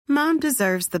Mom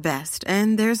deserves the best,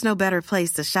 and there's no better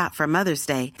place to shop for Mother's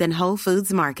Day than Whole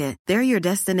Foods Market. They're your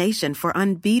destination for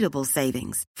unbeatable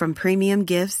savings, from premium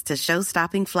gifts to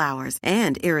show-stopping flowers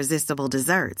and irresistible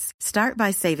desserts. Start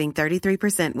by saving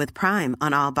 33% with Prime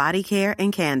on all body care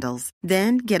and candles.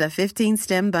 Then get a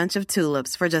 15-stem bunch of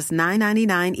tulips for just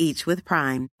 $9.99 each with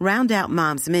Prime. Round out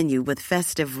Mom's menu with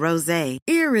festive rosé,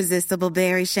 irresistible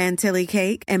berry chantilly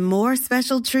cake, and more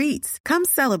special treats. Come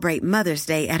celebrate Mother's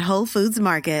Day at Whole Foods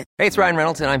Market. Hey, it's Ryan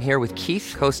Reynolds, and I'm here with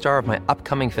Keith, co-star of my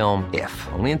upcoming film, If,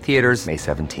 only in theaters May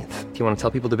 17th. Do you want to tell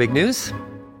people the big news?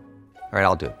 All right,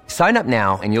 I'll do it. Sign up now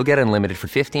and you'll get unlimited for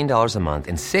 $15 a month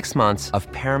and 6 months of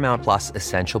Paramount Plus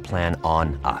Essential Plan on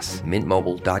us.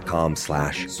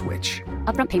 MintMobile.com/switch.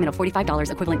 Upfront payment of $45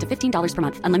 equivalent to $15 per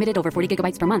month. Unlimited over 40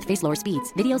 gigabytes per month. Face lower speeds.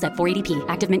 Videos at 480p.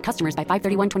 Active Mint customers by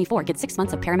 531.24 get 6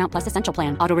 months of Paramount Plus Essential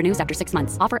Plan. Auto renews after 6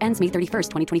 months. Offer ends May 31st,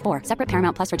 2024. Separate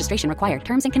Paramount Plus registration required.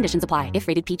 Terms and conditions apply if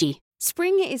rated PG.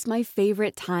 Spring is my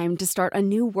favorite time to start a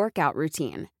new workout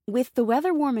routine. With the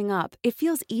weather warming up, it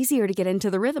feels easier to get into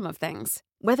the rhythm of things.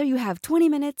 Whether you have 20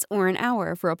 minutes or an hour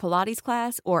for a Pilates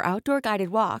class or outdoor guided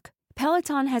walk,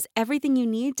 Peloton has everything you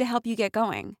need to help you get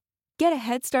going. Get a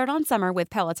head start on summer with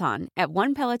Peloton at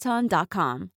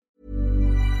onepeloton.com.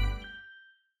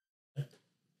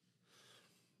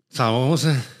 سلام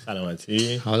حسین.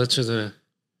 سلامتی. حالت چطوره؟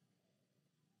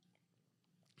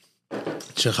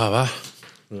 چه خبر؟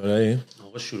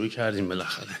 آقا شروع کردیم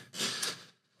بالاخره.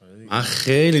 من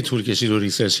خیلی طول کشید رو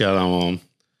ریسرچ کردم.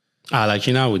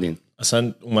 الکی نبودین.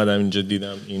 اصلا اومدم اینجا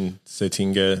دیدم این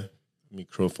ستینگ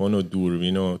میکروفون و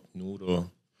دوربین و نور و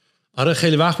آره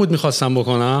خیلی وقت بود میخواستم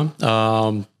بکنم.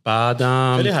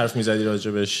 بعدم خیلی حرف میزدی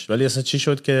راجبش، ولی اصلا چی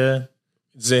شد که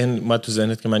اومد تو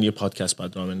ذهنت که من یه پادکست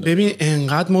باید راه بندازم؟ ببین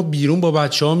انقدر ما بیرون با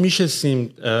بچه‌ها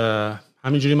میشستیم،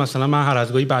 همینجوری مثلا من هر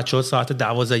از گاهی بچه‌ها ساعت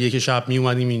 12 شب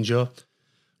میومدیم اینجا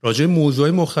راجع به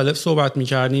موضوعات مختلف صحبت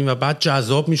میکردیم و بعد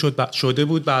جذاب شده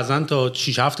بود. بعضن تا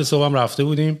 6-7 صبح هم رفته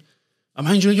بودیم و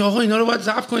من اینجوری که آقا اینا رو باید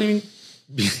ضبط کنیم،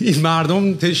 این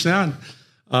مردم تشنه‌اند.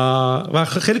 و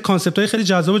خیلی کانسپت‌های خیلی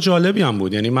جذاب و جالبی هم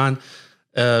بود. یعنی من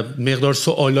مقدار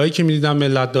سوالایی که می‌دیدم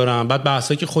ملت دارن، بعد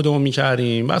بحثایی که خودمون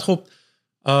می‌کردیم، بعد خب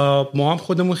ما هم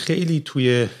خودمون خیلی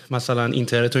توی مثلا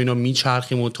اینترنت و اینا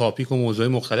میچرخیم و تاپیک و موضوع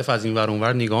مختلف از این ور اون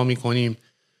ور نگاه می‌کنیم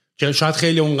که شاید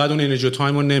خیلی اونقدر اون انرژی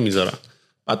تایم رو نمیذارن.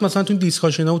 بعد مثلا تو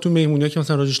دیسکاشن‌ها و تو مهمونی‌ها که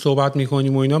مثلا راجعش صحبت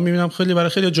می‌کنیم و اینا می‌بینم خیلی برای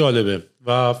خیلی جالبه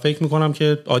و فکر می‌کنم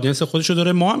که آدینس خودشو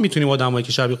داره. ما هم می‌تونیم آدمایی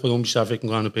که شبیه خودمون بیشتر فکر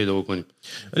می‌کنن رو پیدا بکنیم.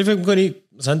 ولی فکر می‌کنی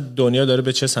مثلا دنیا داره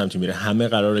به چه سمتی میره؟ همه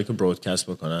قراره که برودکست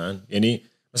بکنن؟ یعنی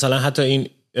مثلا حتی این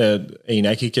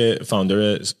عینکی که فاوندر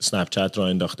اسنپ چت رو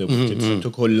انداخته بود که تو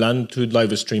کلا تو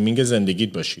لایو استریمینگ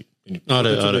زندگیت باشی.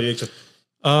 آره.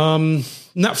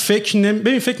 نه فکر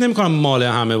نمی‌کنم مال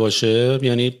همه باشه.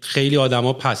 یعنی خیلی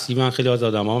آدما پسیون، خیلی از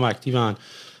آدما هم اکتیون.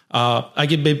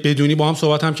 اگه بدونی با هم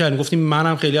صحبت هم کردیم، گفتیم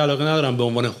منم خیلی علاقه ندارم به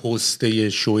عنوان هست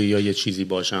شوی یا یه چیزی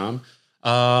باشم،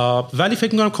 ولی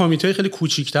فکر می‌کنم کامیته خیلی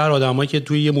کوچیک‌تر، آدمایی که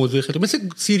توی یه موضوع خیلی مثل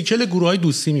سیرکل گروهای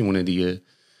دوستی میمونه دیگه.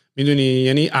 میدونی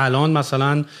یعنی الان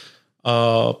مثلا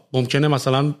ممکنه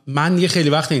مثلا من یه خیلی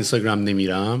وقت اینستاگرام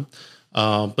نمیرم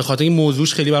به خاطر این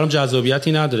موضوعش خیلی برام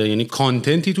جذابیتی نداره، یعنی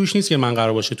کانتنتی توش نیست که من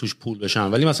قرار باشه توش پول بشم.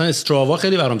 ولی مثلا استراوا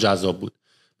خیلی برام جذاب بود.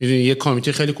 میدونی یه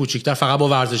کامیته خیلی کوچیک‌تر فقط با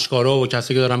ورزشکارا و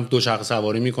کسی که دارن دوچرخه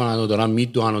سواری میکنن و دارن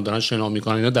میدوئن و دارن شنا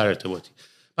میکنن اینا در ارتباطی.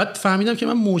 بعد فهمیدم که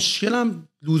من مشکلم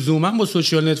لزوما با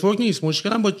سوشال نتورک نیست،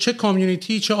 مشکلم با چه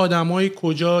کامیونیتی، چه آدمای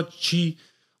کجا، چی.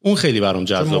 اون خیلی برام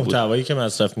جذاب بود. محتوایی که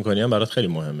مصرف می‌کنی هم برات خیلی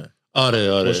مهمه.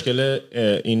 آره. مشکل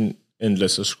این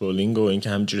اندلس اسکرولینگ و این که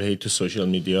همینجوری هی تو سوشال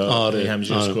میدیا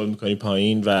همینجوری اسکرول می‌کنی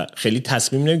پایین و خیلی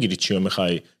تصمیم نمیگیری چی رو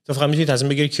می‌خوای. تو فقط می‌تونی تصمیم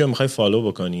بگیری کیو می‌خوای فالو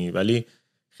بکنی، ولی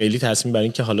خیلی تصمیم بر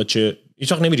این که حالا چه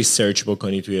هیچ وقت نمیری سرچ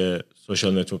بکنی توی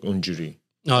سوشال نتورک اونجوری.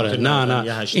 آره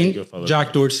نه این جک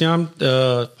دورسی هم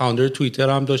فاوندر توییتر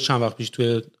هم داشت چند وقت پیش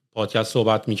توی پادکست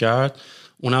صحبت می‌کرد.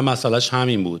 اونم مسئلهش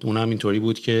همین بود. اونم اینطوری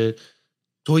بود که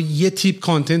تو یه تیپ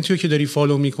کانتنتی رو که داری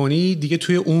فالو میکنی دیگه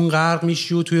توی اون غرق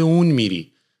میشی و توی اون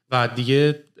میری و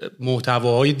دیگه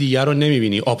محتواهای دیگر رو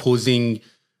نمیبینی، اپوزینگ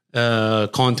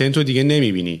کانتنت رو دیگه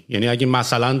نمیبینی. یعنی اگه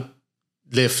مثلا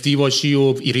لفتی باشی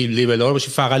و لیبرال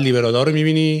باشی فقط لیبرالا رو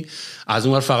میبینی، از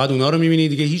اون ور فقط اونا رو میبینی،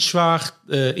 دیگه هیچ وقت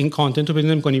این کانتنت رو پیدا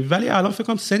نمیکنی. ولی الان فکر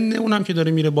کنم سن اونم که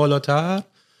داره میره بالاتر،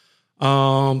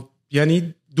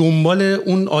 یعنی دنبال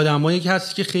اون آدمایی که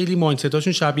هستی که خیلی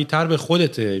مایندستاشون شبیه تر به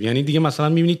خودته. یعنی دیگه مثلا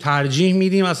میبینی ترجیح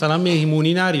میدی مثلا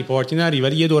مهمونی نری، پارتی نری،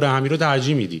 ولی یه دوره همی رو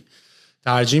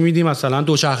ترجیح میدی مثلا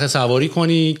دوچرخه سواری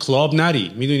کنی، کلاب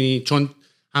نری. میدونی چون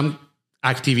هم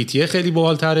اکتیویتی خیلی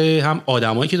بالاتره، هم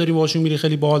آدمایی که داری باشون میری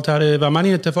خیلی بالاتره. و من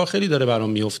این اتفاق خیلی داره برام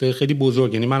میفته، خیلی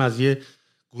بزرگ. یعنی من از یه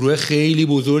گروه خیلی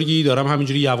بزرگی دارم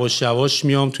همینجوری یواش یواش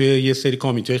میام توی یه سری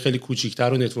کامیته خیلی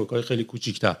کوچیک‌تر و نتورک‌های خیلی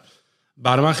کوچیک‌تر.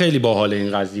 برای من خیلی باحال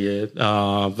این قضیه.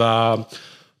 و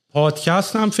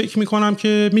پادکست هم فکر میکنم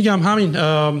که میگم همین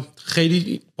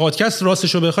خیلی پادکست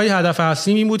راستشو بخوای هدف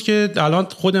اصلی این بود که الان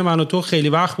خود من و تو خیلی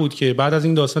وقت بود که بعد از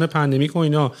این داستان پندمیک و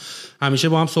اینا همیشه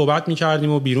با هم صحبت میکردیم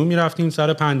و بیرون میرفتیم،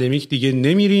 سر پندمیک دیگه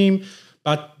نمیریم،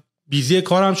 بعد بیزی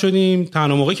کارم شدیم،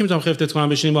 تنها موقعی که میتونم خفتت کنم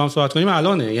بشینیم با هم صحبت کنیم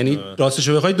الانه. یعنی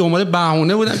راستشو بخوای دنبال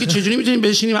بهونه بودم که چجوری میتونیم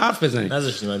بشینیم حرف بزنیم.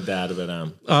 نذاشتیم من در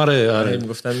برم. آره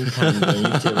میگفتم این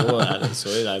پندمیک که بابا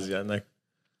سوی قضیه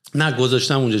نه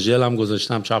گذاشتم اونجا، جلم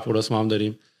گذاشتم، چپ و راست ما هم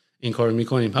داریم این کارو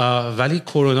میکنیم. ولی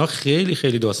کرونا خیلی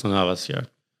خیلی داستان عوض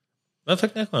کرد. من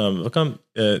فکر نکنم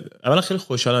اولا خیلی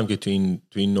خوشحالم که تو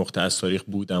این نقطه از تاریخ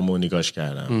بودم و نگاش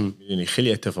کردم. میدونی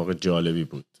خیلی اتفاق جالبی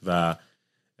بود و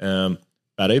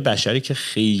برای بشری که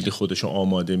خیلی خودشو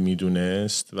آماده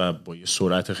میدونست و با یه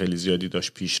سرعت خیلی زیادی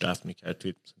داشت پیشرفت میکرد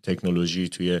توی تکنولوژی،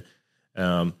 توی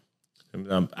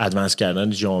ادوانس کردن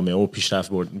جامعه و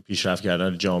پیشرفت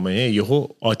کردن جامعه، یهو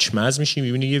آچمز میشی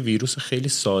میبینی یه ویروس خیلی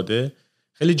ساده.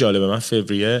 خیلی جالبه. من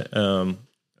فوریه برای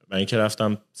اینکه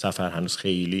رفتم سفر هنوز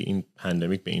خیلی این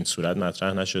پندمیک به این صورت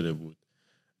مطرح نشده بود،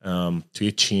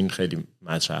 توی چین خیلی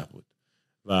مطرح بود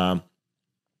و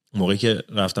موقعی که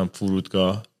رفتم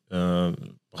فرودگاه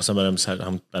می‌خواستم برم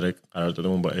برای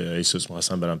قراردادمون با ایسوس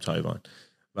می‌خواستم برم تایوان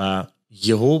و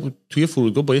یهو توی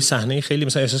فرودگاه با یه صحنه خیلی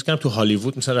مثلا احساس کردم تو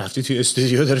هالیوود مثلا رفتی توی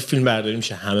استودیو داره فیلم برداری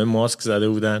میشه، همه ماسک زده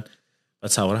بودن،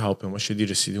 بعد سوار هواپیما شدی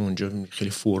رسیدی اونجا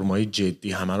خیلی فرمای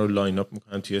جدی همه رو لاین اپ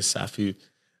میکنن توی صفی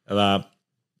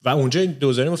و اونجا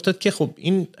دوزاری افتاد که خب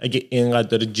این اگه اینقدر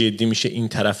داره جدی میشه این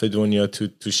طرف دنیا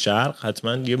تو شرق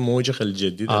حتما یه موج خیلی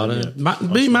جدی داره.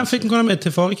 من فکر میکنم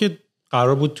اتفاقی که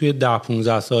قرار بود توی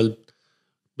 10-15 سال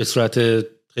به صورت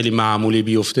خیلی معمولی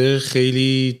بیفته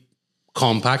خیلی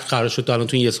کامپکت قرار شد الان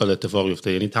تو این یه سال اتفاق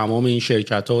بیفته. یعنی تمام این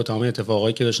شرکت‌ها و تمام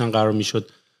اتفاقایی که داشتن قرار میشد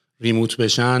ریموت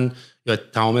بشن یا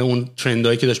تمام اون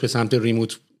ترندایی که داشت به سمت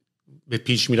ریموت به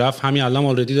پیش میرفت همین الان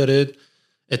آلردی داره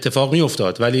اتفاق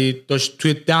میافتاد، ولی داشت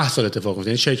توی 10 سال اتفاق میفته.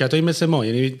 یعنی شرکت‌های مثل ما،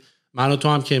 یعنی من و تو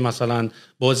هم که مثلا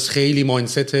باز خیلی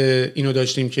مایندست اینو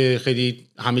داشتیم که خیلی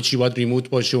همه چی باید ریموت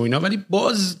باشه و اینا، ولی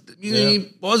باز می‌دونی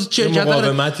باز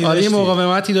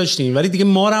مقاومتی داشتیم، ولی دیگه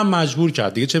ما رو هم مجبور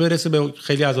کرد دیگه، چه برسه به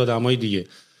خیلی از آدمای دیگه.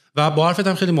 و با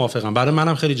حرفتم خیلی موافقم. برای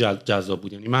منم خیلی جذاب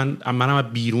بود. یعنی منم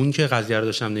بیرون که قضیه رو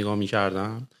داشتم نگاه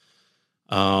می‌کردم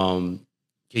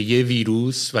که یه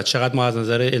ویروس و چقدر ما از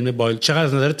نظر علم چقدر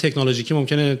از نظر تکنولوژیکی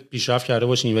ممکنه پیشرفت کرده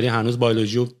باشیم ولی هنوز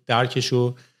بیولوژی و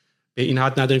درکشو به این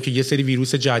حد نداریم که یه سری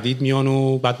ویروس جدید میان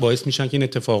و بعد باعث میشن که این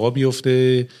اتفاقا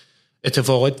بیفته،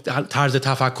 اتفاقات طرز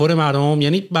تفکر مردم.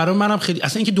 یعنی برای منم خیلی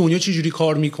اصلا اینکه دنیا چجوری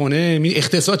کار میکنه،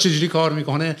 اقتصاد چجوری کار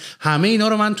میکنه، همه اینا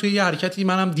رو من توی یه حرکتی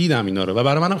منم دیدم اینا رو و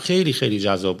برای منم خیلی خیلی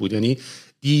جذاب بود. یعنی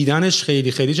دیدنش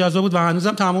خیلی خیلی جذاب بود و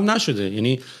هنوزم تموم نشده.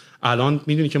 یعنی الان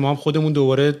میدونی که ما هم خودمون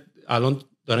دوباره الان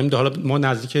داریم حالا ما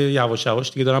نزدیک یواش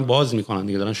یواش دیگه دارن باز میکنن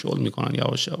دیگه، دارن شغل میکنن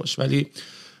یواش یواش،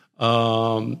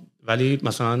 ولی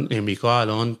مثلا امریکا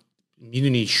الان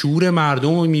میدونی شور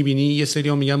مردم رو میبینی، یه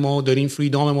سری میگن ما داریم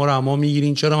فریدام ما رو اما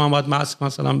میگیرین، چرا من باید ماسک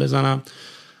مثلا بزنم؟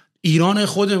 ایران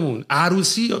خودمون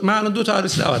عروسی، من الان 2 تا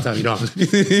عروسی دعوتم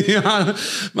ایران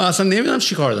من اصلا نمیدونم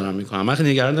چی کار دارم میکنم، من خیلی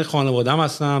نگران خانواده‌ام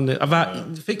هستم و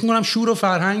فکر میکنم شور و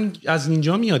فرهنگ از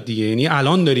اینجا میاد دیگه. یعنی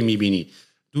الان داری میبینی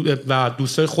و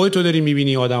دوستای خودتو داری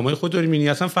میبینی، آدمای خودت داری میبینی،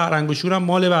 اصلا فرهنگ و شور هم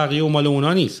مال بقیه و مال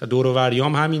اونا نیست، دور و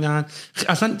بریام همینن،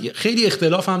 اصلا خیلی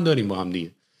اختلاف هم داریم با هم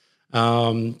دیگه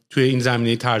توی این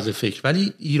زمینه طرز فکر.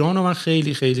 ولی ایرانو من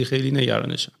خیلی خیلی خیلی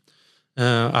نگرانشم،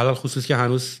 علل خصوص که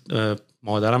هنوز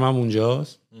مادرم هم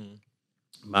اونجاست،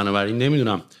 بنابراین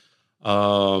نمیدونم.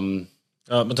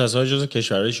 متأسفانه جزو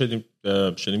کشورهایی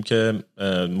شدیم که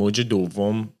موج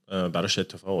دوم براش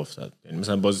اتفاق افتاد. یعنی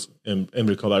مثلا باز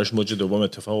امریکا براش موج دوم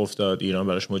اتفاق افتاد، ایران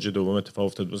براش موج دوم اتفاق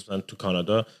افتاد. مثلا تو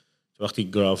کانادا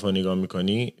وقتی گراف رو نگاه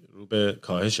میکنی رو به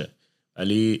کاهشه،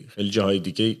 ولی خیلی جاهای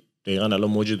دیگه دقیقاً الان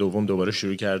موج دوم دوباره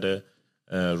شروع کرده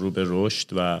رو به رشد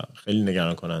و خیلی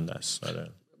نگران کننده است.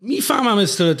 میفهمم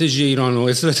استراتژی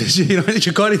ایرانی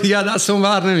که کاری دیگه دستمون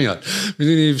بر نمیاد،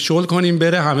 میدونی شغل کنیم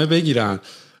بره همه بگیرن،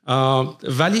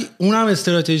 ولی اونم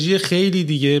استراتژی خیلی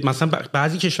دیگه. مثلا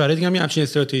بعضی کشورها دیگه هم همچین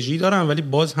استراتژی دارن ولی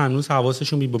باز هنوز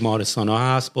حواسشون به بیمارستانا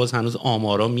هست، باز هنوز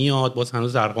آمارا میاد، باز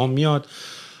هنوز ارقام میاد.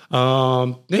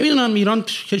 نمیدونم، ایران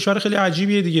کشور خیلی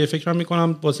عجیبیه دیگه. فکر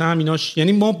میکنم واسه همیناش،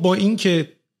 یعنی ما با این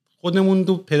که خودمون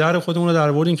دو پدر خودمون رو در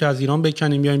آوردیم که از ایران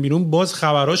بکنیم بیایم بیرون، باز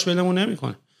خبراش ولمون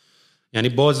نمیکنه. یعنی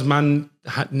باز من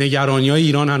نگرانی‌های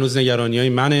ایران هنوز نگرانی‌های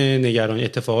منه، نگرانی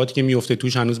اتفاقاتی که میفته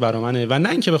توش هنوز برا منه و نه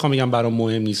اینکه بخوام بگم برام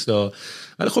مهم نیستا،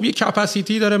 ولی خب یه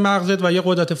کپاسیتی داره مغزت و یه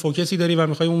قدرت فوکسی داری و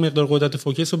میخوای اون مقدار قدرت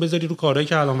فوکس رو بذاری رو کارهایی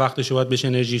که الان وقتشه باید بشه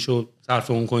انرژیشو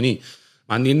صرف اون کنی.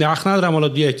 من دیگه نخ ندارم حالا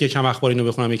یکم اخبار اینو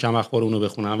بخونم یکم اخبار اونو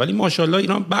بخونم، ولی ماشاءالله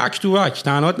ایران بک تو بک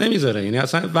تنهات نمیذاره، یعنی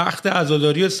اصلا وقت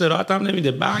عزاداری و استراحت هم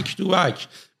نمیده، بک تو بک.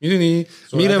 میدونی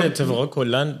میره اتفاقا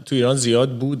کلا تو ایران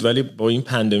زیاد بود ولی با این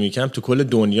پندمیک هم تو کل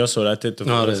دنیا سرعت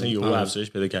اتفاقا اصلا یهو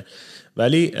افزایش پیدا کرد.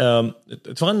 ولی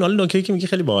اتفاقا نکته‌ای که میگی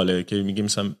خیلی باحاله که میگی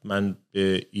مثلا من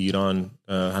به ایران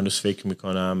هنوز فکر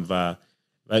میکنم و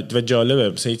جالبه.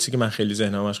 مثلا چیزی که من خیلی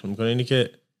ذهنم مشغول میکنه اینه که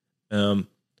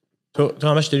تو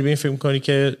همش داری به این فکر میکنی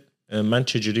که من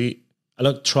چجوری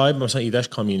الان ترایب مثلا ایدهش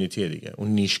کامیونیتیه دیگه، اون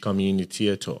نیش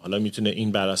کامیونیتی تو. حالا میتونه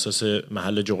این بر اساس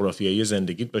محل جغرافیایی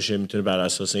زندگیت باشه، میتونه بر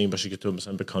اساس این باشه که تو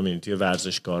مثلا به کامیونیتی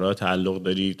ورزشکارا تعلق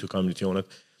داری تو کامیونیتی اونات.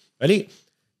 ولی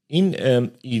این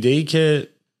ایده‌ای که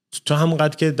تو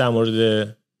همونقدر که در مورد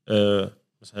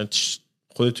مثلا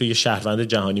خودت تو یه شهروند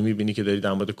جهانی میبینی که داری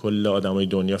در مورد کل آدمای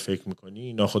دنیا فکر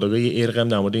میکنی، ناخودآگاه یه ارقم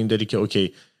در مورد این داری که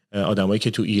اوکی آدمایی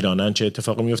که تو ایرانن چه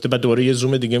اتفاقی میفته، بعد دوباره یه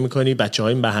زوم دیگه میکنی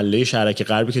بچهای محله شهرک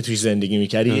غربی که توش زندگی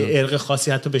میکردی یه ارق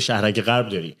خاصی حتی به شهرک غرب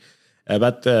داری،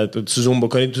 بعد زوم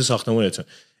بکنی تو ساختمونتون.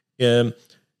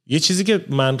 یه چیزی که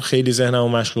من خیلی ذهنمو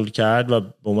مشغول کرد و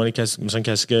به عنوان مثلا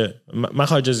کسی که من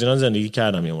خارج از ایران زندگی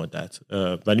کردم یه مدت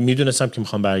ولی میدونستم که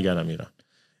میخوام برگردم ایران،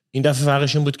 این دفعه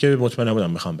فرقش این بود که مطمئن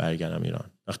نبودم میخوام برگردم ایران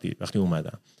وقتی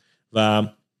اومدم. و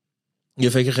یه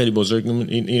فکر خیلی بزرگ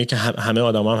اینه که همه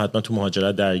آدما هم حتما تو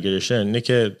مهاجرت درگیرشن، اینه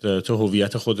که تو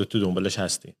هویت خودت تو دنبالش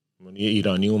هستی. یه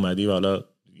ایرانی اومدی و حالا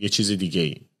یه چیز دیگه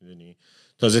ای، میدونی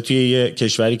تازه توی یه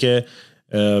کشوری که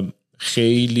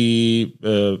خیلی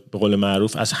به قول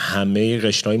معروف از همه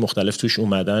قشرهای مختلف توش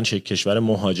اومدن، کشور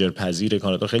مهاجرپذیره.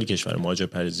 کانادا خیلی کشور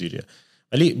مهاجرپذیریه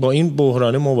ولی با این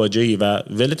بحران مواجهی و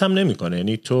ولت هم نمیکنه،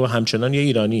 یعنی تو همچنان یه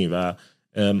ایرانی و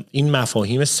این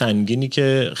مفاهیم سنگینی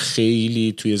که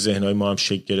خیلی توی ذهنهای ما هم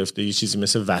شکل گرفته، یه چیزی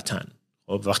مثل وطن.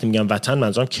 خب وقتی میگم وطن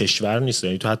منظورم کشور نیست،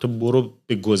 یعنی تو حتی برو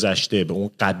به گذشته، به اون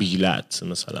قبیلت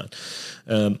مثلا،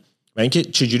 و اینکه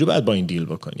چجوری باید با این دیل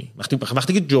بکنی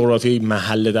وقتی که جغرافیای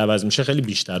محل عوض میشه خیلی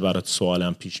بیشتر برات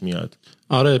سوالم پیش میاد.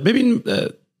 آره ببین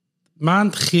من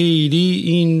خیلی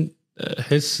این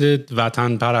حس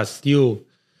وطن پرستی و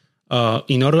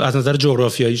اینا رو از نظر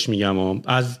جغرافیاییش میگم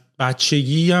از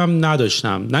بچگی هم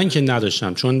نداشتم، نه اینکه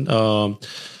نداشتم چون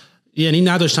یعنی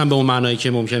نداشتم به اون معنایی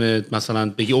که ممکنه مثلا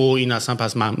بگی او این اصلا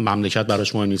پس مملکت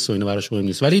براش مهم نیست و اینو براش مهم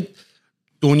نیست، ولی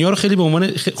دنیا رو خیلی به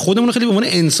عنوان خودمون رو خیلی به عنوان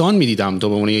انسان میدیدم تو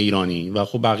به عنوان ایرانی و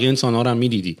خب بقیه انسان‌ها رو هم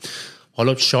میدیدی.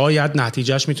 حالا شاید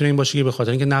نتیجهش میتونه این باشه که به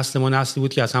خاطر اینکه نسل ما نسلی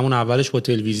بود که از همون اولش با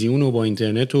تلویزیون و با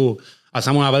اینترنت و از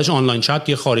همون اولش آنلاین چت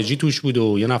یه خارجی توش بود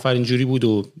و یه نفر اینجوری بود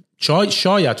و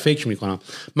شاید فکر میکنم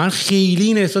من خیلی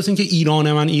این احساس این که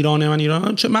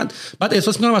ایرانه چه من بعد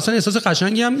احساس میکنم مثلا احساس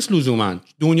قشنگی هم نیست لزوما.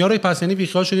 دنیا رو پس یعنی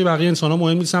بیخیال شدی، بقیه انسان‌ها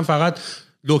مهم نیستن، فقط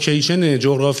لوکیشن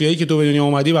جغرافیایی که تو به دنیا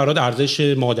اومدی برات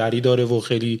ارزش مادری داره و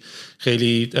خیلی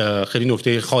خیلی خیلی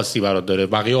نکته خاصی برات داره،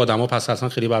 بقیه آدما پس اصلا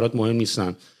خیلی برات مهم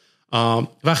نیستن.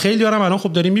 و خیلی دارم الان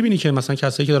خب داریم میبینی که مثلا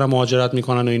کسایی که دارن مهاجرت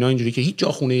میکنن و اینا اینجوری که هیچ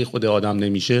جا خونه خود آدم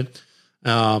نمیشه،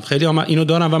 خیلی هم اینو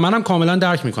دارم و منم کاملا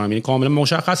درک میکنم، یعنی کاملا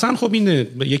مشخصا. خب این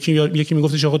یکی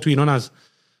میگفتش آقا تو ایران از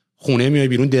خونه میای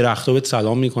بیرون درخت‌ها بهت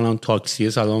سلام میکنن،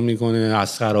 تاکسی سلام میکنه،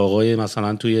 اسخر آقای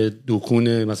مثلا توی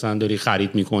دکون مثلا داری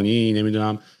خرید میکنی،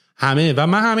 نمیدونم همه، و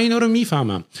من همه اینا رو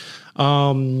میفهمم.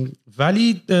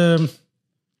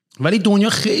 ولی دنیا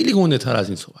خیلی گنده تر از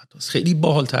این صحبت هست، خیلی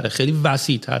باحال تره، خیلی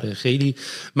وسیع تره، خیلی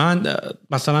من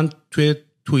مثلا توی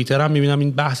توییتر هم میبینم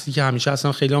این بحثی که همیشه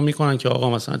اصلا خیلی هم میکنن که آقا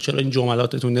مثلا چرا این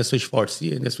جملاتتون نصفش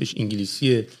فارسیه نصفش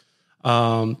انگلیسیه.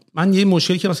 من یه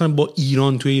مشکلی که مثلا با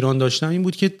توی ایران داشتم این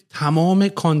بود که تمام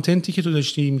کانتنتی که تو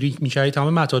داشتی میکردی،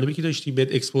 تمام مطالبی که داشتی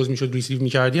بهت اکسپوز میشد، ریسیو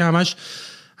میکردی،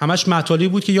 همش مطالبی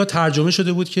بود که یا ترجمه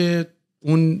شده بود که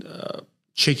اون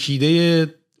چکیده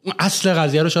اون اصل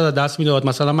قضیه رو شاید از دست میداد.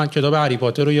 مثلا من کتاب هری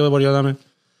پاتر رو یه بار یادمه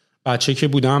بچه که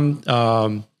بودم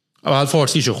اول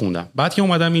فارسیشو خوندم، بعد که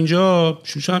اومدم اینجا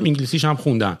شروع انگلیسیش هم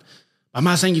خوندن و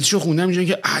من اصلا انگلیسیشو خوندم اینجا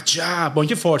که عجب، با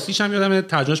اینکه فارسیش هم یادمه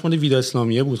ترجمهش مال ویدا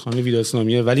اسلامیه بود، خانم ویدا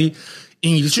اسلامیه، ولی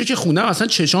انگلیسیشو که خوندم اصلا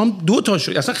چشام دو تا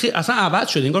شد، اصلا عوض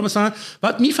شد انگار. مثلا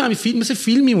بعد میفهمی فیلم مثل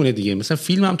فیلم میمونه دیگه، مثلا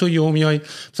فیلم هم تو یهو میای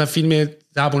مثلا فیلم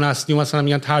زبان اصلی مثلا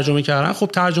میگن ترجمه کردن، خب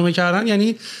ترجمه کردن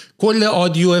یعنی کل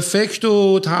آدیو افکت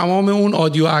و تمام اون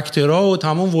آدیو اکترها و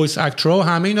تمام وایس اکترها و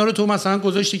همه اینا رو تو مثلا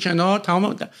گذاشتی کنار،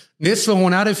 تمام نصف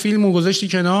هنر فیلمو گذاشتی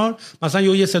کنار، مثلا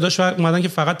یه صداش اومدن که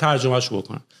فقط ترجمهش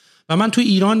بکنن. و من تو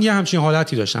ایران یه همچین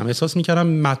حالتی داشتم، احساس میکردم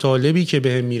مطالبی که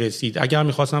بهم میرسید اگر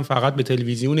میخواستم فقط به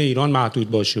تلویزیون ایران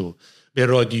محدود باشه و به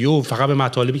رادیو، فقط به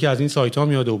مطالبی که از این سایت‌ها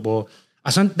میاد و با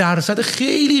اصلا درصد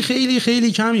خیلی خیلی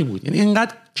خیلی کمی بود. یعنی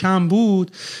اینقدر کم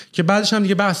بود که بعدش هم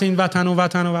دیگه بحث این وطن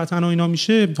و اینا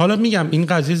میشه. حالا میگم این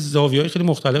قضیه زاویه‌های خیلی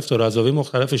مختلف داره، از زاویه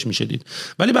مختلفش میشه دید،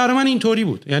 ولی برای من اینطوری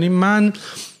بود. یعنی من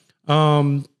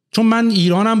چون من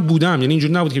ایرانم بودم، یعنی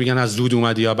اینجوری نبود که بگن از زود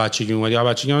اومدی یا بچگی اومدی. یا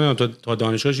بچگی تا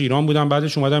دانشگاهش ایران بودم،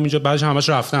 بعدش اومدم اینجا، بعدش همش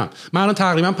رفتم. من الان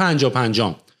تقریبا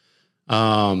 50-50.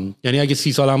 یعنی اگه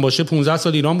 30 سالم باشه 15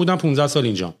 سال ایران بودم، 15 سال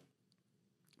اینجا.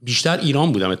 بیشتر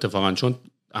ایران بودم اتفاقا، چون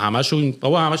همشون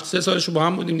 3 سالشو با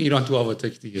هم بودیم ایران تو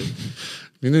آواتک دیگه.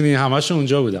 میدونی همشون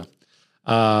اونجا بودم.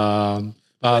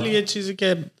 ولی یه چیزی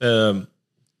که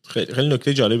خیلی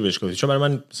نکته جالبی بهش گفتی، چون برای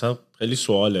من مثلا خیلی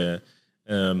سواله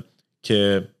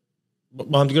که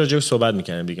با هم دیگه راجع به صحبت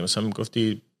می‌کردیم دیگه. مثلا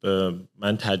میگفتی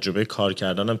من تجربه کار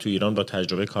کردنم تو ایران با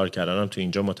تجربه کار کردنم تو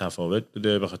اینجا متفاوت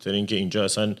بوده، به خاطر اینکه اینجا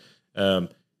اصلا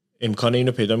امکان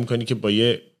اینو پیدا می‌کنی که با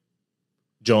یه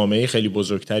جامعه خیلی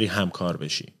بزرگتری همکار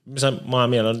بشی. مثلا ما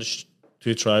همین الان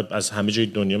توی ترایب از همه جای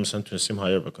دنیا مثلا تونستیم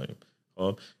هایر بکنیم،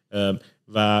 خب،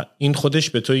 و این خودش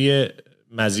به تو یه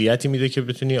مزیتی میده که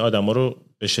بتونی آدما رو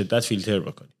به شدت فیلتر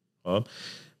بکنی، خب.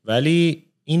 ولی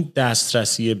این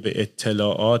دسترسی به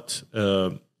اطلاعات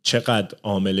چقدر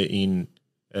عامل این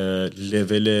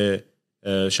لول،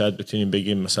 شاید بتونیم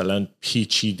بگیم مثلا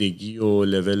پیچیدگی و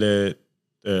لول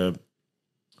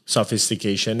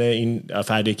سافیستیکیشن این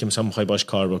فردی که مثلا میخوای باش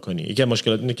کار بکنی. یکی از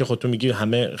مشکلات اینه که خودتون میگی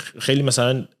همه خیلی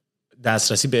مثلا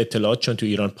دسترسی به اطلاعات چون تو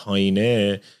ایران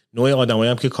پایینه، نوع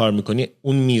آدمایی هم که کار میکنی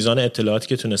اون میزان اطلاعاتی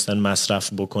که تونستن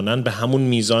مصرف بکنن به همون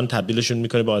میزان تبدیلشون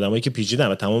میکنه به آدمایی که پیچیدن.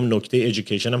 و تمام نکته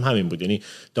ایژوکیشن هم همین بود. یعنی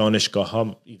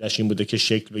دانشگاه‌ها ایدهش این بوده که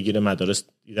شکل بگیره، مدارس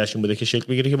ایدهش این بوده که شکل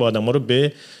بگیره که با آدما رو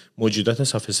به موجودات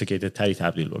سافیستیکیتد تری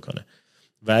تبدیل بکنه.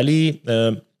 ولی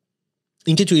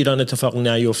اینکه تو ایران اتفاق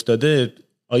نیفتاده،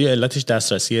 آیا علتش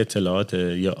دسترسی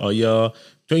اطلاعاته یا آیا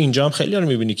تو اینجا هم خیلی رو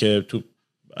میبینی که تو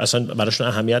اصلا براشون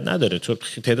اهمیت نداره؟ تو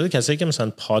تعداد کسایی که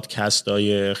مثلا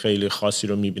پادکست‌های خیلی خاصی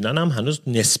رو میبینن هم هنوز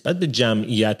نسبت به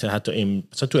جمعیت، حتی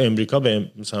مثلا تو امریکا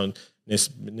به مثلا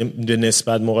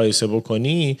نسبت مقایسه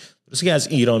بکنی، درسته که از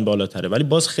ایران بالاتره، ولی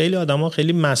باز خیلی آدما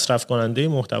خیلی مصرف کننده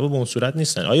محتوا به اون صورت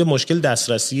نیستن. آیا مشکل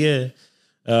دسترسیه؟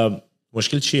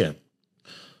 مشکل چیه؟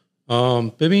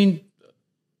 ببین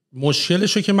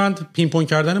مشکلشو که من پین پوینت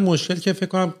کردن مشکل که فکر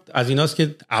کنم از ایناست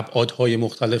که ابعادهای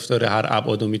مختلف داره، هر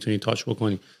ابعادو میتونی تاچ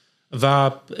بکنی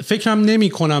و فکرم نمی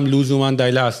کنم لزوما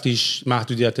دلیل اصلیش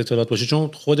محدودیت اطلاعات باشه، چون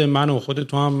خود من و خود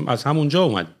تو هم از همونجا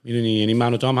اومدیم، میدونی، یعنی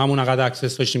من و تو هم همونقدر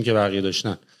اکسس داشتیم که بقیه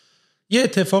داشتن. یه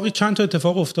اتفاقی، چند تا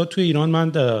اتفاق افتاد توی ایران،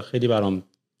 من خیلی برام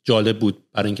جالب بود،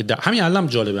 برای اینکه همین الانم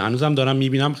جالبه، هنوزم دارم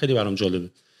میبینم، خیلی برام جالبه.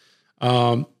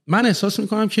 من احساس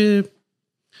میکنم که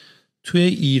توی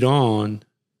ایران،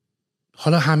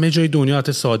 حالا همه جای دنیا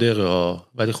حتی صادقه ها،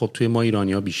 ولی خب توی ما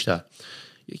ایرانی ها بیشتر،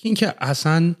 یکی این که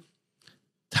اصلا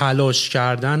تلاش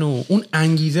کردن و اون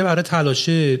انگیزه برای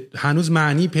تلاشه هنوز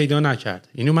معنی پیدا نکرد.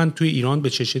 یعنی من توی ایران به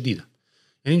چشه دیدم،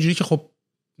 یعنی اینجوری که خب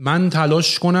من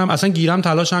تلاش کنم، اصلا گیرم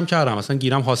تلاش هم کردم، اصلا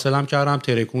گیرم حاصل هم کردم،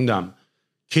 ترکوندم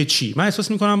که چی؟ من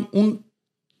احساس میکنم اون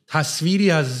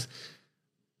تصویری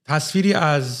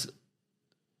از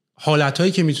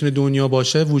حالتهایی که میتونه دنیا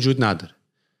باشه وجود نداره،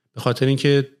 به خاطر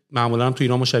اینکه معمولا هم تو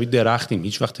ایران ما شبیه درختیم،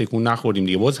 هیچ وقت تکون نخوردیم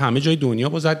دیگه. باز همه جای دنیا،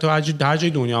 باز حتی هر جای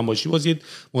دنیا هم باشی، باز یه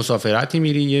مسافرتی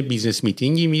میری، یه بیزنس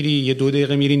میتینگی میری، یه 2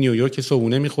 دقیقه میری نیویورک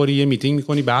صبحونه میخوری، یه میتینگ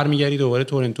میکنی، برمیگردی دوباره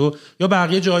تورنتو یا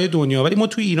بقیه جای دنیا. ولی ما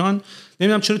تو ایران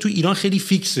نمیدونم چرا تو ایران خیلی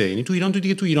فیکسه، یعنی تو ایران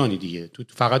تو ایرانی دیگه، تو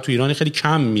فقط تو ایران خیلی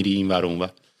کم میری این ور اون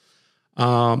ور.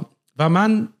 و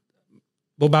من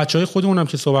با بچهای خودمونم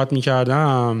که صحبت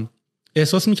میکردم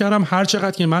احساس میکردم هر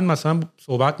چقدر که من مثلا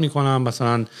صحبت میکنم،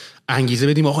 مثلا انگیزه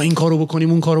بدیم آقا این کارو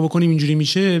بکنیم اون کارو بکنیم اینجوری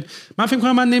میشه، من فکر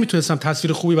کنم من نمیتونستم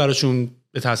تصویر خوبی براشون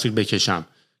به تصویر بکشم.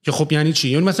 که خب یعنی چی؟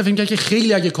 یعنی مثلا فکر کنم که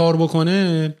خیلی اگه کار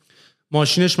بکنه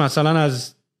ماشینش مثلا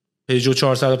از پژو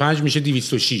 405 میشه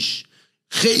 206،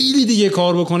 خیلی دیگه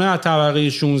کار بکنه از طبقه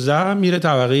 16 میره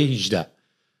طبقه 18.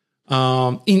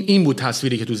 این بود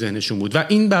تصویری که تو ذهنشون بود و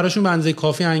این براشون به اندازه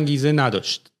کافی انگیزه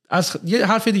نداشت. از یه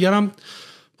حرف دیگرم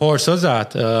پارسا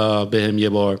زد بهم یه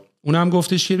بار، اونم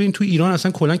گفتش که ببین تو ایران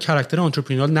اصلا کلا کاراکتر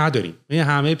آنترپرنور نداریم، یعنی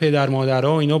همه پدر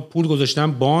مادرها اینا پول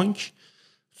گذاشتن بانک،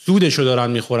 سودشو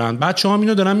دارن میخورن، بچه‌ها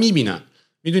اینو دارن میبینن،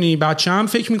 میدونی، بچه هم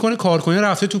فکر میکنه کارکنه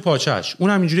رفته تو پاچش،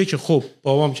 اونم اینجوریه که خب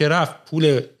بابام که رفت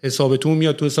پول حسابتون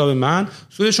میاد تو حساب من،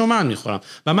 سودشو من میخورم.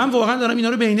 و من واقعا دارم اینا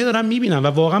رو بینه دارم میبینم و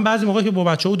واقعا بعضی موقع که با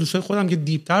بچه‌ها و دوستای خودم که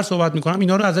دیپتر صحبت میکنم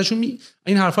اینا رو ازشون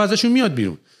این حرفا ازشون میاد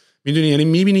بیرون، میدونی، یعنی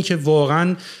میبینی که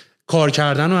واقعا کار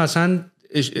کردن و اصلا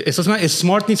احساس من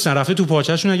اسمارت نیستن، رفته تو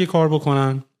پاچه‌شون اگه کار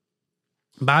بکنن،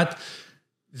 بعد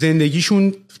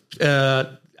زندگیشون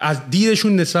از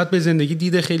دیدشون نسبت به زندگی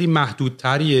دید خیلی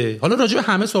محدودتریه. حالا راجع به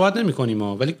همه صحبت نمی‌کنیم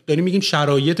ولی داریم میگیم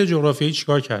شرایط جغرافیایی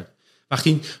چیکار کرد.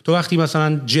 وقتی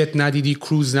مثلا جت ندیدی،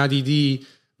 کروز ندیدی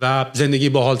و زندگی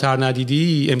باحال‌تر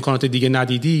ندیدی، امکانات دیگه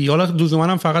ندیدی، حالا لزوما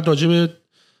هم فقط راجع به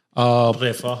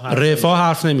رفاه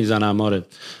حرف نمیزنم. آره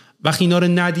وقتی اینا رو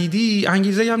ندیدی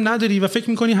انگیزه هم نداری و فکر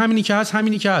میکنی همینی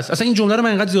که هست. اصلا این جمله رو من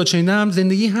اینقدر زیاد شنیدم،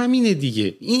 زندگی همینه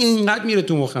دیگه. این اینقدر میره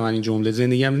تو مخ من این جمله،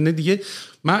 زندگی همینه دیگه.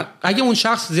 من اگه اون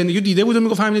شخص زندگیو دیده بود و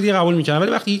میگفت همینه دیگه قبول میکردم،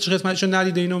 ولی وقتی هیچ قسمتشو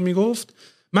ندیده اینو میگفت،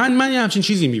 من یه همچین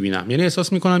چیزی میبینم. یعنی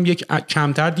احساس میکنم یک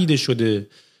کمتر دیده شده.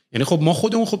 یعنی خب ما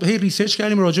خودمون هی ریسرچ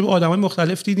کردیم، راجع به آدمای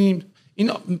مختلف دیدیم.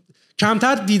 این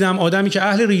کمتر دیدم آدمی که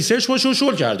اهل ریسرچ باشه و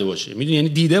شل کرده باشه، میدونی، یعنی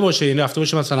دیده باشه، یعنی رفته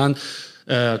باشه مثلا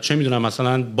چه میدونم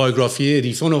مثلا بایوگرافی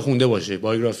ادیسون رو خونده باشه،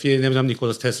 بایوگرافی نمیدونم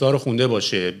نیکولاس تسلا رو خونده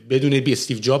باشه، بدون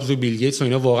استیو جابز و بیل گیتس و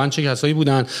اینا واقعا چه کسایی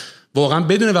بودن، واقعا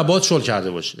بدونه و باز شل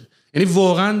کرده باشه. یعنی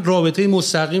واقعا رابطه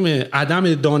مستقیم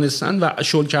عدم دانستن و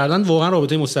شل کردن واقعا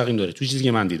رابطه مستقیم داره تو چیزی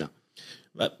که من دیدم.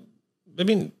 و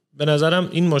ببین به نظرم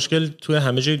این مشکل توی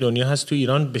همه جای دنیا هست، تو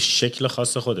ایران به شکل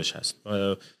خاص خودش هست.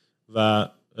 و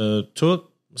تو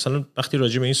مثلا وقتی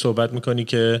راجع به این صحبت میکنی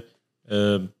که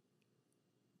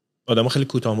آدم‌ها خیلی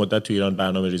کوتاه مدت تو ایران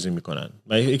برنامه‌ریزی میکنن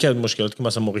و یکی از مشکلاتی که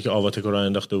مثلا موقعی که آواتک رو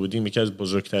انداخته بودیم، یکی از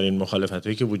بزرگترین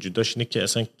مخالفتایی که وجود داشت اینه که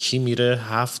اصلا کی میره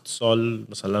 7 سال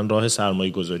مثلا راه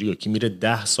سرمایه‌گذاری و کی میره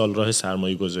 10 سال راه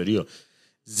سرمایه‌گذاری. و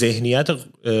ذهنیت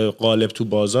غالب تو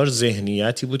بازار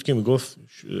ذهنیتی بود که میگفت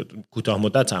کوتاه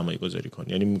مدت سرمایه گذاری کن،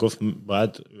 یعنی میگفت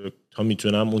باید تا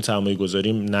میتونم اون سرمایه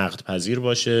گذاریم نقد پذیر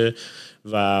باشه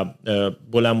و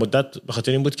بلند مدت، به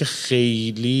خاطر این بود که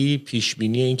خیلی پیش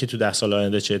بینی این که تو 10 سال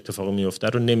آینده چه اتفاقی میفته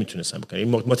رو نمیتونستن بکنن. این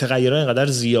متغیرها اینقدر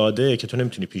زیاده که تو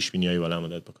نمیتونی پیش بینی‌های بلند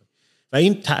مدت بکنی و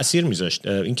این تأثیر میذاشت.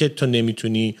 این که تو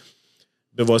نمیتونی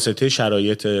به واسطه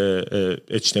شرایط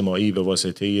اجتماعی، به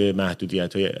واسطه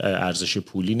محدودیت‌های ارزش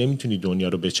پولی نمیتونی دنیا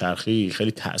رو بچرخی،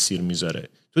 خیلی تأثیر میذاره.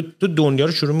 تو دنیا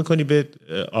رو شروع میکنی به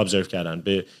ابزرو کردن،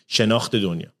 به شناخت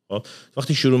دنیا.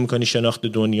 وقتی شروع میکنی شناخت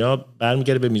دنیا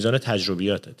برمیگره به میزان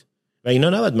تجربیاتت و اینا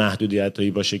نباید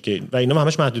محدودیتایی باشه که، و اینا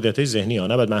همش محدودیتای ذهنی ها،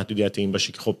 نباید محدودیت این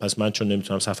باشه که خب پس من چون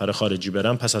نمیتونم سفر خارجی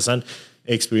برم پس اصلا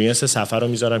اکسپریانس سفر رو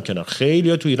میذارم کنار.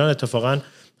 خیلی‌ها تو ایران اتفاقا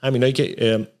همینایی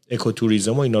که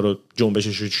اکوتوریسم و اینا رو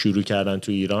جنبشش رو شروع کردن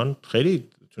تو ایران خیلی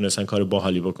تونستن کار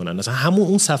باحالی بکنن. مثلا همون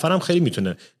اون سفر هم خیلی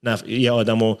میتونه یه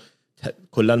آدمو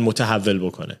کلا متحول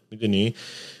بکنه، میدونی.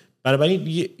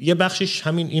 بنابراین یه بخشش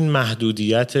همین این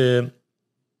محدودیت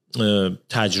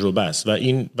تجربه است و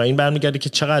این برمیگرده که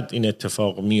چقدر این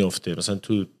اتفاق میفته. مثلا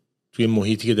توی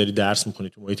محیطی که داری درس میکنی،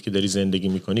 تو محیطی که داری زندگی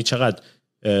میکنی، چقدر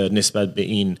نسبت به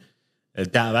این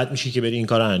دعوت میشی که بری این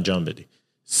کار رو انجام بدی.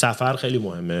 سفر خیلی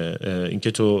مهمه،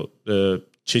 اینکه تو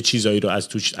چه چیزایی رو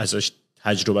ازش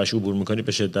تجربهش عبور میکنی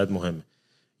به شدت مهمه.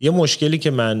 یه مشکلی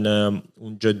که من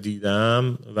اونجا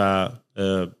دیدم و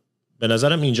به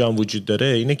نظرم اینجا هم وجود داره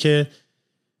اینه که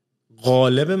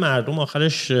غالب مردم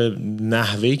آخرش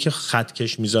نحوهی که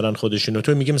خطکش میذارن خودشونو،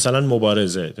 تو میگی مثلا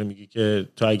مبارزه، تو میگی که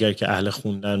تو اگر که اهل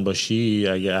خوندن باشی،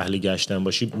 اگه اهل گشتن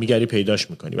باشی میگری پیداش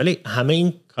میکنی، ولی همه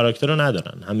این کاراکتر رو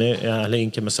ندارن. همه اهل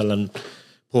این که مثلا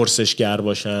پرسشگر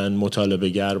باشن، مطالبه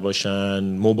گر باشن،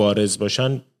 مبارز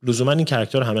باشن، لزوما این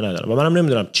کاراکتر رو همه ندارن و منم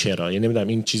نمیدونم چرا. یعنی نمیدونم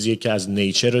این چیزیه که از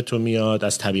نیچر تو میاد،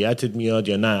 از طبیعتت میاد،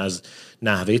 یا نه از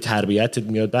نحوه تربیتت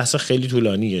میاد. بحث خیلی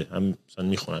طولانیه، هم مثلا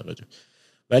میخونن راجع.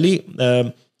 ولی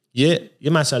یه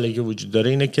مسئله که وجود داره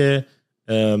اینه که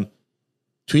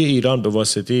توی ایران به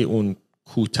واسطه اون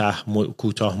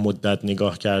کوتاه مدت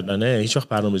نگاه کردنه هیچ وقت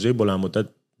برنامه‌ریزی بلند مدت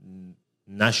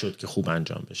نشد که خوب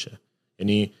انجام بشه.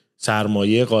 یعنی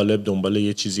سرمایه غالب دنبال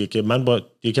یه چیزیه که من با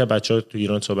یکی از بچه‌ها تو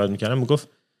ایران صحبت می‌کردم، میگفت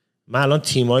من الان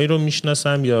تیمایی رو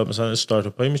میشناسم یا مثلا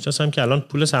استارتاپایی میشناسم که الان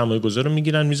پول سرمایه‌گذار رو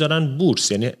میگیرن میذارن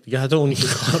بورس، یعنی دیگه حتی اونی که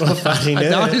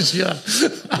کارآفرینه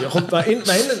خب این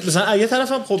مثلا یه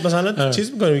طرف هم خب مثلا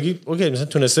چیز می‌کنه، میگی اوکی مثلا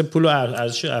تونسته پول رو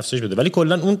ارزش افزایش بده، ولی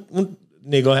کلا اون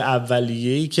نگاه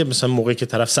اولیه‌ای که مثلا موقعی که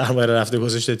طرف سرمایه رو رفته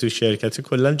گذاشته تو شرکت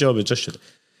کلا جابجا شده.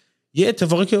 یه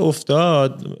اتفاقی که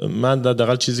افتاد، من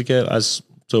حداقل چیزی که از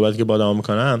صحبتی که با آدم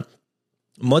میکنم،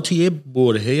 ما توی یه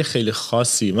برهه خیلی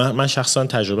خاصی، من شخصا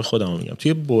تجربه خودم میگم،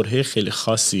 توی برهه خیلی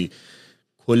خاصی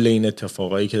کل این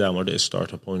اتفاقایی که در مورد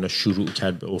استارتاپ و اینا شروع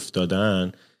کرد به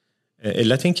افتادن،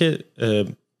 علت این که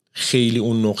خیلی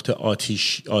اون نقطه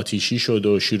آتیشی شد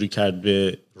و شروع کرد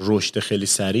به رشد خیلی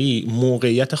سریع،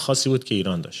 موقعیت خاصی بود که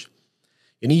ایران داشت.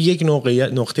 یعنی یک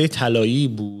نقطه طلایی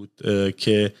بود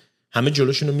که همه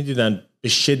جلوشون رو میدیدن، به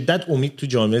شدت امید تو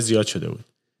جامعه زیاد شده بود.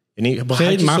 یعنی با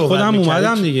خیلی من خودم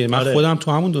اومدم دیگه، من خودم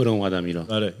تو همون دوره اومدم ایران.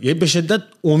 آره یه به شدت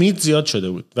امید زیاد شده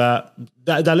بود و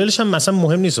دلیلش هم مثلا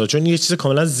مهم نیست، چون یه چیز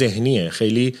کاملا ذهنیه.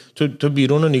 خیلی تو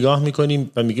بیرون رو نگاه می‌کنی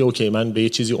و میگه اوکی من به یه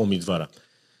چیزی امیدوارم.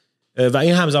 و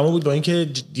این همزمان بود با اینکه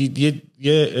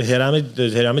یه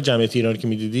هرم جمعیت ایران که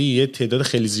می‌دیدی یه تعداد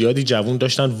خیلی زیادی جوان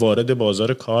داشتن وارد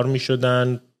بازار کار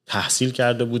می‌شدن، تحصیل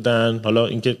کرده بودن. حالا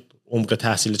اینکه عمق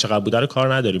تحصیل چقدر بوده رو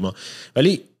کار نداریم ما،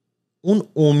 ولی اون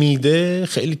امیده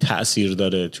خیلی تأثیر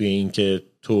داره توی اینکه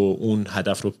تو اون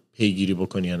هدف رو پیگیری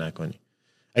بکنی یا نکنی.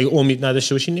 اگه امید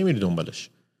نداشته باشی نمیری دنبالش.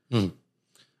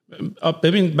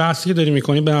 ببین بحثی که داری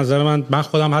میکنی به نظر من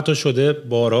خودم حتی شده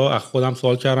بارها از خودم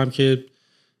سوال کردم که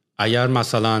اگر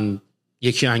مثلا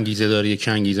یکی انگیزه داره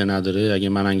یکی انگیزه نداره، اگه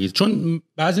من انگیزه، چون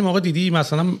بعضی موقع دیدی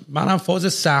مثلا منم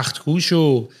فاز سخت کوش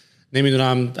و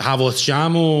نمیدونم حواس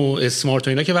جمع و اسمارت و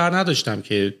اینا که ور نداشتم،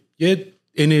 که یه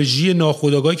انرژی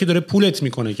ناخودآگاهی که داره پولت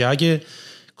میکنه که اگه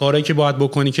کاری که باید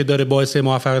بکنی که داره باعث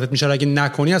موفقیتت میشه، اگه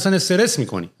نکنی اصلا استرس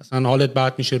میکنی، اصلا حالت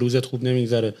بد میشه، روزت خوب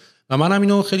نمیگذره. و منم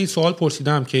اینو خیلی سوال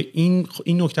پرسیدم که این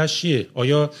نکتهش چیه؟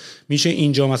 آیا میشه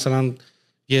اینجا مثلا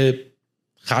یه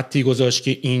خطی گذاشت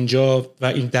که اینجا و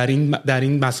این در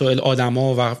این مسائل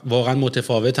آدما و واقعا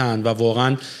متفاوتن و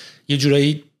واقعا یه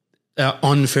جورایی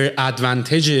unfair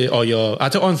advantage، آیا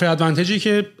حتی unfair advantage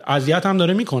که اذیت هم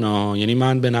داره میکنه؟ یعنی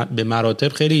من به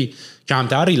مراتب خیلی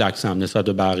کمتر ریلکسم نسبت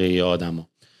به بقیه آدما.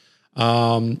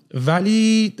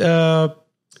 ولی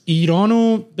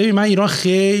ایرانو ببین، من ایران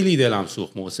خیلی دلم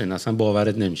سوخت محسن، اصلا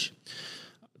باورت نمیشه.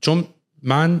 چون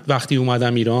من وقتی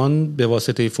اومدم ایران به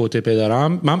واسطه فوت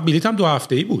پدرم، من بلیتم 2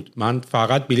 هفته‌ای بود، من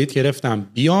فقط بلیت گرفتم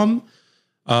بیام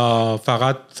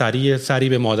فقط سری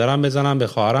به مادرم بزنم، به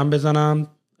خواهرم بزنم،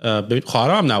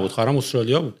 خواهرم هم نبود، خواهرم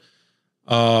استرالیا بود،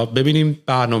 ببینیم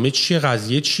برنامه چیه،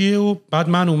 قضیه چیه. و بعد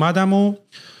من اومدم و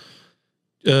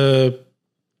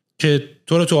که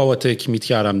تو آواتک میت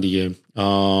کردم دیگه.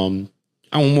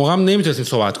 اون موقع هم نمیتونستیم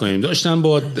صحبت کنیم، داشتن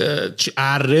با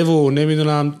اره و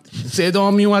نمیدونم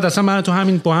صدا می اومد، اصلا من تو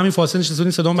با همین فاصله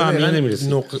نشستیم، صدا به هم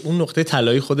نمیرسید. اون نقطه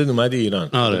طلایی خودت اومدی ایران.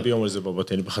 آره. بیامرز بابا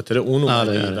تنی، به خاطر اون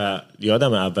اومدی. آره. و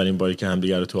یادم اولین باری که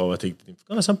همدیگه رو تو آواتک دیدیم، فکر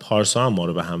کنم مثلا پارسا هم ما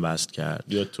رو به هم وصل کرد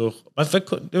یا تو، من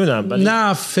فکر نمیدونم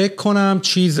نه فکر کنم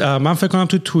من فکر کنم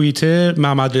تو توییتر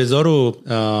محمد رضا رو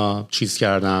چیز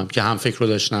کردم که هم فکر رو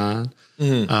داشتن.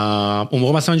 اون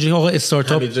موقع مثلا اینجوری آقا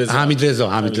استارتاپ حمید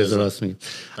رضا راست میگه،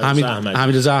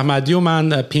 حمید رضا احمدی و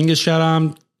من پینگش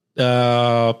کردم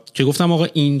که گفتم آقا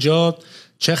اینجا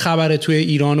چه خبره توی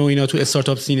ایران و اینا، تو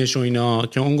استارتاپ سینش و اینا،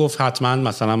 که اون گفت حتما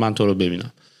مثلا من تو رو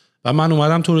ببینم. و من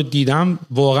اومدم تو رو دیدم،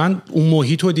 واقعا اون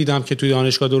محیط رو دیدم که توی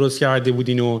دانشگاه درست کرده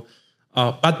بودین و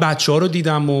بعد بچه‌ها رو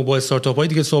دیدم و با استارتاپ‌های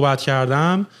دیگه صحبت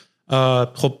کردم.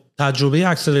 خب تجربه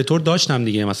اکسلراتور داشتم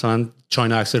دیگه، مثلا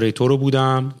چاینا اکسلراتور رو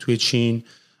بودم توی چین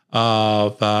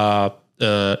و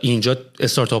اینجا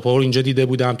استارتاپ ها رو اینجا دیده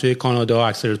بودم، توی کانادا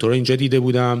اکسلراتور رو اینجا دیده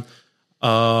بودم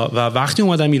و وقتی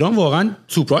اومدم ایران واقعا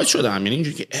سورپرایز شدم. یعنی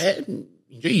اینجوری که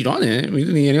اینجا ایرانه،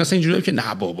 میدونی، یعنی اصلا اینجوری که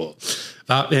نه بابا.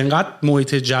 و اینقدر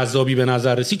محیط جذابی به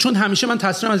نظر رسید، چون همیشه من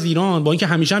تصویرم از ایران، با اینکه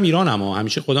همیشه هم ایرانم،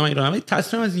 همیشه خودم ایرانم، ولی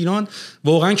تصویرم از ایران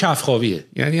واقعا کفخاویه.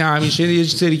 یعنی همیشه یه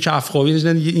سری کفخاوی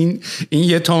داشتن، این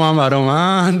 1 تومن برا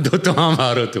من، 2 تومن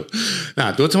برا تو،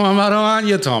 نه 2 تومن برا من،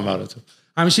 1 تومن برا تو.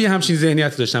 همیشه همچین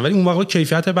ذهنیتی داشتن. ولی اون موقع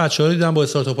کیفیت بچه‌ها رو دیدم، با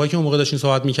استارتاپ‌هایی که اون موقع داشتین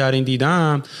صحبت می‌کردین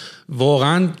دیدم،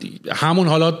 واقعا همون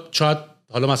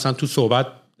حالا مثلا تو صحبت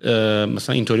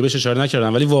مثلا اینطوری بهش اشاره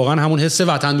نکردم، ولی واقعا همون حس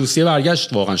وطن دوستی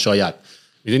برگشت واقعا. شاید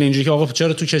میدونی اینجوری که آقا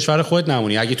چرا تو کشور خودت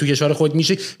نمونی؟ اگه تو کشور خودت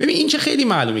میشه، ببین این که خیلی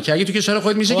معلومه که اگه تو کشور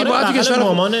خودت میشه که باید تو کشور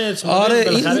مامانت. آره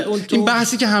این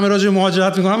بحثی که همه راجع به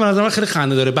مهاجرت میکنن به نظر من خیلی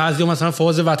خنده داره. بعضیا مثلا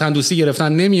فاز وطن دوستی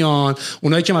گرفتن نمیان،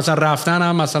 اونایی که مثلا رفتن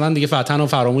هم مثلا دیگه وطن رو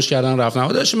فراموش کردن رفتن.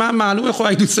 داش من معلومه خب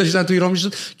اگه دوست داشتن تو ایران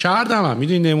میشد کردم،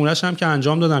 میدونی نمونهش هم که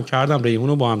انجام دادم، کردم، ریحون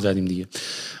رو با هم زدیم دیگه.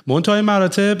 منتهای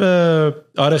مراتب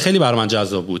آره خیلی برای من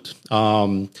جذاب بود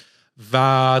و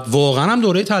واقعا هم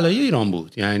دوره طلایی ایران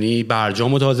بود. یعنی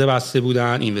برجامو تازه بسته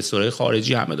بودن، اینوستورهای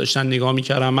خارجی همه داشتن نگاه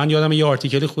می‌کردن. من یادم یه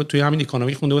آرتیکلی توی همین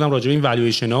اکونومی خونده بودم راجع به این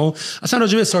والویشن ها و اصلا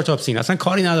راجع به استارتاپ سین. اصلا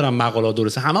کاری ندارم مقالات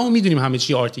درسته، هممون میدونیم همه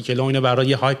چی آرتیکل ها اینا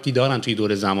برای هایپی دارن توی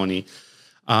دوره زمانی.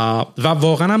 و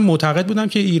واقعا هم معتقد بودم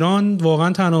که ایران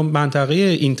واقعا تنها منطقه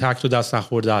اینتکت و دست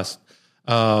نخورده است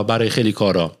برای خیلی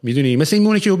کارا. میدونی مثل این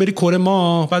مونه که بری کره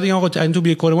ما، بعد میگن آقا تو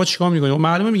بیا کره ما چیکار می‌کنی؟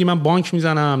 معلومه میگی من بانک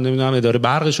میزنم، نمیدونم اداره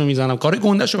برقشو میزنم، کار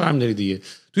گندهشو برام داری دیگه. تو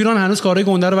ایران هنوز کارهای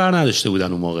گنده رو بر نداشته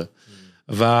بودن اون موقع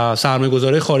و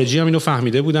سرمایه‌گذارای خارجی هم اینو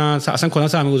فهمیده بودن. اصلا کلا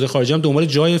سرمایه‌گذار خارجی هم دنبال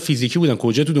جای فیزیکی بودن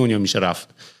کجا تو دنیا میشه رفت.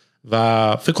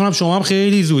 و فکر کنم شما هم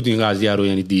خیلی زود این قضیه رو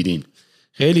یعنی دیدین،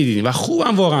 خیلی دیدین و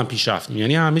خوبم واقعا پیش رفتیم.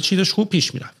 یعنی همه چی داشت خوب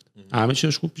پیش میرفت، همه چی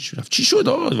داشت خوب پیش میرفت. چی شد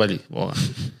ولی واقعا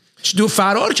دو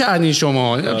فرار کردین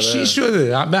شما. چی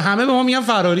شده؟ به همه به ما میگن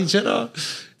فراری. چرا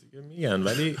میگن؟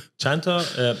 ولی چند تا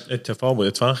اتفاق بود.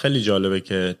 اتفاقا خیلی جالبه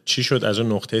که چی شد از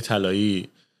اون نقطه طلایی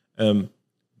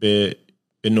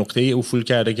به نقطه افول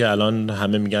کرده که الان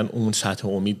همه میگن اون سطح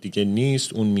امید دیگه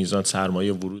نیست، اون میزان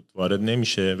سرمایه ورود وارد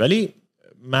نمیشه. ولی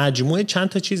مجموعه چند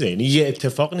تا چیزه، یعنی یه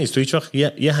اتفاق نیست. تو هیچ وقت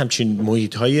یه همچین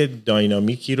محیط‌های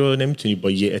داینامیکی رو نمیتونی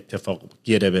با یه اتفاق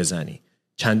گره بزنی.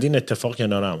 چندین اتفاق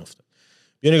کنار هم افتاد.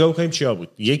 بیا نگاه بکنیم چیا بود.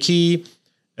 یکی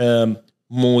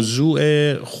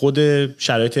موضوع خود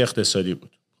شرایط اقتصادی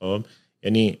بود. خب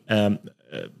یعنی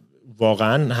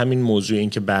واقعا همین موضوع این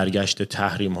که برگشت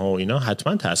تحریم ها و اینا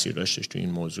حتما تاثیر داشتش تو این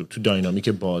موضوع، تو داینامیک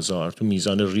بازار، تو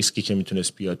میزان ریسکی که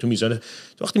میتونست بیاد، تو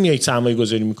وقتی میای سرمایه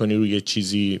گذاری میکنی روی یه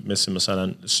چیزی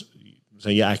مثلا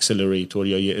یه اکسلراتور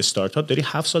یا یه استارتاپ، داری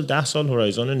 7 سال 10 سال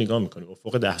هورایزون رو نگاه میکنی،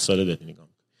 افق 10 ساله داری نگاه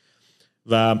میکنی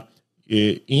و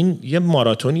این یه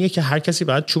ماراتونیه که هر کسی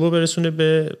باید چوبو برسونه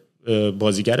به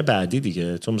بازیگر بعدی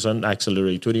دیگه. تو مثلا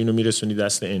اکسلراتور اینو میرسونی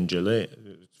دست انجل،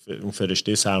 اون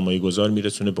فرشته سرمایه گذار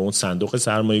میرسونه به اون صندوق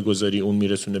سرمایه گذاری، اون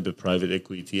میرسونه به پرایوت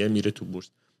اکویتی، میره تو بورس.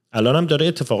 الان هم داره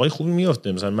اتفاقای خوبی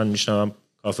میفته. مثلا من میشنم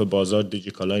کافه بازار،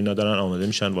 دیجیکالا اینا دارن آماده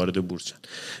میشن وارد بورس شن.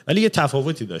 ولی یه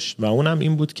تفاوتی داشت و اونم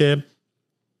این بود که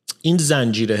این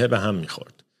زنجیره به هم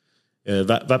میخورد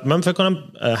و من فکر کنم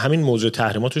همین موضوع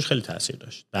تحریمات توش خیلی تاثیر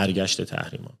داشت، برگشت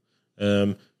تحریما.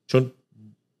 چون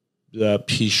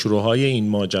پیشروهای این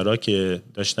ماجرا که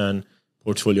داشتن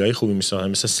پورتفولیوهای خوبی میساختن،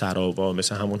 مثل سراوا،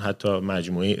 مثل همون حتی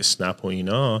مجموعه اسنپ و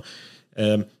اینا،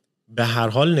 به هر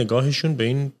حال نگاهشون به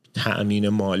این تأمین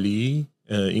مالی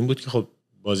این بود که خب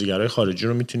بازیگرای خارجی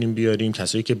رو میتونیم بیاریم،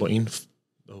 کسایی که با این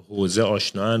حوزه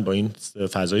آشنان، با این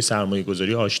فضای سرمایه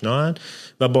گذاری آشنان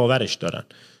و باورش دارن.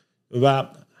 و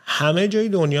همه جای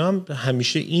دنیا هم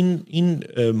همیشه این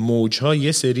موج‌ها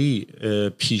یه سری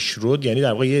پیشرود، یعنی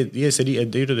در واقع یه سری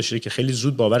عده‌ای رو داشته که خیلی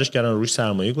زود باورش کردن، روش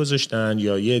سرمایه گذاشتن،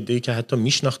 یا یه عده‌ای که حتی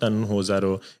میشناختن اون حوزه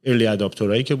رو، ارلی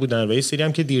اداپتورایی که بودن، و یه سری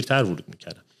هم که دیرتر ورود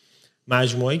میکردن.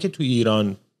 مجموعه‌ای که تو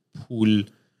ایران پول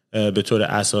به طور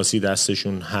اساسی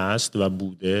دستشون هست و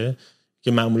بوده،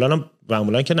 که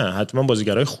معمولا که نه، حتما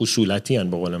بازیگرای خصولتی ان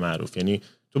به قول معروف، یعنی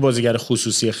تو بازیگر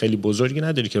خصوصی خیلی بزرگی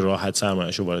نداری که راحت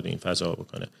سرمایه‌شو وارد این فضا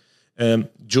بکنه.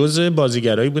 جزء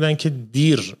بازیگرایی بودن که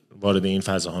دیر وارد این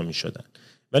فضاها می‌شدن،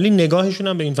 ولی نگاهشون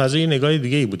هم به این فضا یه نگاه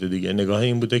دیگه‌ای بوده دیگه. نگاه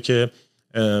این بوده که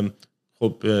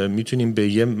خب میتونیم به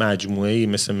یه مجموعه‌ای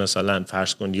مثلا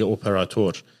فرض کن یه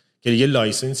اپراتور که یه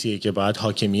لایسنسیه که باید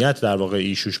حاکمیت در واقع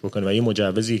ایشوش بکنه و یه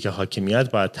مجوزیه که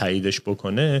حاکمیت باید تاییدش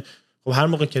بکنه، خب هر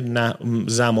موقع که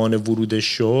زمان ورودش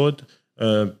شد،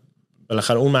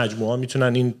 بالاخره اون مجموعه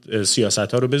میتونن این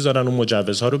سیاست‌ها رو بذارن، اون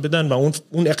مجوزها رو بدن و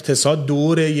اون اقتصاد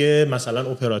دور یه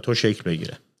مثلا اپراتور شکل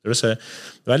بگیره. درسته؟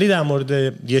 ولی در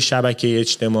مورد یه شبکه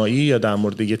اجتماعی یا در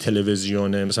مورد یه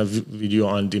تلویزیون مثلا ویدیو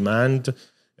آن دیمند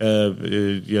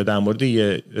یا در مورد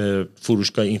یه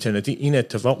فروشگاه اینترنتی این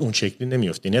اتفاق اون شکلی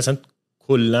نمیفته. یعنی اصلا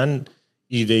کلا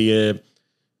ایده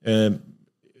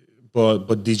با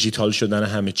دیجیتال شدن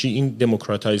همه چی، این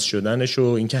دموکراتایز شدنش و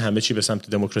اینکه همه چی به سمت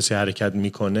دموکراسی حرکت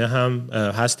میکنه هم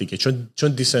هست دیگه،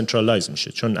 چون دیسنترالایز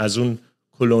میشه، چون از اون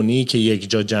کلونی که یک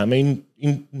جا جمعه،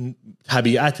 این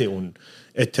طبیعت اون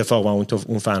اتفاق و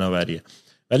اون فناوریه.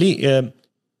 ولی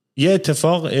یه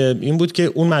اتفاق این بود که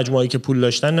اون مجموعه‌ای که پول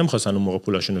داشتن نمیخواستن اون موقع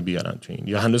پولاشون رو بیارن تو این،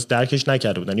 یا هنوز درکش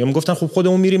نکرده بودن، یا میگفتن خب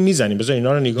خودمون میریم میزنیم، بذار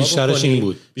اینا رو نگاه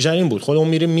بکنیم. بیشتر این بود خودمون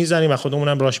میریم میزنیم و خودمون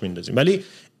هم راش میندازیم. ولی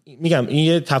میگم این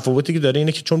یه تفاوتی که داره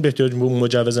اینه که چون به احتیاج به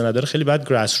مجوز نداره، خیلی باید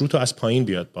گراس روت رو از پایین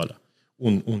بیاد بالا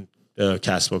اون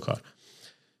کسب و کار.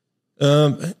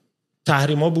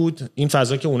 تحریما بود این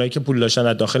فضا که اونایی که پول داشتن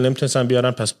از داخل نمیتونستن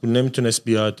بیارن، پس پول نمیتونست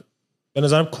بیاد. به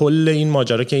نظرم کل این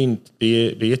ماجرا که این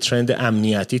به یه ترند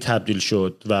امنیتی تبدیل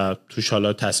شد و توش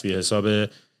حالا تصفیه حساب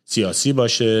سیاسی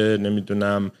باشه،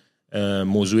 نمیدونم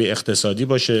موضوع اقتصادی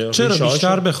باشه، چرا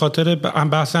بیشتر به خاطر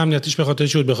بحث امنیتیش به خاطر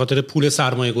شد، به خاطر پول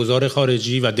سرمایه گذار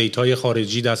خارجی و دیتای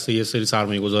خارجی دست یه سری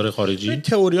سرمایه گذار خارجی.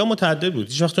 تئوریا متعدد بود،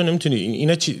 هیچ وقت تو نمیتونی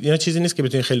اینا چیزی نیست که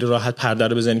بتونی خیلی راحت پرده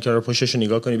رو بزنی که رو پشتش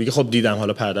نگاه کنی بگی خب دیدم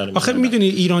حالا پرده رو. آخر میدونی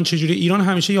ایران چجوری؟ ایران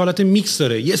همیشه یه حالت میکس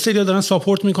داره، یه سری دارن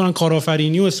ساپورت میکنن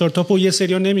کارآفرینی و استارتاپ و یه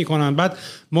سری نمیکنن. بعد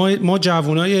ما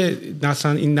جوانای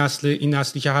این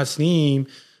نسلی که هستیم،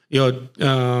 یا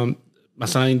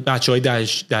مثلا این بچهای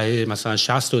دهه مثلا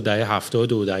 60 و دهه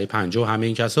 70 و دهه 50 همه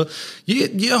این کسا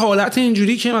یه حالت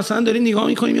اینجوری که مثلا داریم نگاه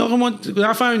میکنیم آقا ما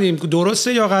نفهمیدیم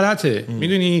درسته یا غلطه،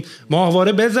 میدونی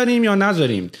ماهواره بذاریم یا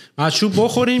نذاریم، مشروب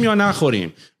بخوریم یا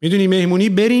نخوریم، میدونی مهمونی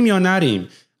بریم یا نریم.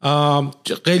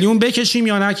 قلیون بکشیم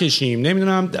یا نکشیم،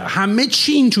 نمیدونم همه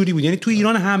چی اینطوری بود. یعنی تو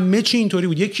ایران همه چی اینطوری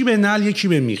بود، یکی به نل یکی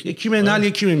به میخ، یکی به نل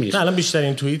یکی به میخ. الان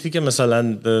بیشترین توییتی که مثلا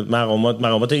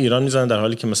مقامات ایران میزنن در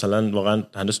حالی که مثلا واقعا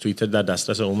هنوز توییتر در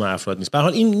دسترس عموم افراد نیست. به هر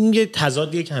حال این یه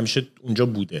تضادیه که همیشه اونجا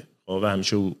بوده و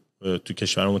همیشه تو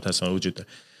کشورمون متأسفانه وجود داره.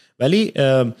 ولی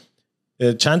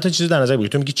چند تا چیز در نظر بگیر.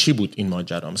 تو میگی چی بود این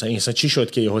ماجرا؟ مثلا چی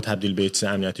شد که یهو تبدیل به چیز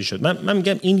امنیتی شد؟ من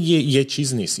میگم این یه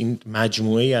چیز نیست، این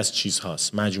مجموعه‌ای از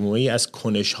چیزهاست، مجموعه‌ای از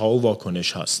کنش‌ها و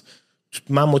واکنش‌هاست.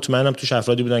 من مطمئنم توش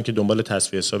افرادی بودن که دنبال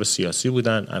تصفیه حساب سیاسی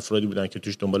بودن، افرادی بودن که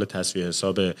توش دنبال تصفیه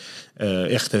حساب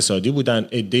اقتصادی بودن،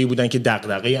 عده‌ای بودن که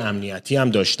دغدغه امنیتی هم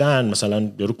داشتن،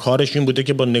 مثلا یارو کارش این بوده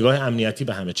که با نگاه امنیتی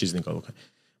به همه چیز نگاه بکنه.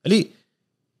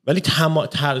 ولی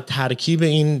ترکیب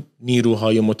این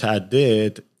نیروهای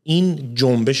متعدد این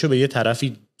جنبش رو به یه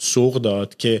طرفی سوق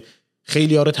داد که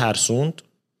خیلی ها رو ترسوند،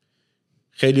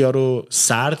 خیلی ها رو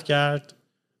سرد کرد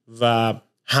و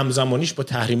همزمانیش با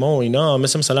تحریما و اینا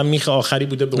مثلا میخ آخری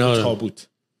بوده به اون تابوت.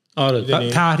 آره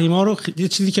تحریما رو یه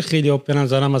چیزی که خیلی ها به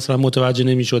نظرم مثلا متوجه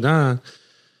نمی شدن،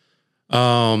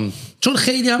 چون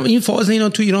خیلی هم این فاز اینا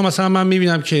تو ایران مثلا من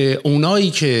میبینم که اونایی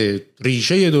که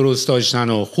ریشه درست داشتن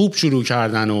و خوب شروع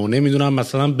کردن و نمیدونم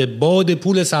مثلا به باد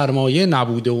پول سرمایه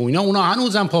نبوده و اینا، اونا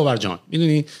هنوزم پاورجان،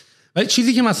 میدونی. ولی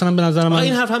چیزی که مثلا به نظر من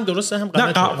این حرف هم درسته هم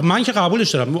غلطه، من که قبولش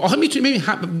دارم. آخه میتونی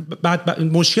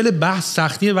مشکل بحث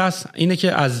سختی بحث اینه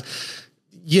که از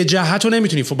یه جهت رو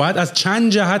نمیتونی، باید از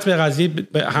چند جهت به قضیه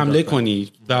حمله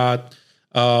کنی و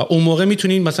اون موقع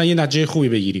میتونی مثلا یه نتیجه خوبی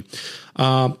بگیری.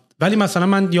 ولی مثلا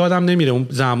من یادم نمیره اون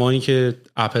زمانی که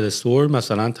اپل استور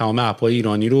مثلا تمام اپ‌های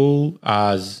ایرانی رو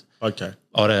از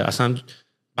آره اصلا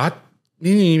بعد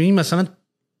می‌بینی مثلا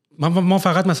ما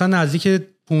فقط مثلا نزدیک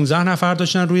 15 نفر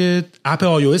داشتن روی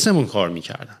اپ iOS مون کار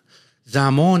میکردن.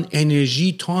 زمان،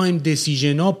 انرژی، تایم،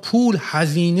 دیسیژنا، پول،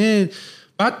 هزینه.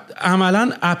 بعد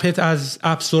عملا اپت از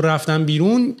اپ استور رفتن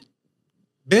بیرون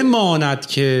بماند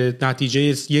که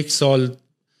نتیجه 1 سال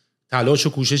تلاش و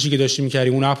کوششی که داشتی میکردی،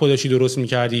 اون اپو داشتی درست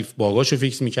میکردی، باگاشو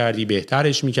فیکس میکردی،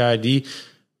 بهترش میکردی.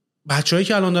 بچه‌هایی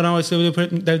که الان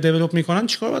دارن دیولپ میکنن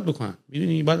چیکار باید بکنن؟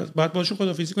 میدونی بعد باشون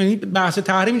خدافیزی کنی. بحث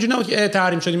تحریم اینجوری نبود که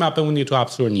تحریم شدیم اپمون دیگه تو اپ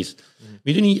استور نیست.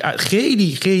 میدونی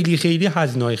خیلی خیلی خیلی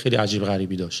هزینه‌های خیلی عجیب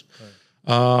غریبی داشت.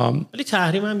 ولی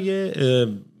تحریم هم یه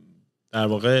در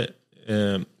واقع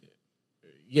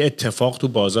یه اتفاق تو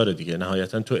بازار دیگه.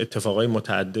 نهایتا تو اتفاقای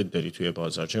متعدد داری توی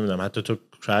بازار، چه میدونم حتی تو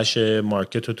کرش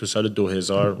مارکت رو تو سال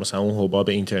 2000 مثلا اون حباب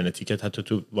اینترنتی که حتی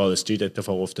تو وال استریت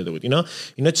اتفاق افتاده بود،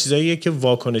 اینا چیزاییه که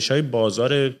واکنش‌های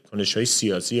بازار، واکنش‌های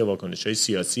سیاسی، واکنش‌های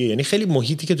سیاسی، یعنی خیلی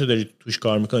محیطی که تو داری توش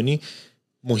کار می‌کنی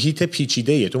محیط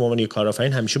پیچیده‌ایه. تو به عنوان یک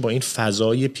کارآفرین همیشه با این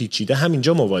فضای پیچیده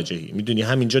همینجا مواجهی، میدونی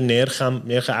همینجا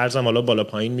نرخ ارزم حالا بالا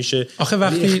پایین میشه، آخه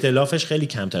وقتی اختلافش خیلی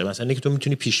کمتره. مثلا اینکه تو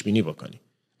میتونی پیش بینی بکنی.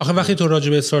 آخه وقتی تو راجع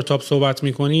به استارتاپ صحبت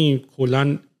میکنی،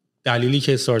 کلا دلیلی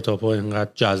که استارتاپ ها اینقدر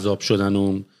جذاب شدن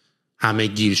و همه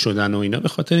گیر شدن و اینا به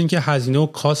خاطر اینکه هزینه و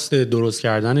کاست درست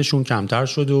کردنشون کمتر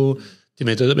شد و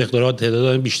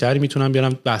تعداد بیشتری میتونن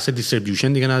بیارن. بحث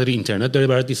دیستریبیوشن دیگه نداری، اینترنت داره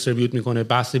برات دیستریبیوت میکنه.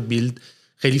 بحث بیلد،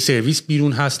 خیلی سرویس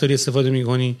بیرون هست داری استفاده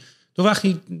میکنی. تو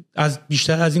وقتی از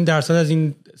بیشتر از این درصد از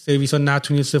این سرویس ها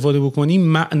نتونی استفاده بکنی،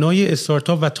 معنای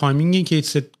استارتاپ و تایمینگی که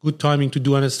it's a good timing to do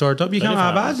an startup یکم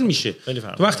عوض میشه.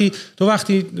 تو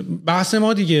وقتی بحث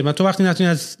ما دیگه، تو وقتی نتونی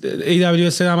از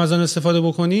AWS آمازون استفاده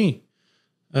بکنی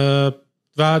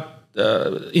و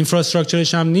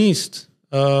اینفراستراکچرش هم نیست،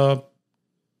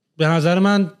 به نظر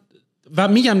من، و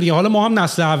میگم دیگه حالا ما هم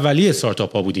نسل اولی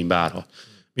استارتاپ ها بودیم به هر حال،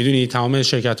 میدونی تمام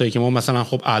شرکت هایی که ما مثلا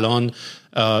خب الان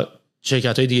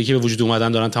شرکت های دیگه که به وجود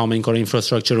اومدن دارن تمام این کار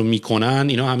اینفراستراکچر رو میکنن،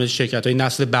 اینا همه شرکت های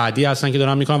نسل بعدی هستن که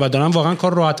دارن میکنن و دارن واقعا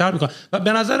کار راحت‌تر میکنن. و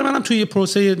به نظر منم توی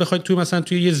پروسه بخواید توی مثلا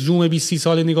توی یه زوم 20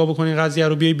 سال نگاه بکنی قضیه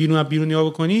رو، بیای بیرون نگاه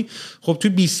بکنی، خب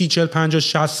توی 20 40 50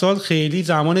 60 سال خیلی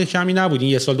زمان کمی نبود.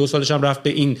 این 1 سال 2 سالش هم رفت به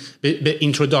این به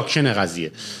اینتروداکشن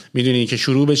قضیه، میدونی که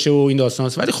شروع بشه و این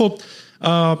داستاناست. ولی خب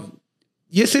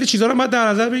یه سری چیزا رو ما در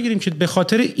نظر بگیریم که به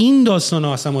خاطر این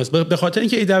داستانا اصلا به خاطر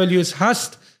اینکه AWS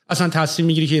هست اصلا تصمیم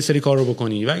میگیری که یه سری کار رو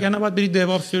بکنی، و اگر نه باید بری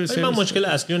دیوآپس. من مشکل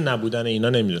اصلی رو نبودن اینا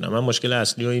نمیدونم. من مشکل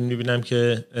اصلی رو این میبینم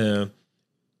که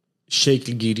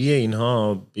شکل گیری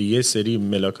اینها به یه سری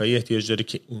ملاکایی احتیاج داره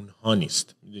که اونها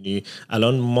نیست. میدونی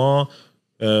الان ما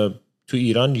تو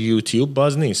ایران یوتیوب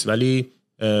باز نیست، ولی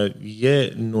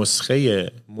یه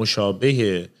نسخه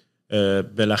مشابه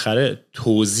بالاخره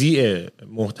توزیع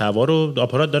محتوا رو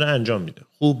آپارات داره انجام میده.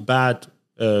 خوب بد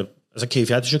اصلا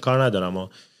کیفیتش رو کار ندارم،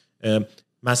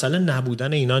 مسئله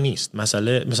نبودن اینا نیست.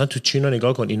 مثلا تو چین رو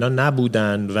نگاه کن، اینا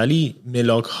نبودن ولی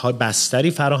ملاک ها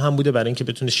بستری فراهم بوده برای اینکه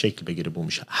بتونه شکل بگیره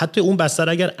بومش. حتی اون بستر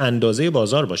اگر اندازه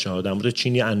بازار باشه، در مورد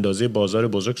چینی اندازه بازار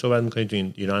بزرگ صحبت می‌کنید،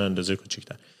 تو ایران اندازه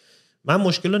کوچیک‌تر. من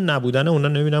مشکل نبودن اونا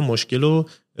نمی‌بینم، مشکل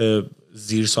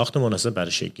زیرساخت مناسب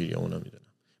برای شکل گیری اونا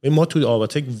می‌دونم. ما تو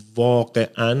آواتک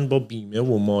واقعاً با بیمه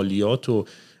و مالیات و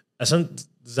اصلا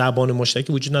زبان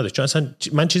مشترکی وجود نداره. چون اصلا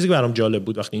من چیزی که برام جالب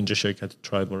بود وقتی اینجا شرکت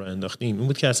ترایب رو انداختیم این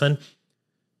بود که اصلا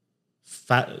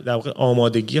در واقع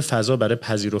آمادگی فضا برای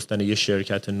پذیرفتن یه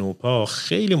شرکت نوپا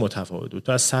خیلی متفاوت بود.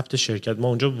 تو از ثبت شرکت ما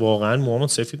اونجا واقعا موامون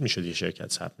سفید میشد یه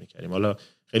شرکت ثبت می‌کردیم. حالا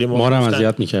خیلی ما رو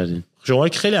اذیت می‌کردین. شما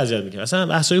که خیلی اذیت می‌کردین. اصلا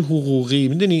بحث‌های حقوقی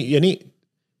میدونی، یعنی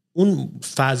اون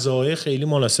فضای خیلی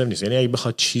مناسب نیست. یعنی اگه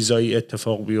بخواد چیزایی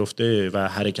اتفاق بیفته و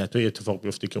حرکتای اتفاق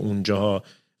بیفته که اونجاها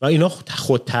و اینا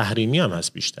خود تحریمی هم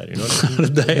هست بیشتر،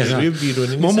 اینا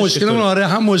بیرونی ما مشکلمون آره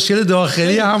هم مشکل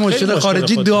داخلی هم مشکل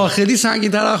خارجی. داخلی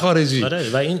سنگین‌تر از خارجی. آره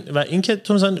و این که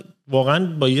تو مثلا واقعا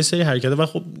با یه سری حرکات و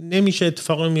خب نمیشه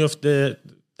اتفاق میفته،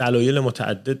 دلایل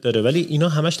متعدد داره، ولی اینا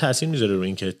همش تاثیر میذاره رو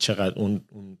اینکه چقدر اون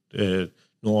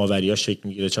نوآوری‌ها شکل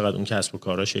میگیره، چقدر اون کسب و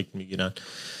کارها شکل میگیرن.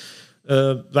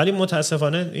 ولی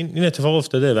متاسفانه این اتفاق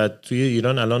افتاده و توی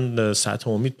ایران الان سطح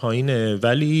امید پایینه،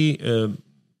 ولی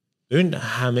ببین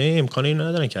همه امکان اینو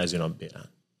ندارن که از ایران برن.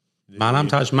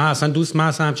 من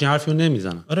اصلا همچین حرفی رو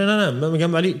نمیزنم. آره نه من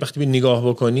میگم ولی وقتی به نگاه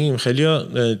بکنیم خیلیا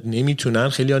نمیتونن،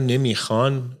 خیلیا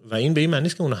نمیخوان و این به این معنی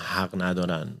نیست که اونها حق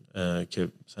ندارن که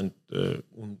مثلا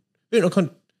اون ببین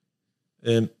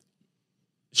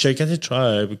شرکت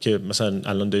ترایب که مثلا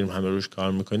الان داریم همه روش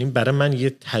کار میکنیم برای من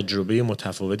یه تجربه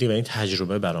متفاوتی و این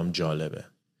تجربه برام جالبه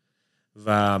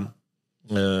و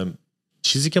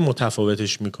چیزی که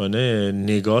متفاوتش میکنه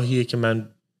نگاهیه که من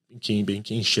به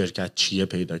اینکه این شرکت چیه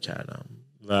پیدا کردم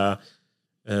و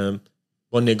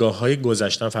با نگاه‌های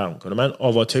گذشتم فرق میکنه. من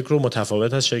آواتک رو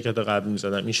متفاوت از شرکت قبل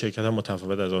میزدم، این شرکت هم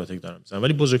متفاوت از آواتک دارم میزدم،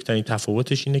 ولی بزرگترین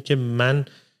تفاوتش اینه که من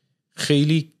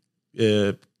خیلی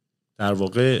در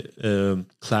واقع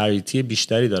کلاریتی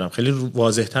بیشتری دارم، خیلی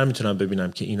واضح‌تر میتونم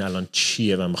ببینم که این الان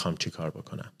چیه و میخوام چی کار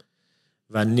بکنم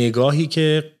و نگاهی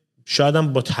که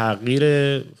شایدم با تغییر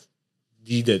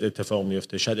دیدت اتفاق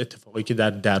میفته، شاید اتفاقی که در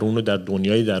درون و در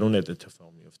دنیای درونت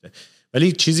اتفاق میفته،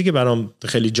 ولی چیزی که برام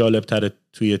خیلی جالب تره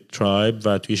توی ترایب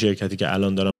و توی شرکتی که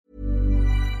الان دارم.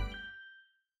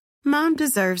 Mom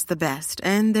deserves the best,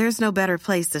 and there's no better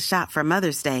place to shop for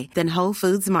Mother's Day than Whole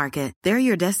Foods Market. They're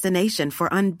your destination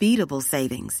for unbeatable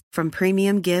savings, from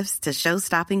premium gifts to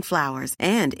show-stopping flowers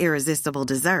and irresistible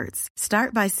desserts. Start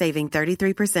by saving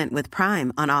 33% with Prime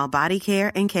on all body care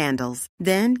and candles.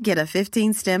 Then get a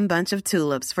 15-stem bunch of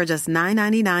tulips for just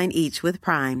 $9.99 each with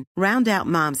Prime. Round out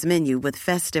Mom's menu with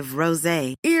festive rosé,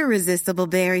 irresistible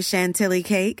berry chantilly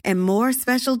cake, and more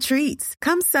special treats.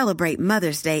 Come celebrate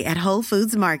Mother's Day at Whole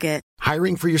Foods Market.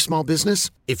 Hiring for your small business?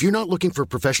 If you're not looking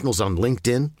for professionals on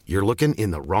LinkedIn, you're looking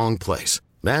in the wrong place.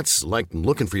 That's like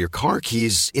looking for your car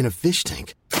keys in a fish tank.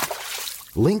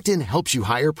 LinkedIn helps you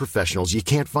hire professionals you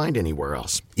can't find anywhere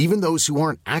else, even those who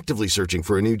aren't actively searching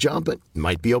for a new job but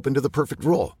might be open to the perfect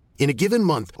role. In a given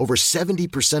month, over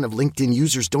 70% of LinkedIn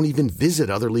users don't even visit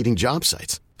other leading job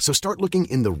sites. So start looking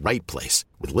in the right place.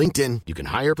 With LinkedIn, you can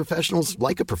hire professionals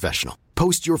like a professional.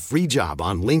 Post your free job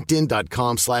on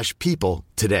linkedin.com/people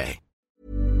today.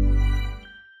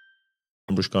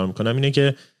 روش کار میکنم اینه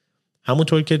که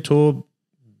همونطور که تو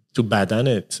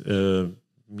بدنت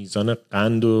میزان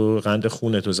قند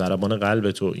خونت و ضربان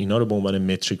قلبت و اینا رو به عنوان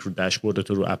متریک رو داشبورد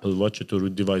تو، رو اپل واچ تو، رو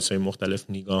دیوایس های مختلف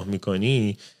نگاه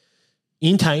میکنی،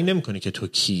 این تعیین نمیکنه که تو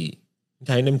کی، این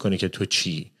تعیین نمیکنه که تو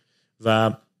چی.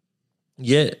 و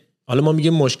حالا ما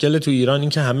میگیم مشکل تو ایران این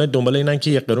که همه دنبال اینن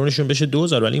که یک قرونشون بشه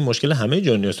 2000، ولی این مشکل همه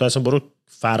جا نیست. تو اصلا برو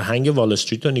فرهنگ وال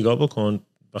استریت رو نگاه بکن،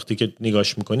 وقتی که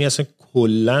نگاهش میکنی اصلا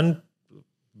کلا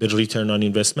به ریترن آن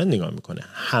اینوستمنت نگاه میکنه،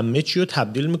 همه چی رو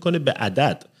تبدیل میکنه به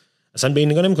عدد، اصلا به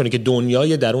این نگاه نمیکنه که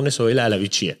دنیای درون سهیل علوی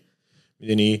چیه.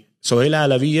 میدونی سهیل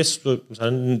علوی یه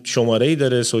مثلا شماره‌ای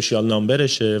داره، سوشیال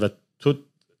نامبرشه و تو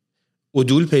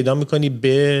عدول پیدا میکنی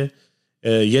به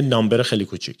یه نامبر خیلی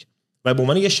کوچیک و به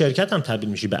عنوان یه شرکت هم تبدیل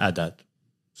میشی به عدد.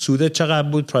 سودت چقدر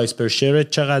بود، پرایس پر شیرت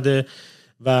چقدره.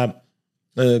 و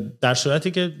در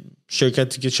صورتی که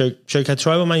شرکت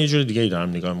ترایب من یه جور دیگه ای دارم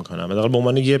نگاه میکنم، حداقل به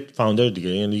عنوان یه فاوندر دیگه،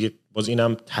 یعنی باز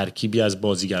اینم ترکیبی از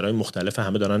بازیگرای مختلف،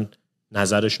 همه دارن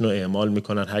نظرشون رو اعمال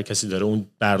میکنن، هر کسی داره اون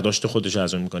برداشت خودش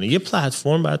از اون میکنه. یه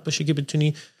پلتفرم باید باشه که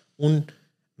بتونی اون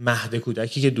مهد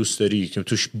کودکی که دوست داری که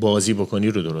توش بازی بکنی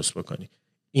رو درست بکنی.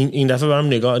 این دفعه برام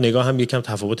نگاه هم یکم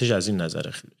تفاوتش از این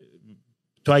نظره.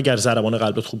 تو اگر ضربان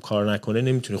قلبت خوب کار نکنه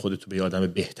نمیتونی خودت به یه آدم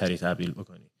بهتری تبدیل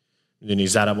بکنی. میدونی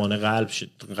ضربان قلب،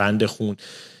 قند خون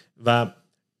و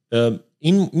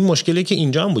این مشکلی که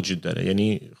اینجا هم وجود داره،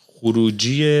 یعنی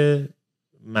خروجی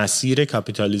مسیر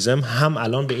کاپیتالیسم هم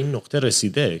الان به این نقطه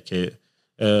رسیده که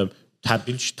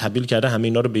تبدیل کرده همه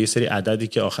اینا رو به یه سری عددی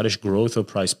که آخرش growth و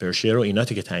price per share و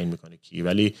ایناتی که تعیین میکنه کی.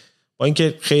 ولی با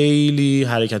اینکه خیلی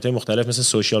حرکت‌های مختلف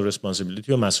مثل social responsibility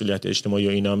و مسئولیت اجتماعی و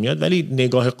اینا میاد، ولی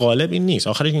نگاه غالب این نیست.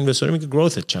 آخرش اینوستر میگه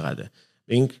growth چقدره،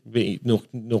 به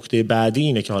نقطه بعدی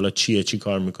اینه که حالا چی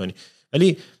کار میکنی.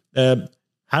 ولی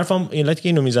حرفم علتی که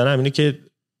اینو میزنم اینه که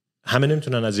همه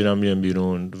نمیتونن از ایران بیان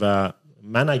بیرون و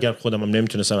من اگر خودم هم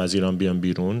نمیتونستم از ایران بیام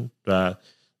بیرون و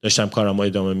داشتم کارمو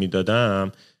ادامه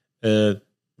میدادم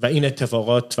و این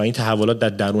اتفاقات و این تحولات در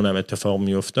درونم اتفاق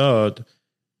میافتاد،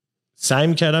 سعی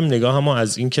میکردم نگاهمو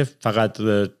از این که فقط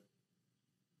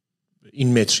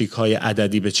این متریک های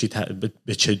عددی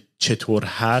به چطور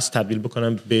هست تبدیل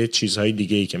بکنم به چیزهای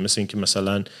دیگه ای که مثل این که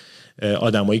مثلا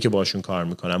آدمایی که باشون کار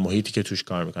میکنم، محیطی که توش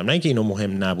کار میکنم. نه اینکه اینو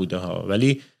مهم نبوده ها،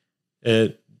 ولی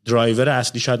درایور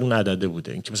اصلی شاید اون عدده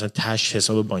بوده، اینکه مثلا تش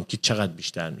حساب بانکی چقدر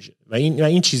بیشتر میشه و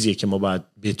این چیزیه که ما باید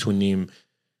بتونیم.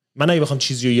 من اگه بخوام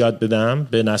چیزی رو یاد بدم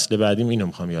به نسل بعدیم اینو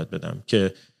میخوام یاد بدم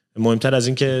که مهمتر از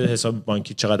این که حساب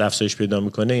بانکی چقدر افزایش پیدا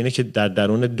میکنه اینه که در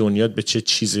درون دنیا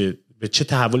به چه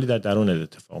تحولی در درون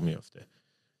اتفاق میفته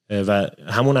و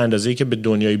همون اندازه‌ای که به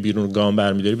دنیای بیرون گام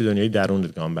برمی‌داری به دنیای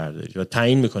درونت گام برداری و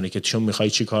تعیین میکنه که چون میخوای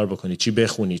چی کار بکنی، چی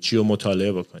بخونی، چی رو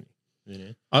مطالعه بکنی.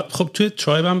 خب توی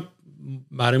ترایب هم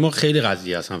برای ما خیلی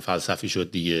قضیه اصلا فلسفی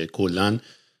شد دیگه. کلاً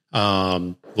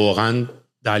واقعاً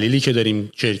دلیلی که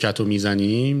داریم شرکت رو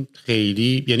میزنیم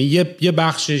خیلی، یعنی یه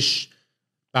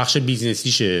بخش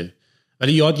بیزنسیشه،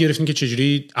 ولی یاد گرفتیم که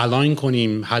چجوری الاین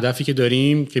کنیم هدفی که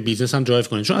داریم که بیزنس هم درایو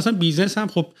کنیم. چون اصلا بیزنس هم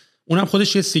خب اونم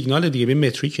خودش یه سیگنال دیگه، به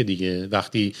متریک دیگه.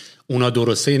 وقتی اونا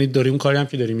درسته یعنی داری اون کاری هم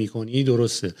که داری میکنی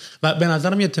درسته. و به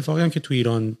نظرم یه اتفاقی هم که تو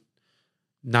ایران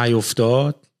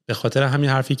نیفتاد به خاطر همین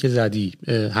حرفی که زدی،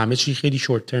 همه چی خیلی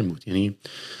شورت ترم بود. یعنی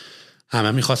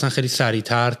همه میخواستن خیلی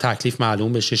سریعتر تکلیف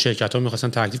معلوم بشه، شرکت‌ها میخواستن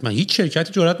تکلیف، من هیچ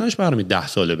شرکتی جرئت نداشت برام 10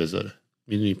 ساله بذاره،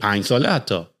 میدونی 5 ساله،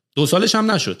 حتی 2 سالش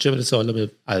هم نشد، چه برسه حالا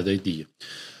به عددهای دیگه.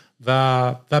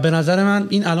 و به نظر من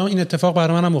این اتفاق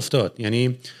برای منم افتاد.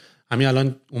 یعنی همین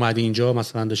الان اومدی اینجا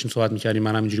مثلا داشتیم صحبت می‌کردیم،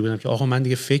 منم اینجوری بودم که آقا من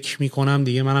دیگه فکر می‌کنم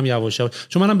دیگه منم یواش یواش،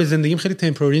 چون منم به زندگیم خیلی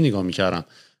تمپوری نگاه می‌کردم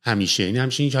همیشه. یعنی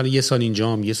همیشه این که حالا یه سال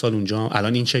اینجام، یه سال اونجام،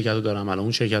 الان این شرکت رو دارم، الان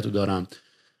اون شرکت رو دارم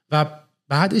و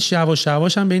بعدش یواش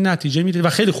یواش هم به این نتیجه میره و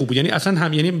خیلی خوب بود. یعنی اصلا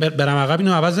هم یعنی برم عقب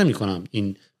اینو عوض نمی‌کنم،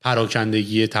 این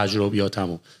پراکندگی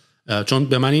تجربیاتمو، چون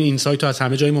به من این اینسایت رو از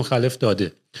همه جای مختلف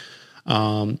داده.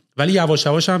 ولی یواش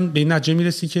یواش هم به این نتیجه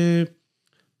میرسی که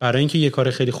برای اینکه یه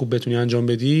کار خیلی خوب بتونی انجام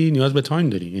بدی نیاز به تایم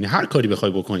داری. یعنی هر کاری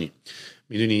بخوای بکنی،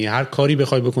 میدونی هر کاری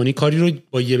بخوای بکنی، کاری رو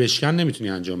با یه بشکن نمیتونی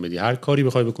انجام بدی. هر کاری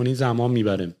بخوای بکنی زمان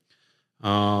میبره.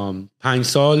 5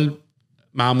 سال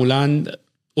معمولاً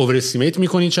اوور استیمیت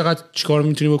میکنی چیکار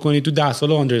میتونی بکنی، تو 10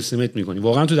 سال آندر استیمیت میکنی.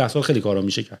 واقعا تو 10 سال خیلی کارا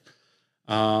میشه کرد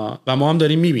و ما هم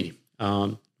داریم میبینیم.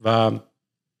 و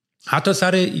حتی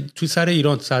تو سر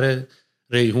ایران، سر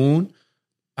ریحون،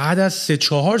 بعد از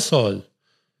 3-4 سال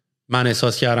من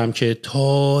احساس کردم که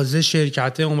تازه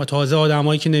شرکته تازه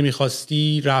آدمایی که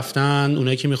نمیخواستی رفتن،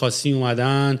 اونایی که میخواستی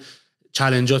اومدن،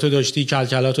 چالنجاتو داشتی،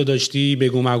 کلکلاتو داشتی،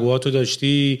 بگو مگوهاتو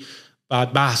داشتی،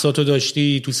 بعد بحثاتو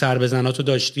داشتی، تو سر بزناتو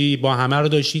داشتی، با همه رو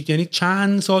داشتی. یعنی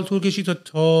چند سال طول کشید تا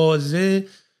تازه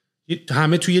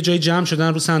همه توی یه جای جمع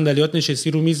شدن، رو صندلیات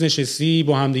نشستی، رو میز نشستی،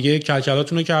 با هم دیگه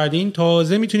کلکلاتون رو کردین،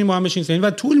 تازه میتونیم با هم بشین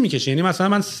و طول میکشه. یعنی مثلا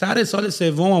من سر سال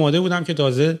 3 آماده بودم که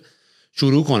تازه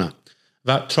شروع کنم.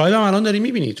 و ترایب هم الان داری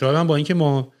میبینی، ترایب هم با اینکه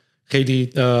ما خیلی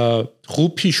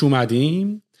خوب پیش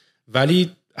اومدیم ولی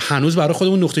هنوز برای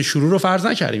خودمون نقطه شروع رو فرض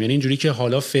نکردیم. یعنی اینجوری که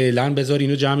حالا فعلا بذار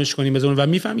اینو جمعش کنیم و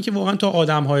میفهمی که واقعا تا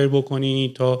آدم هایر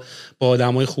بکنی، تا با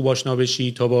آدمای خوب آشنا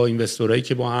بشی، تا با اینوستورایی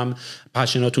که با هم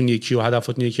پشناتون یکی و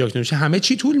هدفاتون یکی آشنا بشی، همه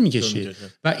چی طول میکشه.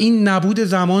 و این نبود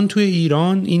زمان توی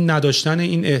ایران، این نداشتن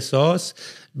این احساس،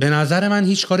 به نظر من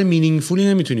هیچ کار مینینگفولی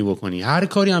نمیتونی بکنی. هر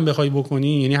کاری هم بخوای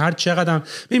بکنی، یعنی هر چقدر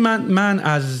من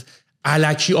از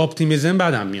الکی اپتیمیسم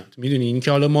بدم میاد، میدونی این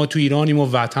که حالا ما تو ایرانیم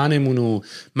و وطنمون و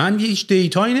من هیچ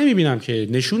دیتایی نمیبینم که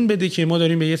نشون بده که ما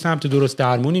داریم به یه سمت درست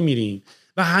درمونی میریم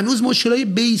و هنوز مشکلای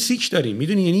بیسیک داریم،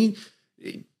 میدونی. یعنی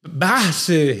بحث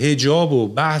حجاب و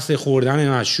بحث خوردن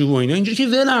مشروب و اینا اینجوری که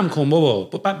ولم کن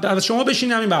بابا، شما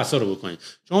بشین همین بحثا رو بکنین،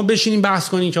 شما بشینین بحث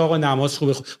کنین که آقا نماز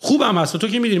خوبم هست. تو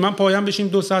که میدونی من پایم بشین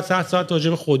 2 ساعت 3 ساعت راجع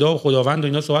به خدا و خداوند و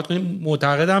اینا صحبت کنیم،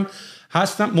 معتقدم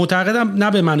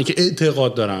نه به معنی که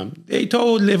اعتقاد دارم، دیتا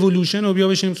و اِوولوشن رو بیا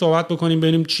بشینیم صحبت بکنیم،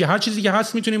 ببینیم چی هر چیزی که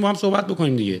هست میتونیم با هم صحبت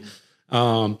بکنیم دیگه.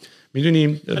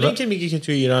 میدونیم ولی اینکه میگی که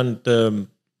توی ایران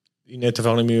این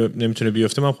اتفاق نمیتونه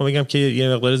بیفته، من میخوام بگم که یه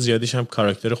مقدار زیادیش هم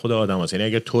کاراکتر خود آدم هست. یعنی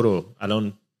اگر تو رو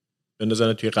الان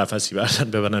بندازن توی قفسی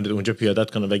ببرن اونجا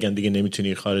پیادت کنن بگن دیگه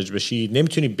نمیتونی خارج بشی،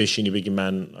 نمیتونی بشینی بگی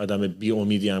من آدم بی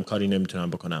امیدیم کاری نمیتونم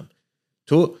بکنم.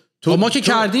 تو ما که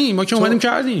کردیم، ما که اومدیم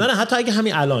کردیم. نه حتی اگه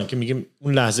همین الان که میگیم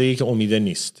اون لحظه‌ای که امیده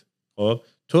نیست، خب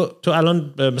تو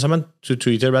الان مثلا من تو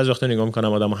توییتر بعضی وقتا نگاه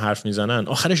میکنم آدم‌ها حرف میزنن،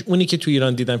 آخرش اونی که تو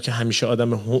ایران دیدم که همیشه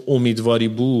آدم امیدواری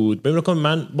بود، ببین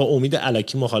من با امید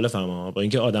الکی مخالفم، با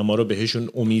اینکه آدما رو بهشون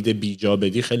امید بیجا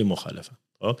بدی خیلی مخالفم.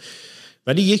 خب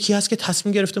ولی یکی هست که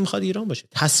تصمیم گرفته میخواد ایران باشه،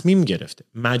 تصمیم گرفته،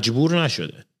 مجبور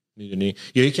نشده، میدونی،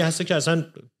 یا یکی هست که اصلا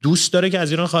دوست داره که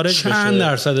از ایران خارج بشه. چند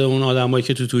درصد اون آدمایی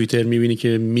که تو توییتر میبینی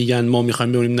که میگن ما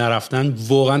میخوایم بریم نرفتن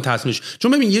واقعا تصمیمش؟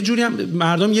 چون ببین یه جوری هم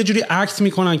مردم یه جوری عکس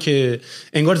میکنن که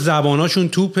انگار زباناشون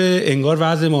توپه، انگار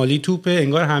وضع مالی توپه،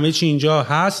 انگار همه چی اینجا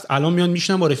هست، الان میان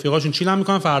میشنن با رفیقاشون چیل هم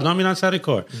میکنن، فردا میرن سر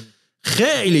کار.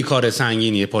 خیلی کار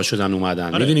سنگینیه پا شدن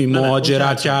اومدن. میدونی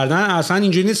مهاجرت کردن اصلا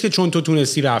اینجوری نیست که چون تو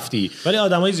تونستی رفتی. ولی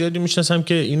آدمای زیادی میشناسم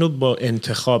که اینو با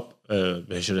انتخاب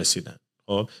بهش رسیدن.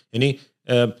 خب یعنی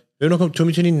ببین تو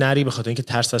میتونی نری به خاطر اینکه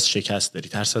ترس از شکست داری،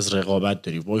 ترس از رقابت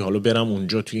داری، وای حالا برم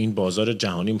اونجا توی این بازار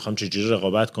جهانی میخوام چجوری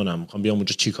رقابت کنم، میخوام بیام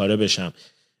اونجا چیکاره بشم.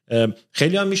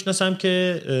 خیلی هم میشناسم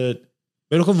که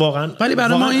ببین واقعا ولی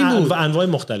برای ما این بود، انواع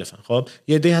مختلفن. خب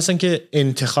یه عده‌ای هستن که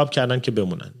انتخاب کردن که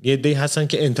بمونن، یه عده‌ای هستن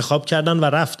که انتخاب کردن و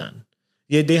رفتن،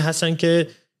 یه عده‌ای هستن که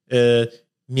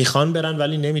میخوان برن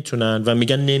ولی نمیتونن و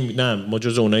میگن نه ما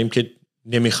جز اوناییم که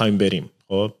نمیخوایم بریم.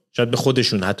 خب شاید به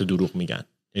خودشون حتی دروغ میگن،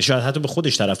 شاید حتی به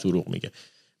خودش طرف دروغ میگه،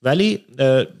 ولی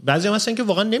بعضی هم هستن که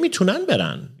واقعا نمیتونن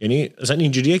برن. یعنی مثلا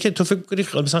اینجوریه که تو فکر کنی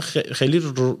مثلا خیلی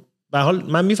به حال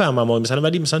من میفهمم مثلا،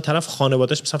 ولی مثلا طرف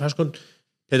خانواده‌اش مثلا فرض کن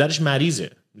پدرش مریضه،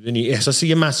 میدونی احساس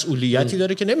یه مسئولیتی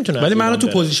داره که نمیتونه، ولی منو تو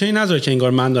پوزیشنی نذاره که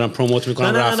انگار من دارم پروموت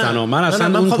میکنم رفتنم. من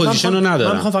اصلا اون پوزیشن رو ندارم،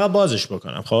 من میخوام فقط بازش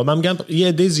بکنم. خب من میگم یه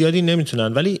عده زیادی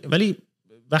نمیتونن، ولی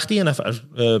وقتی یه نفر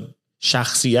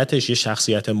شخصیتش یه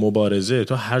شخصیت مبارزه،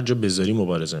 تو هر جا بذاری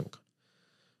مبارزه میکنه.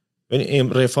 یعنی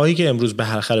رفاهی که امروز به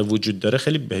هر خره وجود داره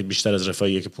خیلی بیشتر از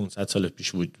رفاهیه که 500 سال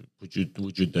پیش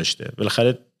وجود داشته.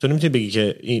 بالاخره تو نمیتونی بگی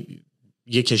که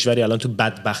یه کشوری الان تو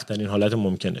بدبخت‌ترین حالت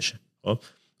ممکنشه. خب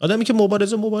آدمی که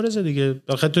مبارزه دیگه،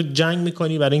 بالاخره تو جنگ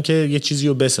میکنی برای اینکه یه چیزی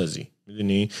رو بسازی،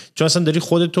 میدونی، چون اصلا داری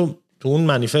خودتو تو اون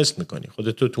منیفست میکنی،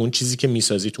 خودتو تو اون چیزی که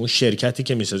میسازی، تو اون شرکتی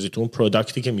که میسازی، تو اون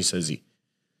پروداکتی که میسازی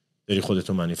داری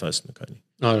خودتو منیفست میکنی.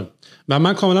 آره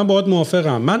من کاملا باهات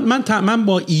موافقم. من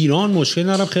با ایران مشکل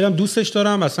ندارم، خیلی هم دوستش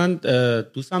دارم، اصلا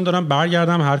دوستم دارم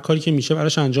برگردم، هر کاری که میشه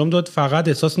براش انجام داد. فقط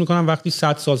احساس میکنم وقتی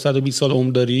 100 سال 120 سال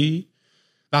عمر داری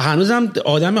و هنوزم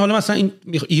آدمی، حالا مثلا این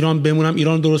ایران بمونم،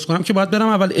 ایران درست کنم، که باید برم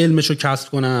اول علمشو کسب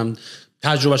کنم،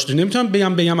 تجربهش رو نمیتونم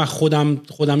بگم از خودم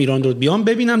ایران درست، بیام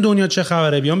ببینم دنیا چه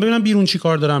خبره، بیام ببینم بیرون چی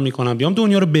کار دارم میکنم، بیام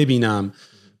دنیا رو ببینم،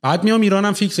 بعد میام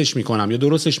ایرانم فیکسش میکنم یا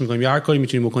درستش میکنیم یا هر کاری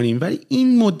میتونیم بکنیم. ولی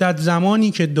این مدت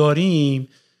زمانی که داریم،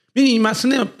 ببین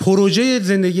مثلا پروژه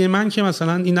زندگی من که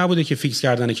مثلا این نبوده که فیکس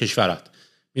کردن کشورت،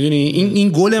 میدونی، این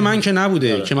گل من که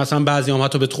نبوده که مثلا بعضیام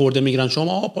حتی به خورده میگیرن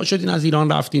شما پا شدین از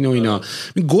ایران رفتین و اینا.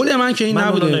 گل من که این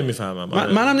نبوده. من نمیفهمم.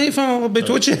 منم نمیفهمم به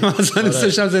تو چه، مثلا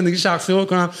دوستشم زندگی شخصی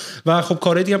بکنم و خب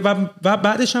کار دیگه و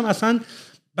بعدش هم اصلا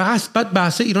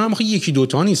بحث ایران هم یکی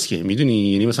دوتا نیست که،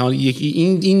 میدونی، یعنی مثلا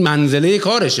این منزله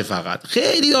کارشه، فقط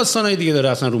خیلی داستانای دیگه داره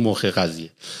اصلا رو مخ قضیه،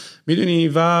 میدونی.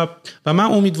 و من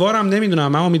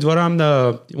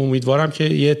امیدوارم که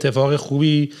یه اتفاق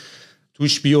خوبی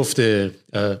توش بیفته.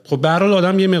 خب به هر حال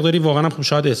آدم یه مقداری واقعا خب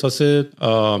شاید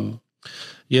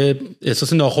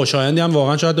احساس ناخوشایندی هم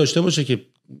واقعا شاید داشته باشه که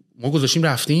ما گذاشتیم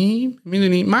رفتیم،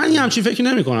 میدونی. من یه همچین فکر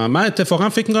نمی کنم. من اتفاقا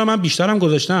فکر میکنم من بیشترم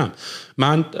گذاشتم.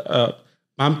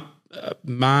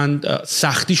 من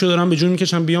سختی شو دارم به جون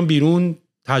میکشم بیام بیرون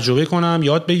تجربه کنم،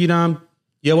 یاد بگیرم.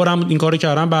 یه بارم این کارو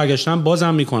کردم، برگشتم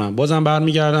بازم میکنم، بازم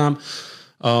برمیگردم.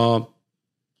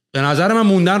 به نظر من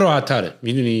موندن راحت تره،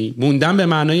 میدونی. موندن به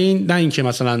معنای نه این که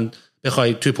مثلا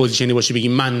بخوای توی پوزیشنی باشی بگی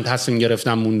من تصمیم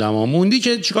گرفتم موندم. موندی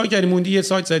که چیکار کردی؟ موندی یه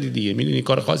سایت زدی دیگه، میدونی،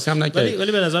 کار خاصی هم نکردی.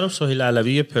 ولی به نظرم سهیل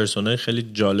علوی یه پرسونای خیلی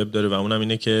جالب داره و اونم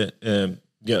اینه که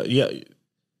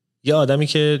یه آدمی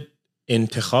که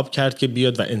انتخاب کرد که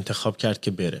بیاد و انتخاب کرد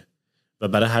که بره و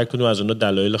برای هر کدوم از اونها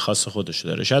دلایل خاص خودش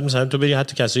داره. شاید مثلا تو بری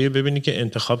حتی کسایی ببینی که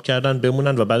انتخاب کردن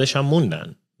بمونن و بعدش هم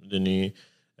موندن، میدونی.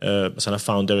 مثلا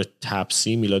فاوندر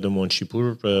تپسی میلاد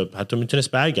منشیپور حتی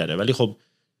میتونست برگرده، ولی خب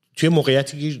توی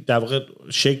موقعیتی در واقع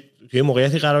توی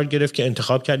موقعیتی قرار گرفت که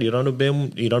انتخاب کرد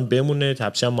ایران بمونه.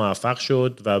 تپسی هم موفق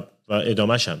شد و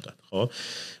ادامهش هم داد. خب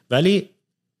ولی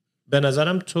به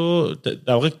نظرم تو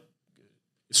در واقع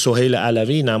سهیل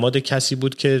علوی نماد کسی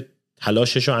بود که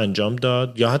تلاشش رو انجام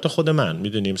داد، یا حتی خود من،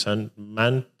 میدونیم مثلا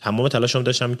من تمام تلاشم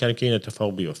داشتم میکردم که این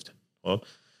اتفاق بیفته. خب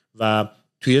و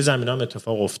توی زمینه هم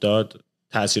اتفاق افتاد،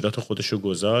 تأثیرات خودش رو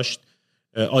گذاشت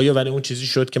آیا ولی اون چیزی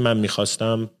شد که من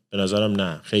میخواستم؟ به نظرم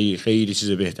نه. خیلی خیلی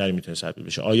چیز بهتری میتونه تبدیل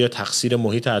بشه. آیا تقصیر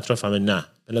محیط اطرافمه؟ نه.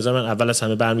 به نظر من اول از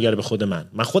همه برمیگرده به خود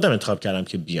من خودم انتخاب کردم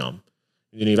که بیام،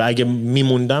 میدونی، و اگه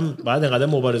میموندم بعد اینقدر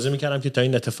مبارزه میکردم که تا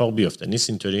این اتفاق بیفته. نیست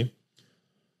اینطوری؟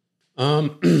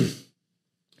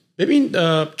 ببین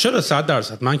چرا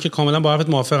 100% من که کاملا با حرفت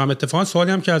موافقم. اتفاقا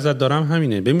سوالی هم که ازت دارم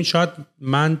همینه. ببین شاید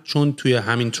من چون توی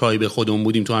همین ترایب خودمون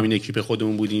بودیم، تو همین اکیپ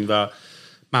خودمون بودیم و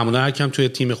معمولا هر کم توی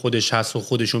تیم خودش هست و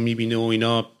خودشو میبینه و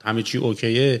اینا همه چی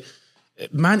اوکیه،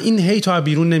 من این هیت رو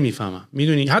بیرون نمیفهمم،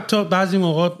 میدونی. حتی بعضی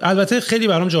موقع البته خیلی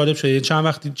برام جالب شده،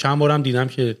 چند بارم دیدم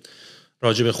که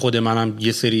راجع به خود منم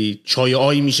یه سری چای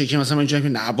آی میشه که مثلا اینجوری که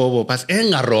نه بابا پس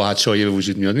اینقدر راحت چای به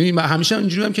وجود میاد. من همیشه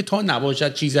اینجوری هم که تا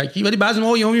نباشد چیزکی، ولی بعضی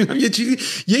موقع میبینم یه چیزی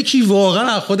یکی واقعا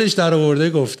از خودش در آورده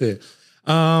گفته.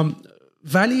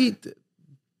 ولی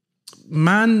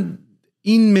من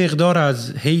این مقدار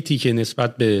از هیتی که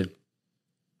نسبت به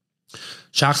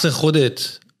شخص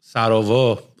خودت،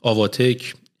 سراوا،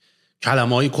 آواتک،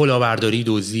 کلمه‌های کلاهبرداری،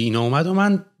 دزدی اینا اومد و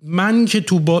من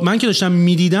که داشتم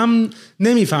میدیدم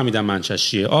نمیفهمیدم منشأش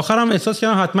چیه. آخرام احساس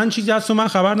کردم حتما چیزی هست و من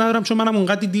خبر ندارم چون منم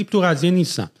اونقدر دیپ تو قضیه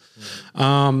نیستم.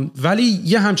 ولی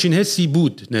یه همچین حسی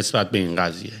بود نسبت به این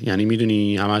قضیه، یعنی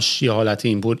میدونی همش یه حالت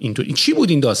این بود. این چی بود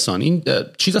این داستان؟ این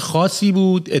چیز خاصی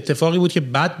بود، اتفاقی بود که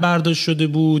بد برداشت شده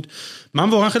بود؟ من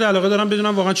واقعا خیلی علاقه دارم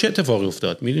بدونم واقعا چه اتفاقی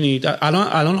افتاد. میدونی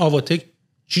الان آواتک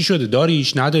چی شده؟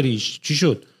 داریش نداریش؟ چی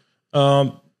شد؟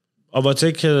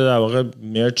 آواتک که در واقع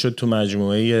مرج شد تو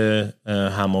مجموعه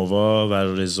هماوا و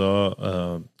رضا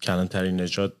کلانتری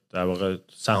نژاد. در واقع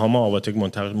سهام آواتک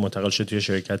منتقل شد توی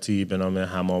شرکتی به نام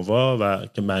هماوا و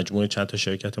که مجموعه چند تا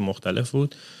شرکت مختلف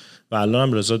بود و الان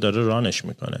هم رضا داره رانش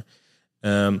میکنه.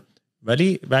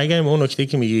 ولی برگردیم اون نکته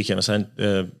که میگی که مثلا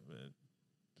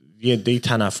یه دی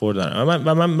تنفر دارم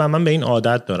من به این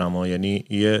عادت دارم یعنی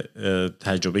یه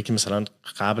تجربه که مثلا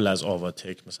قبل از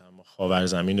آواتک مثلا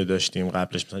خاورزمین رو داشتیم،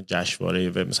 قبلش مثلا جشنواره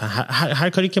و مثلا هر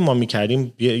کاری که ما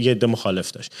میکردیم یه عده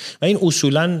مخالف داشت و این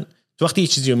اصولا تو وقتی یه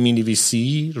چیزی رو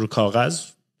مینویسی رو کاغذ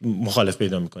مخالف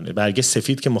پیدا میکنه، برگه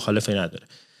سفید که مخالفی نداره.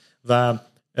 و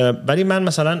ولی من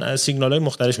مثلا سیگنال‌های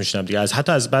مختلف میشنم دیگه،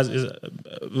 حتی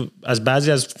از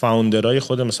بعضی از فاوندرهای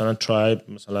خود مثلا ترایب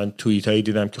مثلا توییتایی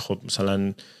دیدم که خب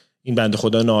مثلا این بنده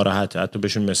خدا ناراحته، حتی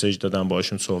بهشون مسیج دادم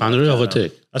باهاشون صحبت کردم.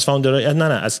 از فاوندرای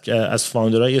از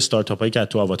فاوندرای استارتاپ هایی که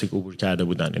تو آواتک عبور کرده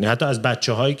بودن، یعنی حتی از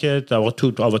بچه‌هایی که در واقع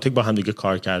تو آواتک با هم دیگه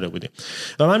کار کرده بودیم.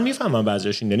 و من میفهمم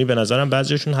بعضیشون، یعنی به نظرم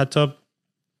بعضیشون حتی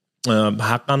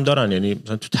حقم دارن، یعنی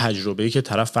مثلا تو تجربه‌ای که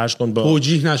طرف فرض کن با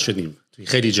توجیه نشدیم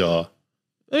خیلی جاها.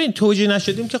 این توجیه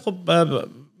نشدیم که خب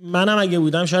منم اگه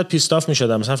بودم شاید پیستاف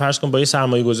میشدم. مثلا فرض کن با یه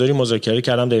سرمایه‌گذاری مذاکره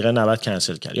کردم دقیقه 90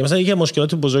 کنسل کرد. یا مثلا یکی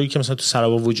مشکلات بزرگی که مثلا تو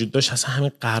سراوا وجود داشت اصلا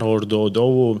همین قراردادها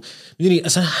و میدونی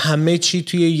اصلا همه چی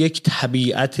توی یک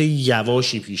طبیعت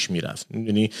یواشی پیش میرفت.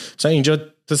 میدونی مثلا اینجا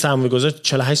تو سرمایه‌گذار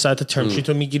 48 ساعت ترم شیت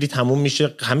رو میگیری تموم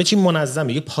میشه، همه چی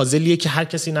منظمه، یه پازلیه که هر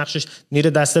کسی نقشش میره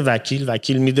دست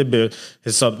وکیل میده به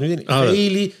حساب. میدونی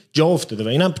خیلی جا افتاده و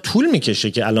اینم طول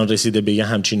میکشه که الان رسیده به یه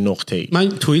همچین نقطه‌ای. من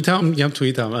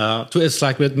توییتم تو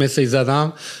اسلک بهت مسیج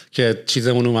زدم که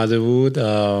چیزمون اومده بود،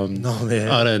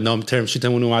 نام ترم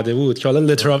شیتمون اومده بود که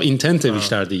حالا letter of intent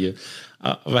بیشتر دیگه،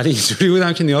 ولی اینجوری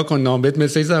بودم که نیا کن نام بهت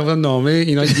مسیج زدم، نامه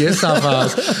اینا یه صفحه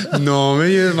است،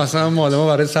 نامه مثلا مال ما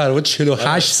برای سروا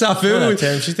 48 صفحه بود.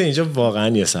 ترم شیت اینجا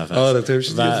واقعا یه صفحه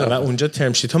است. و اونجا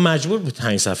ترم شیت ها مجبور بود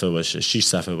 5 صفحه باشه، 6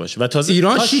 صفحه باشه. و تازه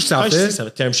ایران 6 صفحه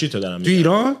ترم شیت رو دارم. تو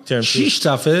ایران 6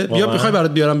 صفحه بیا میخوای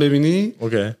برات بیارم ببینی؟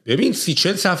 اوکی. ببین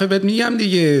 30-40 صفحه بهت میگم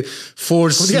دیگه.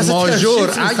 فورس ماژور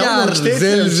اگر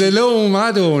زلزله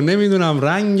اومد و نمیدونم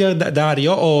رنگ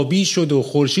دریا آبی شد و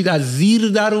خورشید از زیر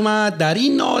در اومد، در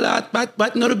این حالت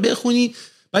بعد اینا رو بخونی،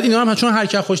 بعد اینا هم چون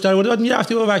حرکت خوش در آورده بعد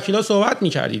میرفتی با وکیلا صحبت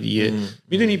میکردی دیگه.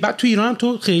 میدونی بعد تو ایران هم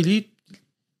تو خیلی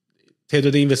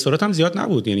تعداد اینوسترات هم زیاد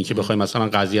نبود، یعنی که بخوای مثلا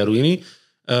قضیه رو، یعنی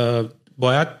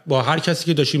باید با هر کسی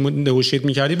که داشتی نگوشیت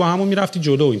میکردی با همون میرفتی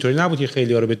جلو. اینطوری نبود که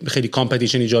خیلی ها رو خیلی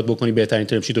کامپتیشن ایجاد بکنی بهترین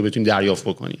ترم شیت رو بتونی دریافت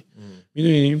بکنی.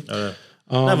 میدونی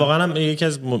نه واقعا هم یکی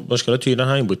از مشکلات تو ایران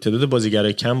همین بود، تعداد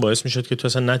بازیگرای کم باعث میشد که تو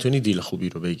اصلا نتونی دیل خوبی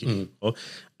رو بگیری.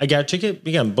 اگرچه که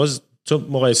میگم باز تو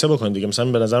مقایسه بکن دیگه، مثلا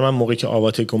به نظر من موقعی که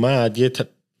آواتک اومد یه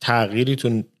تغییری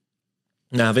تو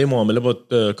نحوه معامله با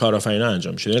کارآفرینا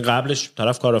انجام شد. یعنی قبلش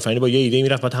طرف کارآفرینی با یه ایده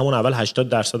میرفت بعد همون اول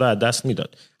 80% از دست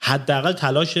میداد. حداقل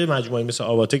تلاش مجموعه مثل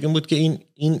آواتک این بود که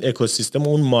این اکوسیستم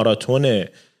اون ماراتون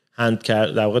هند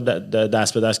کرد در واقع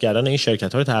دست به دست کردن این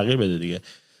شرکت‌ها رو تغییر بده دیگه.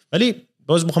 ولی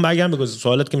باز میخوام برگردم به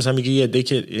سوالت که مثلا میگی یه ایده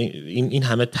که این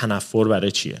همه تنفر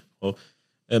برای چیه؟ خب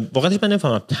واقعا من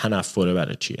نمیفهمم تنفر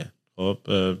برای چیه. خب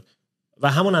و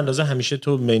همون اندازه همیشه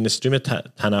تو مینستریم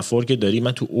تنفر که داری،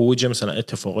 من تو اوج مثلا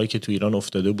اتفاقایی که تو ایران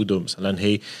افتاده بود و مثلا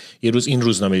هی یه روز این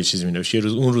روزنامه یه چیزی مینوشت، یه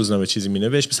روز اون روزنامه چیزی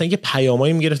مینوشت، مثلا یه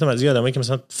پیامایی میگرفتم از آدمایی که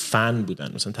مثلا فن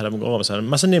بودن، مثلا طرف میگه آقا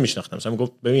مثلا نمیشناختم، مثلا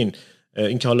میگفت ببین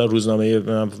این که حالا روزنامه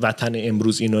وطن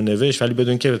امروز اینو نوشت ولی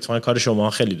بدون که اتفاقا کار شما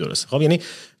خیلی درسته. خب یعنی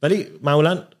ولی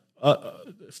معمولا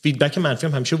فیدبک منفی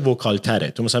هم همیشه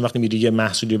وکالتره. تو مثلا وقتی میری یه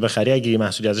محصولی بخری، اگه یه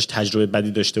محصولی ازش تجربه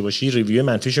بدی داشته باشی، ریویو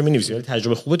منفیشو می‌نویسی، ولی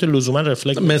تجربه خوبت لزوما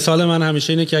رفلکت. مثال من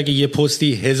همیشه اینه که اگه یه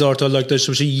پستی 1000 تا لایک داشته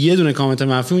باشه، یه دونه کامنت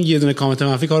منفی، اون یه دونه کامنت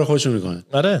منفی کارو خودشون میکنه.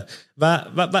 آره و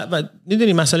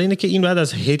میدونی مسئله اینه که این بعد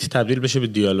از هیت تبدیل بشه به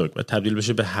دیالوگ و تبدیل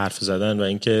بشه به حرف زدن و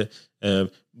اینکه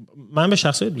من به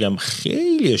شخصیت میگم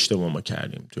خیلی اشتباه ما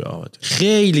کردیم توی آوات.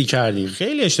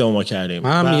 خیلی اشتباه ما کردیم.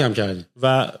 من میگم کردیم.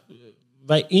 و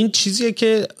این چیزیه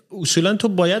که اصولا تو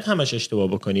باید همش اشتباه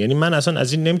بکنی. یعنی من اصلا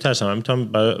از این نمیترسم. من میتونم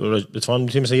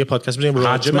مثلا یه پادکست بزنیم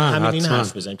راجع به همین این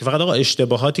حرف بزنیم که فقط آقا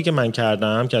اشتباهاتی که من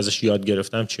کردم که ازش یاد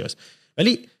گرفتم چی هست.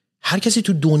 ولی هر کسی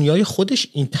تو دنیای خودش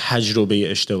این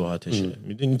تجربه اشتباهاتشه.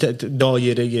 میدونی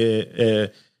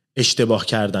دایره اشتباه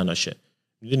کردناشه.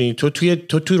 میدونی تو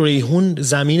توی ریحون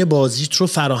زمین بازیت رو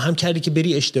فراهم کردی که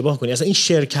بری اشتباه کنی. اصلا این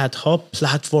شرکت ها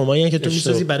پلتفرمایی که تو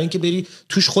میسازی برای اینکه بری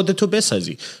توش خودتو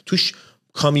بسازی، توش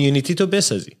کامیونیتی تو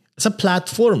بسازی. اصلا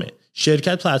پلتفرمه،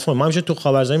 شرکت پلتفرم. ما همیشه تو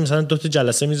خبرزنی مثلا 2 تا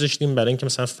جلسه میذاشتیم برای اینکه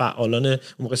مثلا فعالان،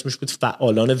 اون قسمش بود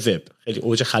فعالان وب، خیلی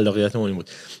اوج خلاقیتمون بود،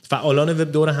 فعالان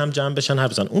وب دور هم جمع بشن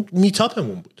حرف بزنن. اون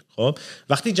میتاپمون بود. خب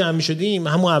وقتی جمع میشدیم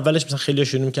همون اولش مثلا خیلی‌ها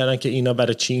شروع می‌کردن که اینا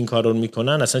برای چی این کارو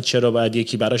میکنن، اصلا چرا باید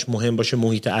یکی براش مهم باشه،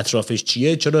 محیط اطرافش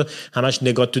چیه، چرا همش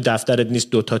نگاه تو دفترت نیست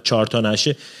 2 تا 4 تا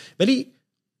نشه. ولی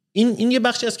این یه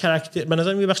بخشی از کاراکتر، به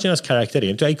نظر من یه بخشی از کاراکتره.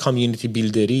 یعنی تو اگه کامیونیتی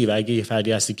بیلدری و اگه یه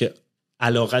فردی هستی که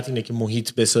علاقت اینه که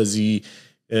محیط بسازی،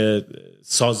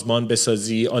 سازمان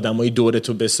بسازی، آدمای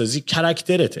دورتو بسازی،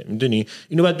 کاراکترته. میدونی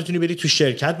اینو باید بتونی بری تو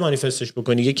شرکت مانیفستش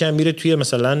بکنی. یکی هم میره توی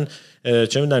مثلا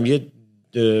چه میدونم یه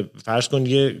فرض کن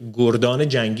یه گردان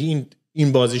جنگی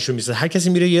این بازیشو میسازه، هر کسی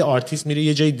میره یه آرتیست میره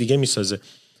یه جای دیگه میسازه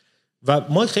و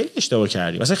ما خیلی اشتباه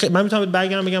کردیم. مثلا من میتونم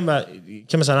برگردم بگم و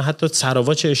که مثلا حتی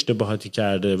سراوا چه اشتباهاتی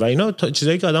کرده و اینا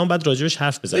چیزایی که آدم بعد راجبش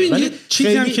حرف بزنه. ولی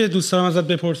چیزی هم که دوست دارم ازت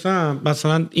بپرسم،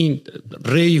 مثلا این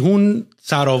ریحون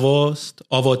سراواست،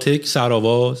 آواتک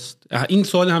سراواست، این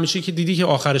سوال همیشه که دیدی که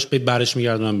آخرش به برش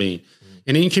میگردونم به این،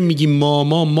 یعنی این که میگی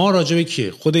ما راجبه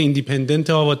کیه؟ خود ایندیپندنت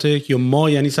آواتک یا ما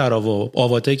یعنی سراوا؟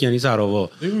 آواتک یعنی سراوا؟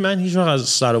 ببین من هیچ وقت از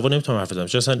سراوا نمیتونم حرف بزنم.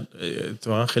 چون اصلا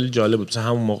واقعا خیلی جالب بود. مثلا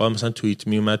همون موقع مثلا توییت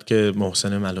میومد که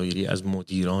محسن ملایری از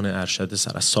مدیران ارشد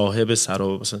صاحب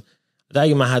سراوا، مثلا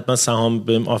اگه من حتما سهام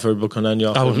بهم آفر بکنن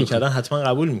یا قبول میکردن حتما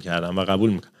قبول میکردم و قبول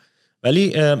میکنم. ولی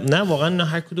نه واقعا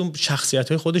هر کدوم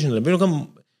شخصیت‌های خودشون دارن. ببین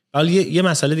ولی یه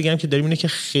مسئله دیگه هم که داریم اینه که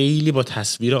خیلی با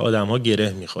تصویر آدم‌ها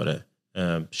گره میخوره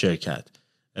شرکت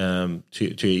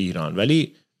توی ایران.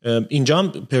 ولی اینجا هم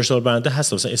پرسونال برنده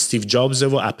هست، مثلا استیو جابز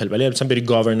و اپل، ولی مثلا بری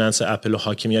گاورننس اپل و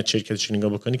حاکمیت شرکتش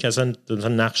نگاه بکنی که اصلا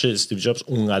نقش استیو جابز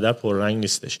اونقدر پررنگ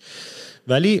نیستش.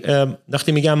 ولی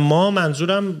وقتی میگم ما،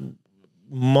 منظورم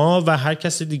ما و هر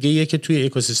کس دیگه‌ایه که توی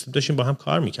اکوسیستم داشتیم با هم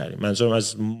کار می‌کردیم. منظورم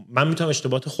من میتونم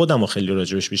اشتباهات خودم رو خیلی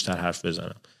راجبش بیشتر حرف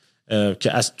بزنم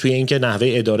که از توی اینکه نحوه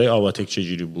اداره آواتک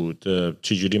چجوری بود،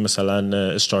 چجوری مثلا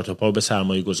استارتاپ‌ها به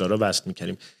سرمایه‌گذارا وصل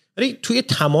می‌کردیم. ولی توی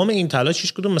تمام این تلاش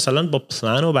هیچ کدوم مثلا با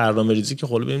پلن و برنامه‌ریزی که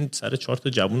خب بریم سر 4 تا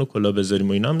جوون و کلا بذاریم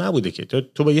و اینا هم نبوده که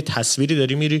تو با یه تصویری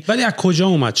داری میری. ولی از کجا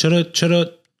اومد؟ چرا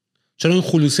این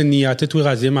خلوص نیت توی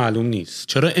قضیه معلوم نیست؟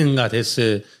 چرا انقدر حس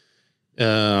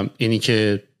اینی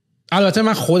که البته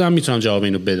من خودم میتونم جواب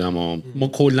اینو بدم. ما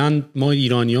کلا ما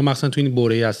ایرانی‌ها مثلا تو این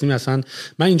بوره هستیم، مثلا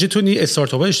من اینجا تو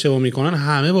استارتاپ‌ها اشتباه میکنن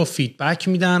همه با فیدبک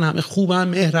میدن، همه خوبن،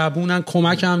 مهربونن،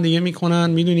 کمک هم دیگه میکنن.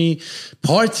 میدونی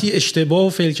پارتی اشتباه و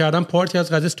فیل کردن پارتی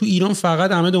از قضیه. تو ایران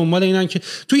فقط همه دنبال اینن که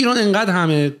تو ایران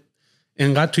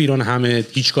انقدر تو ایران همه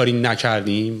هیچ کاری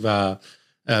نکردیم و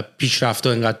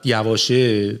پیشرفت‌ها انقدر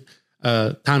یواشه.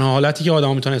 تنها حالتی که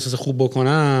آدم‌ها میتونن احساس خوب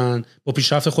بکنن با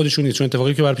پیشرفت خودشون نیست، چون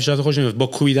اتفاقی که برای پیشرفت خودشون نیست، با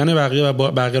کوبیدن بقیه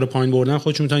و بقیه رو پایین بردن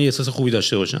خودشون میتونن یه احساس خوبی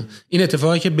داشته باشن. این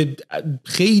اتفاقی که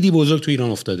خیلی بزرگ تو ایران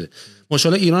افتاده.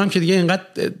 ماشاءالله ایران هم که دیگه اینقدر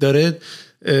داره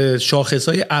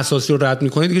شاخصهای اساسی رو رد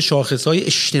میکنه دیگه، شاخصهای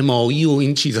اجتماعی و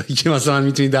این چیزایی که مثلا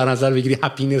میتونی در نظر بگیری،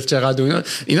 هپینس چقدر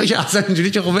اینا که اصلا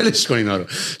اینجوری که خب ولش کن اینا رو.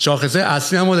 شاخصهای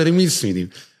اصلی هم ما داریم میس میدیم.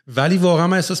 ولی واقعا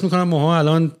من احساس میکنم ماها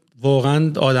الان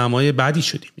واقعا آدمای بدی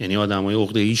شدیم، یعنی آدمای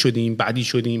عقده‌ای شدیم، بدی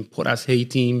شدیم، پر از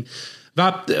هیتیم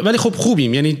ولی خب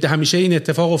خوبیم. یعنی همیشه این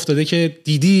اتفاق افتاده که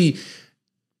دیدی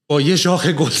با یه شاخ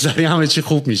گلزاری همه چی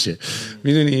خوب میشه،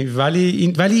 میدونی.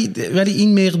 ولی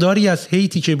این مقداری از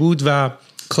هیتی که بود و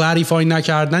کلاریفای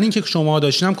نکردن این که شما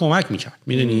داشتین هم کمک میکرد،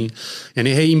 میدونی.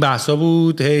 یعنی هی این بحثا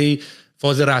بود، هی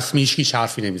فاز رسمیش هیچ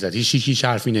حرفی نمیزد، هیچ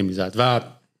حرفی نمیزد و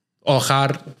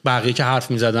آخر بقیه که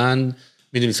حرف میزدن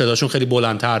میدونی صداشون خیلی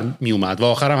بلندتر میومد و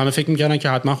آخر هم همه فکر میکردن که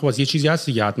حتما خب یه چیزی هست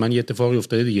دیگه، حتما یه اتفاقی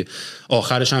افتاده دیگه.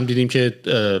 آخرش هم دیدیم که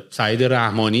سعید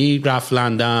رحمانی رفت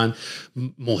لندن،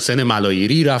 محسن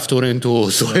ملایری رفت تورنتو،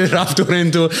 سهیل رفت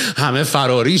تورنتو، همه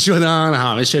فراری شدن،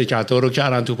 همه شرکت‌ها رو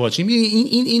کردن تو پاچی.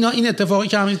 این اتفاقی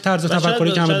که همین طرز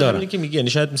تفکری که همه دارن که میگه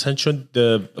شاید مثلا چون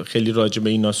خیلی راجع به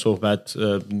اینا صحبت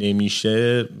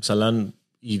نمیشه، مثلا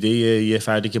ایده یه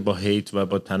فردی که با هیت و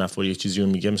با تنفر یه چیزی رو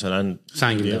میگه مثلا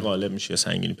سنگینی غالب میشه،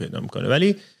 سنگینی پیدا میکنه.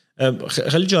 ولی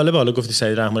خیلی جالبه حالا گفتی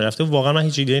سعید رحمانی رفته، واقعا من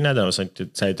هیچ ایده‌ای ندارم مثلا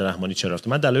سعید رحمانی چرا رفته.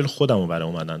 من دلایل خودم رو برای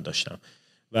اومدن داشتم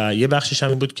و یه بخشش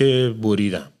همین بود که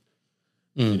بریدم.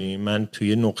 یعنی من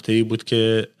توی نقطه‌ای بود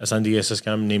که اصلا دیگه احساس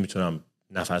کردم نمیتونم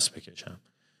نفس بکشم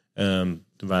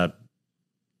و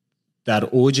در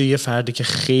اوج یه فردی که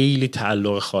خیلی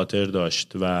تعلق خاطر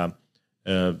داشت و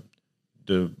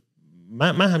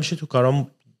من همیشه تو کارام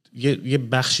یه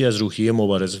بخشی از روحیه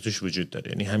مبارزه توش وجود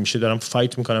داره. یعنی همیشه دارم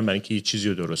فایت میکنم برای اینکه یه چیزی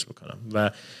رو درست بکنم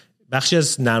و بخشی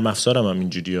از نرم افزارم هم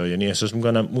اینجوریه. یعنی احساس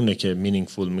میکنم اونه که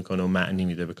مینینگفول میکنه و معنی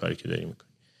میده به کاری که داری میکنی.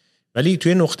 ولی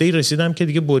توی نقطه‌ای رسیدم که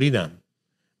دیگه بریدم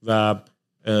و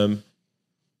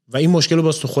این مشکل رو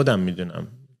باز تو خودم میدونم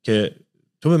که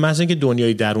تو به محض اینکه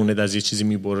دنیای درونت از یه چیزی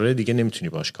میبره دیگه نمیتونی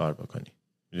باش کار بکنی،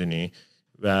 میدونی؟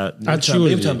 و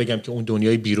نمیتونم بگم که اون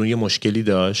دنیای بیرون یه مشکلی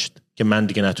داشت که من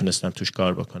دیگه نتونستم توش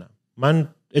کار بکنم. من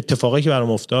اتفاقی که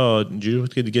برام افتاد اینجوری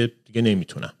بود که دیگه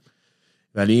نمیتونم.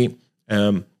 ولی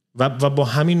و با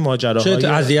همین ماجراهای چه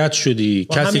اذیت شدی؟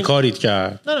 کسی کاریت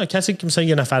کرد؟ نه کسی که مثلا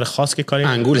یه نفر خاص که کاری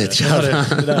انگولت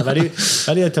کرد.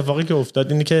 ولی اتفاقی که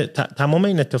افتاد اینه که تمام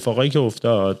این اتفاقایی که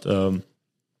افتاد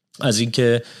از این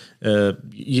که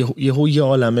یه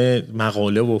عالمه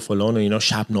مقاله و فلان و اینا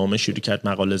شبنامه شروع کرد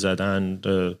مقاله زدن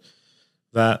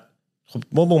و خب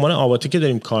ما به عنوان آواتی که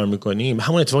داریم کار میکنیم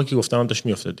همون اتفاقی که گفتم هم داشت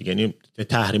میافتاد دیگه. یعنی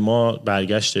تحریما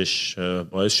برگشتش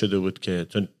باعث شده بود که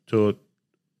تو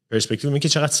پرسپکتیو که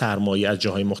چقدر سرمایه از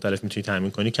جاهای مختلف میتونی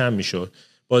تامین کنی کم میشد.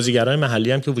 بازیگرای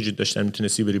محلی هم که وجود داشتن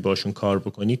میتونستی بری باشون کار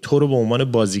بکنی، تو رو به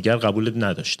عنوان بازیگر قبولت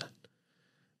نداشتن.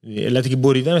 علتی که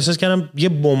بریدم احساس کردم یه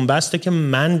بنبسته که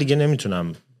من دیگه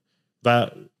نمیتونم و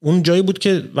اون جایی بود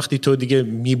که وقتی تو دیگه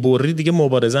میبری دیگه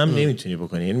مبارزه هم نمیتونی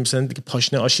بکنی. یعنی مثلا دیگه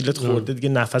پاشنه آشیلت خورده دیگه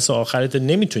نفس آخرت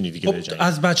نمیتونی دیگه بجنگی.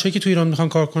 از بچه‌ای که تو ایران میخوان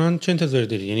کار کنن چه انتظاری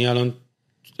داری؟ یعنی الان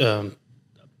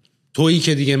تویی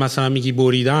که دیگه مثلا میگی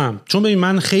بریدم، چون ببین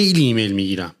من خیلی ایمیل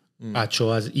میگیرم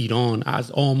بچه‌ها از ایران،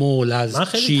 از آمل،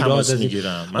 از شیراز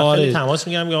میگیرم. من خیلی تماس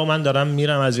میگیرم که من دارم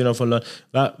میرم از ایران فلان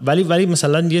و ولی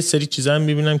مثلا یه سری چیزا هم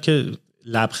میبینم که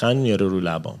لبخند میاره رو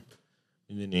لبام.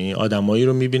 میدونی آدمایی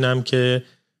رو میبینم که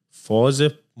فاز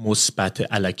مثبت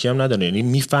الکی هم نداره. یعنی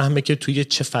میفهمه که توی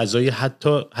چه فضایی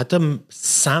حتی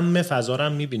سم فضا رو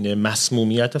هم میبینه،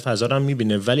 مسمومیت فضا رو هم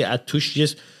میبینه، ولی از توش یه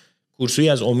کورسوی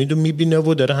از امید رو میبینه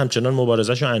و داره همچنان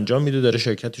مبارزه‌شو انجام میده، داره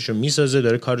شرکتشو میسازه،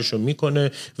 داره کارشو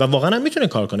میکنه و واقعا هم میتونه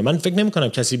کار کنه. من فکر نمی‌کنم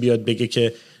کسی بیاد بگه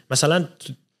که مثلا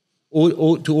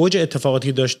تو اوج اتفاقاتی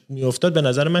که داشت میافتاد به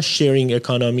نظر من شیرینگ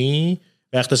اکانومی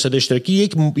و اقتصاد اشتراکی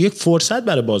یک فرصت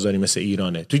برای بازاری مثل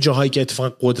ایرانه. تو جاهایی که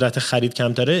اتفاقا قدرت خرید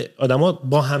کمتره، آدما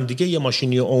با همدیگه یه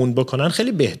ماشینی رو اون بکنن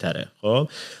خیلی بهتره. خب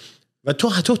و تو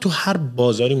حتی تو هر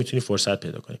بازاری میتونی فرصت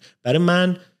پیدا کنی. برای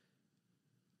من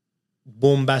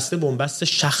بنبسته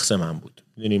شخص من بود.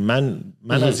 یعنی من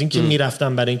از این که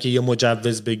میرفتم برای اینکه یه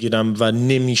مجوز بگیرم و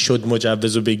نمیشد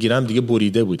مجوزو بگیرم دیگه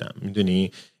بریده بودم.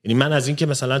 میدونی؟ یعنی من از این که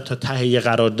مثلا تا ته یه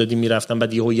قراردادی میرفتم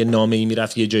بعد یه نامه‌ای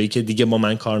میرفت یه جایی که دیگه با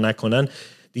من کار نکنن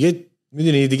دیگه،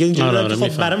 میدونی دیگه اینجوری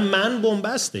خب برای من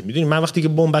بنبسته. میدونی من وقتی که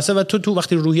بنبسته و تو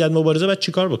وقتی روحیت مبارزه بعد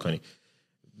چیکار بکنی؟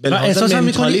 و احساس هم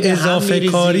می‌کنی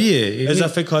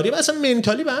اضافه کاریه اصلا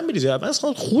منتالی به هم میریزه. من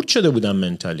اصلا خورد شده بودم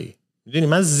منتالی. میدونی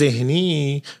من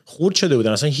ذهنی خورد شده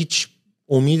بودم، اصلا هیچ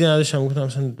امیدی نداشتم. گفتم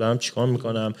مثلا دارم چیکار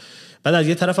میکنم. بعد از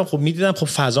یه طرفم خب میدیدم خب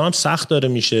فضا هم سخت داره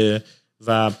میشه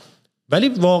ولی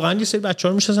واقعا یه سری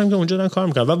بچه‌ها میشناسم که اونجا دارن کار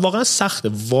میکنن و واقعا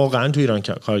سخته. واقعا تو ایران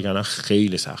کار کردن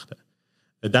خیلی سخته.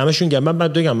 دمشون گرم. من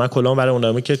بعد بگم من کلا برای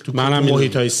اونایی که تو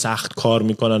محیطای سخت کار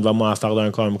میکنن و موفق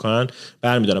دارن کار میکنن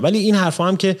برمی‌دارم. ولی این حرفا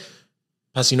هم که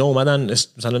پس اینا اومدن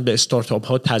مثلا به استارتاپ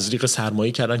ها تزریق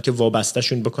سرمایه کردن که وابسته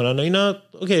شون بکنن و اینا.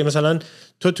 اوکی مثلا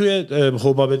تو توی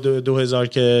حباب 2000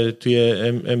 که توی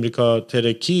امریکا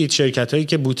ترکید، شرکت هایی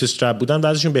که بوت استرپ بودن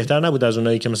وضعشون بهتر نبود از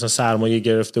اونایی که مثلا سرمایه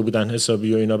گرفته بودن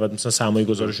حسابی و اینا بعد مثلا سرمایه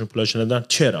گذارشون پولاش ندادن.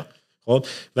 چرا؟ خب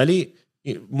ولی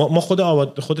ما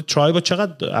خود ترایب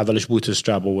چقدر اولش بوت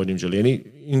استرپ آوردیم جلو. یعنی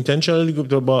اینتنشنالی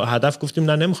با هدف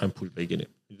گفتیم نه نمیخوایم پول بگیریم.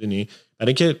 میدونی؟ برای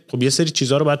اینکه خب یه سری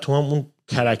چیزا رو بعد تو هم اون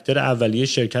کاراکتر اولیه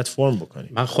شرکت فرم بکنی.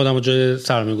 من خودم جای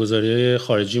سرمایه‌گذاری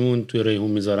خارجیمون توی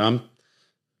ریحون میذارم.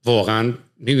 واقعا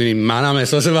میدونی منم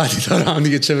احساس بدی دارم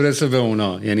دیگه، چه برسه به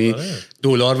اونا. یعنی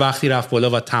دلار وقتی رفت بالا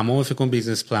و تمام فکر کنم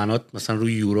بیزنس پلنات مثلا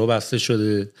روی یورو بسته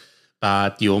شده،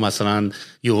 بعد یهو مثلا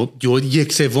یهو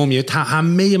 1/3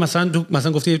 همه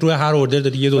مثلا گفتی روی هر اوردر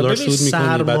داری $1 سود می‌کنی.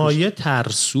 سرمایه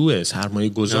ترسوه، سرمایه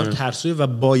گذار ترسوه و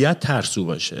باید ترسو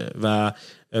باشه و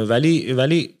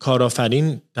ولی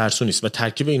کارآفرین ترسو نیست و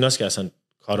ترکیب ایناست که اصلا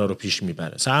کارا رو پیش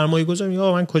میبره. سرمایه گذار میگه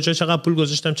من کجا چقدر پول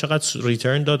گذاشتم چقدر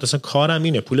ریترن داد، اصلا کارم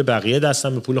اینه، پول بقیه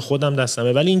دستمه، پول خودم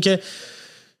دستمه. ولی اینکه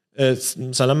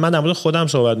مثلا من در مورد خودم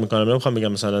صحبت میکنم، نمیخوام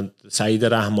بگم مثلا سعید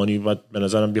رحمانی باید به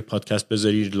نظرم یه پادکست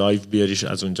بذاری لایو بیاریش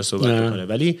از اونجا صحبت کنه،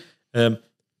 ولی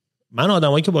من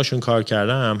آدمایی که باشون کار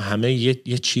کردم همه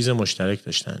یه چیز مشترک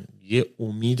داشتن، یه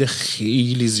امید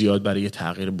خیلی زیاد برای یه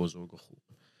تغییر بزرگ و خوب.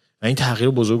 و این تغییر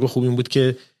بزرگ و خوب این بود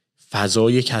که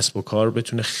فضای کسب و کار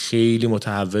بتونه خیلی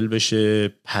متحول بشه،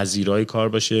 پذیرای کار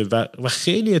باشه و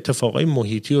خیلی اتفاقای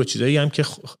محیطی و چیزایی هم که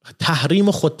تحریم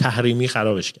و خود تحریمی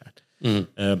خرابش کرد.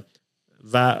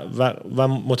 و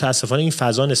متاسفانه این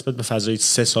فضا نسبت به فضای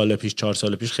 3 سال پیش 4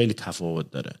 سال پیش خیلی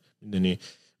تفاوت داره، میدونی.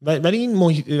 ولی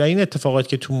این اتفاقات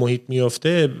که تو محیط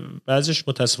میفته بعضیش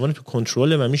متاسفانه تو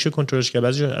کنترله و میشه کنترلش کرد،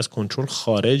 بعضیش از کنترل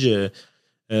خارجه.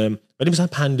 ولی مثلا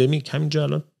پندمیک همینجا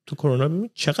الان تو کرونا ببین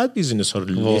چقدر بیزینس ها رو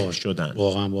له شدن،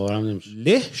 واقعا باورم نمیشه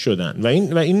له شدن.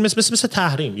 و این مثل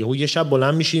تحریم، یه شب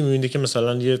بلند میشی میبینی که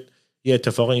مثلا یه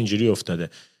اتفاق اینجوری افتاده.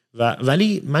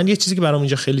 ولی من یه چیزی که برام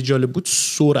اینجا خیلی جالب بود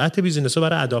سرعت بیزینس ها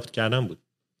برای اداپت کردن بود.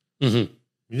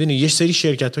 میدونی یه سری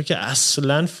شرکت ها که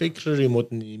اصلا فکر ریموت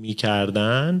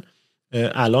نمی‌کردن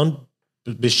الان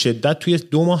به شدت توی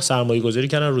 2 ماه سرمایه گذاری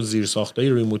کردن رو زیر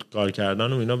ساختای ریموت کار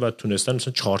کردن و اینا و تونستن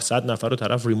مثلا 400 نفر رو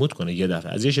طرف ریموت کنه یه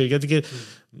دفعه. از یه شرکتی که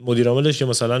مدیر عاملش یا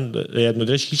مثلا هیئت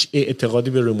مدیرش هیچ اعتقادی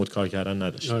به ریموت کار کردن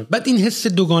نداشت. بعد این حس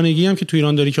دوگانگی هم که تو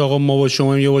ایران داری که آقا ما با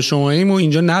شما یا با شماییم و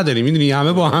اینجا نداریم، میدونی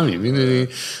همه با همیم، میدونی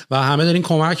و همه دارین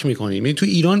کمک میکنیم. میدونی تو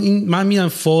ایران این من میگم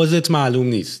فازت معلوم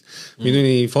نیست،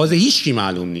 میدونی فاز هیچکی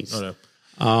معلوم نیست.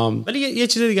 ولی یه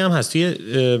چیز دیگه هم هست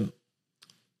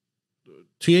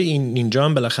توی اینجا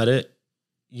هم بالاخره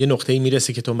یه نقطه‌ای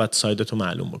میرسه که تو باید سایدتو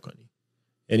معلوم بکنی.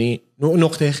 یعنی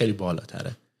نقطه خیلی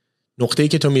بالاتره، نقطه‌ای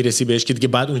که تو میرسی بهش که دیگه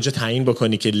بعد اونجا تعیین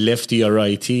بکنی که لفتی یا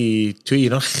رایتی توی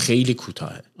ایران خیلی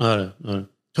کوتاهه. آره.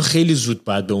 تو خیلی زود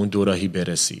باید به اون دوراهی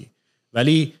برسی.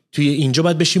 ولی توی اینجا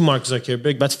باید بشی مارک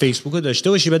زاکربرگ، بعد فیسبوک رو داشته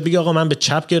باشی، بعد بگی آقا من به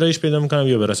چپ گرایش پیدا میکنم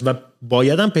یا به راست، و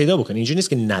بایدم پیدا بکنی. اینجا نیست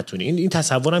که نتونی. این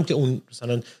تصورم که اون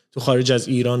مثلا تو خارج از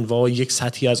ایران یک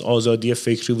سطحی از آزادی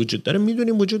فکری وجود داره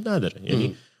میدونیم وجود نداره.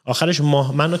 یعنی آخرش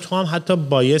من و تو هم حتی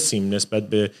بایسیم نسبت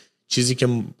به چیزی که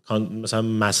مثلا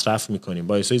مصرف میکنیم،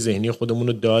 بایسای ذهنی خودمون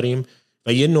رو داریم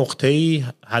و یه نقطه‌ای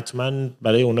حتما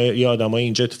برای اونها یه آدمای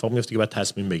اینجا اتفاق میفته که بعد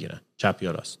تصمیم بگیرن چپ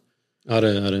یا راست.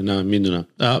 آره نه میدونم.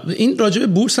 این راجع به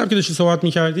بورس هم که داشتی صحبت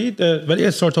می‌کردید، ولی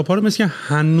استارتاپ ها رو مثل که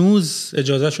هنوز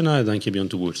اجازهشو ندادن که بیان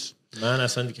تو بورس. من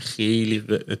اصلا دیگه خیلی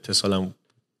اتصالم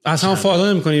اصلا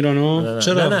فالو نمی‌کنی ایرانو؟ نه.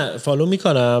 چرا؟ نه فالو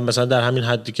می‌کنم، مثلا در همین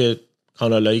حدی که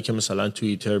کانالایی که مثلا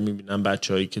توییتر می‌بینم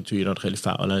بچه‌هایی که تو ایران خیلی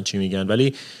فعالن چی میگن،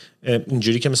 ولی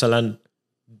اینجوری که مثلا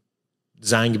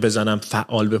زنگ بزنم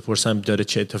فعال بپرسم داره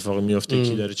چه اتفاقی میفته،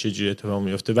 کی داره چه جوری اتفاق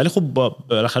میفته. ولی خب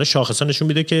بالاخره شاخصا نشون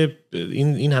میده که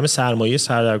این همه سرمایه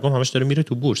سردرگم همش داره میره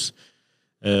تو بورس.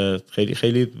 خیلی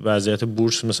خیلی وضعیت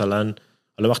بورس مثلا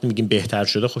حالا وقتی میگیم بهتر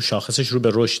شده، خب شاخصش رو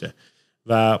به رشده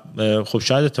و خب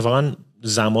شاید اتفاقا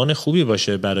زمان خوبی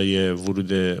باشه برای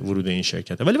ورود این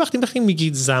شرکت. ولی وقتی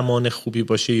میگید زمان خوبی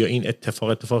باشه یا این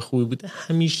اتفاق خوبی بوده،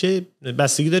 همیشه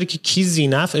بستگی داره که کی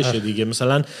ذی‌نفعشه دیگه.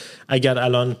 مثلا اگر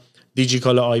الان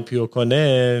دیجیکالا آی پی او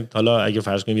کنه، حالا اگه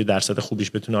فرض کنیم یه درصد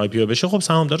خوبیش بتونه آی پی او بشه، خب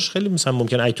سهامدارش خیلی مثلا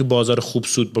ممکنه اگه تو بازار خوب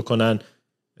سود بکنن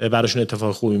براشون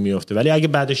اتفاق خوبی میفته. ولی اگه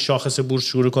بعدش شاخص بورس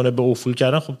شروع کنه به افول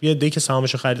کردن، خب یه دی که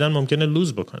سهامشو خریدن ممکنه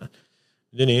لوز بکنن،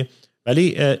 میدونی.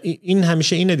 ولی این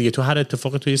همیشه اینه دیگه، تو هر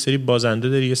اتفاقی تو یه سری بازنده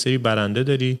داری یه سری برنده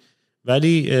داری.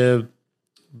 ولی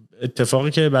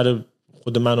اتفاقی که برای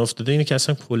خود من افتاده اینه که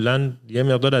اصلا کلا یه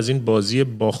مقدار از این بازی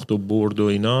باخت و برد و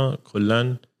اینا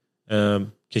کلا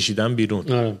کشیدم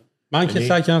بیرون. آره. من که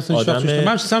سعی کردم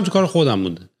من تو کار خودم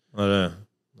بوده. آره.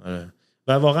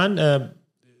 و واقعا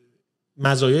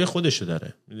مزایای خودشو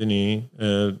داره، میدونی.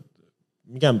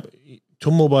 میگم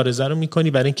تو مبارزه رو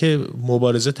میکنی برای اینکه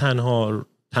مبارزه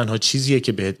تنها چیزیه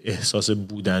که بهت احساس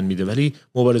بودن میده، ولی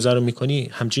مبارزه رو میکنی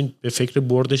همچین به فکر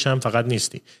بردش هم فقط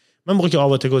نیستی. من موقعی که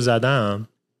آواتگو زدم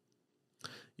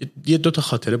یه 2 تا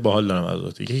خاطره باحال دارم از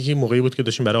آواتگو. یکی موقعی بود که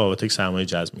داشتیم برای آواتگو سرمایه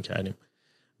جذب میکردیم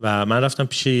و من رفتم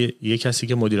پیش یه کسی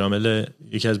که مدیر عامل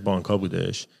یکی از بانک‌ها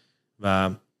بودش و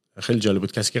خیلی جالب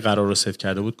بود. کسی که قرار رو ست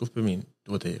کرده بود گفت ببین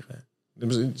 2 دقیقه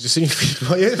این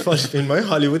فیلم‌های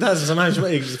هالیوود هست مثلا من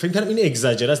همیشه فکر کنم این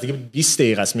اگزاجره است دیگه 20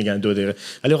 دقیقه است میگن 2 دقیقه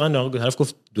ولی واقعا طرف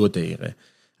گفت 2 دقیقه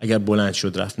اگر بلند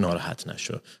شد رفت ناراحت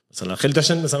نشد مثلا خیلی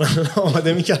داشتن مثلا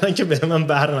آماده می‌کردن که به من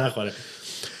بر نخوره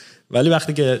ولی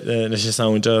وقتی که نشستم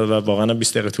اونجا و واقعا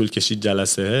 20 دقیقه طول کشید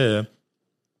جلسه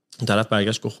اون طرف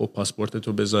برگشت گفت خب پاسپورت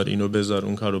تو بذار اینو بذار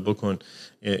اون کارو بکن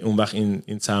اون وقت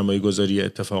این سرمایه گذاری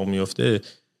اتفاق میفته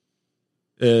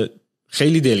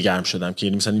خیلی دلگرم شدم که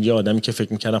مثلا یه آدمی که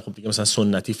فکر می‌کردم خب دیگه مثلا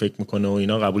سنتی فکر میکنه و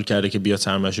اینا قبول کرده که بیاد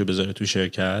سرمایه‌شو بذاره تو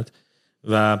شرکت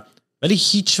ولی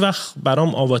هیچ وقت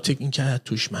برام آواتک این که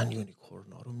توش من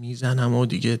یونیکورنا رو میزنم و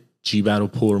دیگه جیبه رو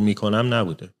پر میکنم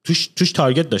نبوده. توش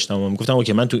تارگت داشتم و میگفتم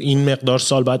اوکی من تو این مقدار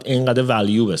سال باید اینقدر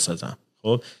ولیو بسازم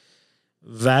خب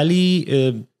ولی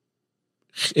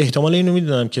احتمال اینو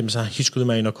میدونم که مثلا هیچ کدوم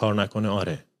اینا کار نکنه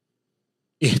آره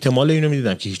احتمال اینو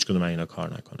میدونم که هیچ کدوم اینا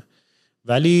کار نکنه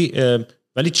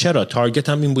ولی چرا تارگت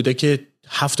هم این بوده که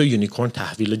 7 یونیکورن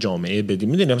تحویل جامعه بدیم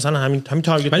میدونی مثلا همین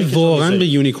تارگت ولی واقعا به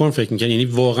یونیکورن فکر میکنی یعنی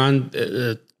واقعا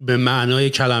به معنای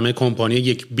کلمه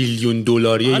کمپانی $1 بیلیون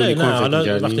یونیکورن فکر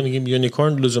میکنی وقتی میگیم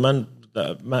یونیکورن لزوما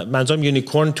منظورم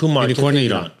یونیکورن تو مارکت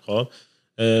ایران خب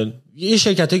یه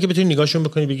شرکتایی که بتونی نگاهشون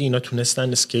بکنی بگی اینا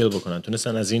تونستن اسکیل بکنن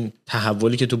تونستن از این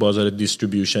تحولی که تو بازار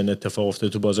دیستریبیوشن اتفاق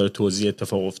افتاده تو بازار توزیع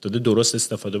اتفاق افتاده درست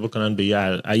استفاده بکنن به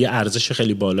یه ارزش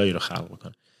خیلی بالایی رو خلق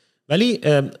بکنن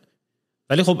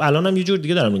ولی خب الانم یه جور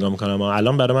دیگه دارم نگاه میکنم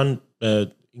الان برای من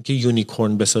اینکه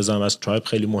یونیکورن بسازم از ترایب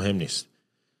خیلی مهم نیست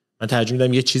من ترجیح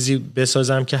میدم یه چیزی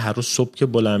بسازم که هر روز صبح که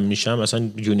بلند میشم مثلا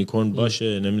یونیکورن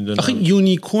باشه نمیدونم آخه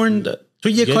یونیکورن تو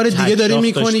یه کار دیگه داری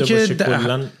میکنی که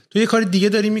تو یه کار دیگه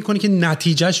داری میکنی که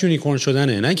نتیجهش یونیکورن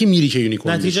شدنه نه اینکه میری که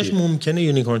یونیکورن نتیجهش بشی. ممکنه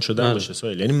یونیکورن شدن باشه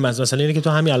سوال یعنی مثلا اینه که تو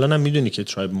همین الانم میدونی که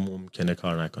ترایب ممکنه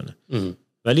کار نکنه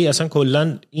ولی اصلا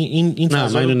کلا این نه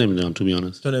من اینو نمیدونم تو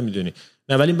بیانست تو نمیدونی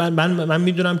نه ولی من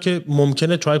میدونم که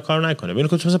ممکنه ترایب کار نکنه ببین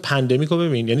که تو مثلا پندمیکو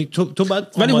ببین یعنی تو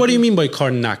بعد ولی what do you mean by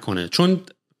کار نکنه چون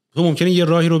تو ممکنه یه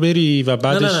راهی رو بری و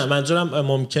بعدش نه منظورم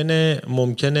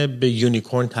ممکنه به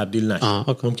یونیکورن تبدیل نشه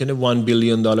ممکنه $1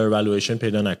 بیلیون والویشن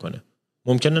پیدا نکنه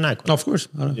ممکنه نکنه of course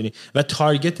و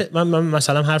تارگت من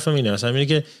مثلا حرفم اینه مثلا اینه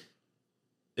که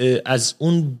از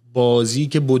اون بازی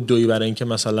که بدوی برای اینکه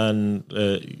مثلا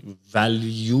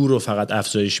ولیو رو فقط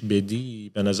افزایش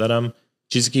بدی به نظرم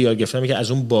چیزی که یاد گرفتم که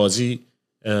از اون بازی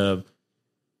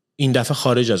این دفعه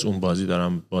خارج از اون بازی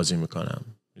دارم بازی میکنم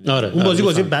اون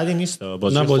بازی بدی نیست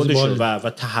بازی خودشون و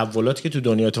تحولاتی که تو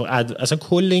دنیا تو اصلا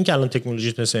کل این که الان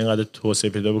تکنولوژی تونسته اینقدر توسعه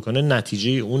پیدا بکنه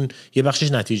نتیجه اون یه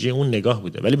بخشش نتیجه اون نگاه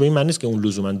بوده ولی به این معنی نیست که اون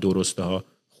لزوما درسته ها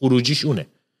خروجیش اونه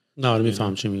نه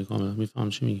میفهم چی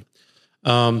میگی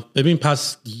ببین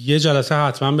پس یه جلسه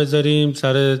حتما بذاریم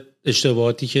سر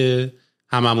اشتباهاتی که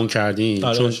هممون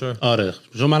کردیم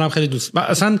چون منم خیلی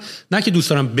اصلا نه که دوست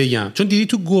دارم بگم چون دیدی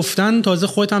تو گفتن تازه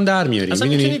خودت هم در میاری اصلا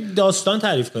میتونی داستان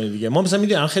تعریف کنی دیگه ما مثلا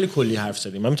میدونم خیلی کلی حرف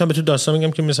زدیم من میتونم به تو داستان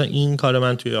میگم که مثلا این کار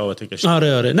من توی آواتک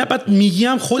آره نه بعد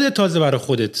میگم خودت تازه برای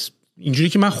خودت اینجوری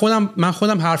که من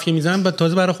خودم حرفی میزنم بعد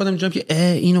تازه برای خودم میگم که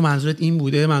اینو منظورت این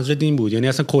بوده منظورت این بود یعنی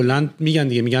اصلا کلا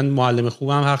میگن معلم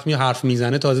خوبم حرف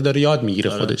میزنه تازه داره یاد میگیره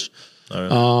خودش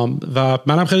و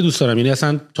منم خیلی دوست دارم یعنی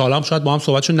اصلا تا الان شاید با هم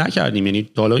صحبتشو نکردیم یعنی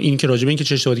تا الان این که راجع به این که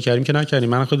چه اشتباهی کردیم که نکردیم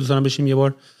منم خیلی دوست دارم بشیم یه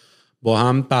بار با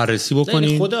هم بررسی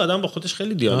بکنیم خود آدم با خودش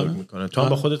خیلی دیالوگ میکنه تو هم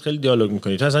با خودت خیلی دیالوگ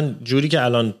میکنی تو اصلا جوری که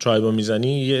الان ترایبو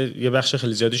میزنی یه بخش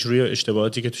خیلی زیادیش روی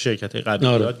اشتباهاتی که تو شرکت‌های قبلی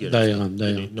یاد گرفتی دقیقاً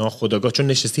ناخودآگاه چون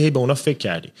نشستی هی به اونا فکر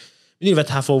کردی میدونی و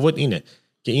تفاوت اینه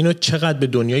که اینو چقدر به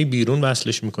دنیای بیرون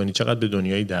وصلش میکنی چقدر به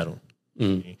دنیای درون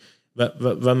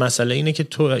و مسئله اینه که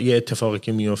تو یه اتفاقی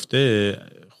که میفته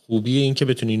خوبیه این که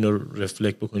بتونی اینو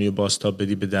رفلکت بکنی و بازتاب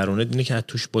بدی به درونت اینه که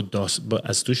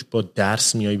از توش با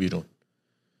درس میای بیرون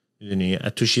میدونی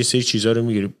از توش یه سری چیزا رو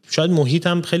میگیری شاید محیط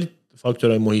هم خیلی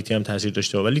فاکتورهای محیطی هم تاثیر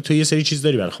داشته ولی تو یه سری چیز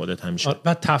داری برای خودت همیشه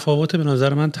و تفاوت به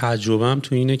نظر من تجربه‌ام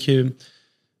تو اینه که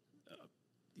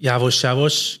یواش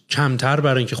یواش کمتر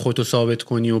برای اینکه خودتو ثابت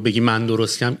کنی و بگی من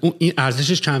درست کردم این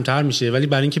ارزشش کمتر میشه ولی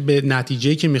برای اینکه به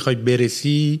نتیجه‌ای که میخوای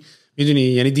برسی میدونی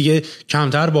یعنی دیگه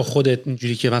کمتر با خودت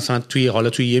اینجوری که مثلا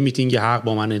توی یه میتینگ حق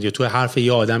با منه یا توی حرف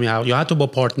یه آدمی حق یا حتی با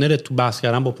پارتنرت تو بحث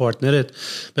کردن با پارتنرت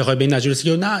بخوای به این نتیجه رسی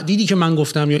که نه دیدی که من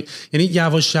گفتم یعنی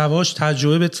یواش یواش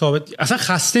تجربه به ثابت اصلا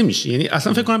خسته میشی یعنی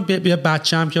اصلا فکر کنم یه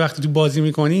بچه‌ام که وقتی تو بازی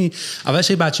میکنی اولش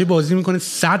یه بچه بازی میکنه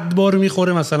 100 بار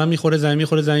میخوره مثلا میخوره زمین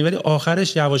ولی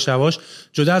آخرش یواش یواش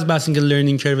جدا از بس اینکه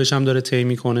لرنینگ کروش هم داره طی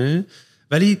میکنه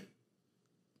ولی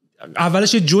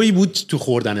اولش یه جوی بود تو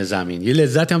خوردن زمین یه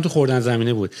لذتی هم تو خوردن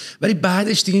زمینه بود ولی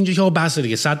بعدش دیگه اینجوری که بس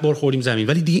دیگه 100 بار خوردیم زمین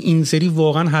ولی دیگه این سری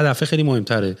واقعا هدف خیلی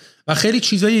مهمتره و خیلی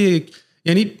چیزای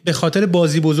یعنی به خاطر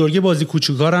بازی بزرگی بازی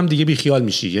کوچیک‌ها هم دیگه بیخیال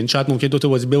میشی. یعنی شاید ممکن 2 تا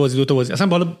بازی ببازی 2 تا بازی، اصلا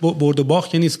بالا برد و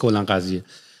باخت که نیست کلا قضیه،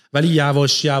 ولی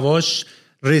یواش یواش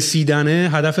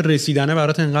هدف رسیدنه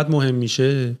برات انقدر مهم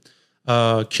میشه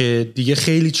که دیگه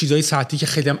خیلی چیزای سطحی که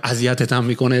خیلی هم اذیتت هم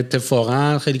میکنه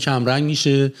اتفاقا خیلی کم رنگ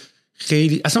میشه.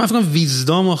 خیلی اصلا من فکر کنم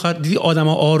ویزدام آخر دیدی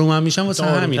آدما آروم هم میشن واسه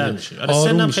همینه.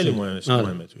 سن خیلی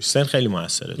مهمه توش، سن خیلی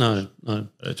موثره.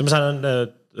 تو مثلا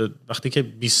وقتی که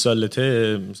 20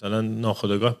 سالته مثلا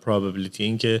ناخودآگاه پروبابیلیتی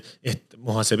این که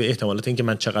محاسبه احتمالات این که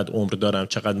من چقدر عمر دارم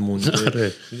چقدر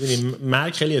مونده، میدونی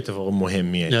مرگ خیلی اتفاق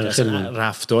مهمیه.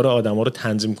 رفتار آدما رو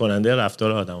تنظیم کننده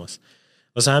رفتار آدماست.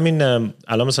 واسه همین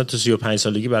الان مثلا تو 35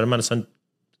 سالگی برای من مثلا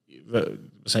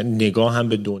نگاه هم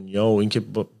به دنیا و اینکه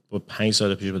با 5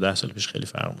 سال پیش با 10 سال پیش خیلی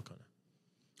فرق میکنه.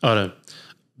 آره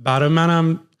برای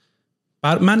منم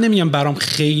من نمیگم برام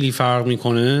خیلی فرق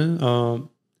میکنه.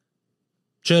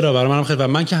 چرا برای منم خیلی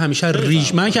من که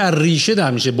همیشه من که ریشه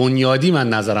در میشه بنیادی من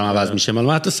نظرم عوض میشه،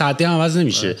 من حتی سطحی هم عوض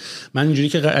نمیشه. من اینجوری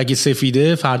که اگه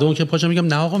سفیده فردا اون که پاچم میگم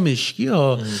نه آقا مشکی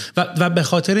ها و به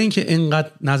خاطر اینکه اینقدر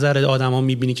نظر آدما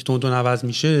میبینی که تون عوض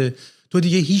میشه، تو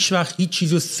دیگه هیچ وقت هیچ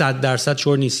چیزو 100%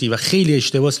 شور نیستی و خیلی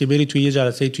اشتباهه که بری توی یه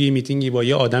جلسه توی یه میتینگی با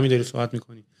یه آدمی داری صحبت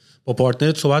میکنی، با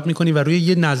پارتنرت صحبت میکنی و روی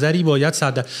یه نظری باید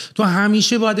 100%. تو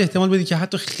همیشه باید احتمال بدی که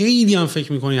حتی خیلی هم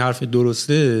فکر میکنی حرف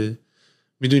درسته،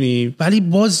 میدونی، ولی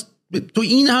باز تو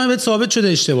این همه بهت ثابت شده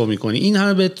اشتباه میکنی، این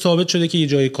همه بهت ثابت شده که یه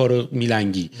جای کارو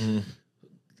میلنگی.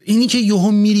 اینی که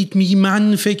یهو میرید میگی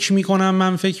من فکر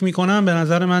میکنم به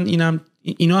نظر من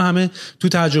اینا همه تو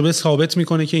تجربه ثابت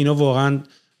میکنه که اینا واقعا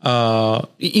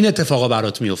این اتفاقا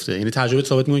برات میفته. یعنی تجربه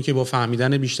ثابت میکنه که با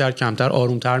فهمیدن بیشتر کمتر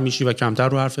آرومتر میشی و کمتر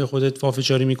رو حرف خودت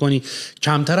پافشاری میکنی،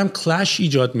 کمتر هم کلش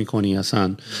ایجاد میکنی.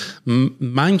 اصلا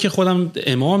من که خودم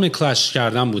امام کلش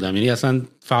کردم بودم، یعنی اصلا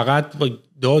فقط با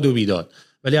داد و بیداد،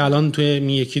 ولی الان توی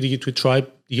یکی دیگه توی ترایب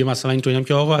دیگه مثلا اینطوری هم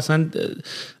که آقا اصلا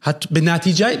حتی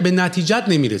به نتیجت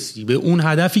نمیرسی، به اون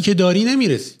هدفی که داری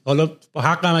نمیرسی. حالا با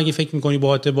حق هم اگه فکر میکنی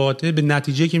باهاته به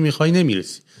نتیجه که میخوای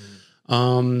نمیرسی.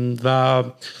 و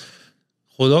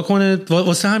خدا کنه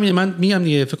واسه همین من میگم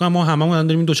دیگه، فکر کنم ما هممون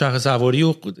داریم دوچرخه سواری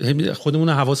و خودمون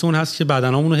حواسمون هست که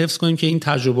بدنامون رو حفظ کنیم که این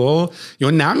تجربه ها یا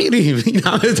نمیریم،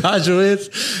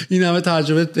 این همه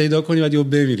تجربه پیدا کنیم و یا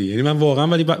بمیری. یعنی من واقعا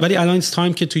ولی الان it's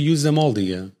time to use them all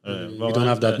دیگه. You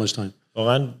don't have that much time.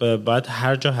 واقعا باید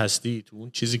هر جا هستی تو اون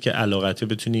چیزی که علاقته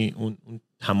بتونی اون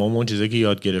تمام اون چیزایی که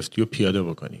یاد گرفتی رو پیاده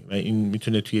بکنی و این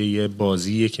میتونه توی یه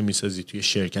بازیه که میسازی، توی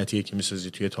شرکتیه که میسازی،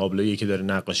 توی تابلویی که داره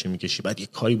نقاشی میکشی، بعد یه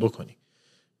کاری بکنی.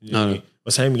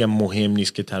 واسه همین میگم مهم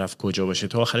نیست که طرف کجا باشه،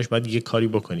 تو آخرش باید یه کاری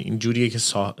بکنی. این جوریه که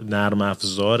نرم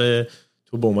افزار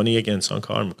تو به عنوان یک انسان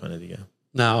کار میکنه دیگه.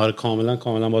 نه آره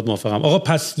کاملا باید موافقم. آقا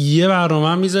پس یه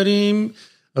برنامه میذاریم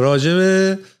راجع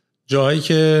به جایی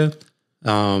که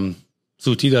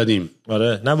سوتی دادیم.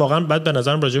 آره نه واقعا بعد به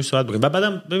نظرم راجعش صحبت بکنیم و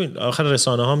بعدم ببین آخر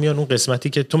رسانه ها میان اون قسمتی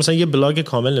که تو مثلا یه بلاگ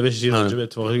کامل نوشتی راجع به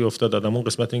اتفاقی که افتاد دادم، اون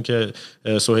قسمت این که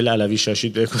سهیل علوی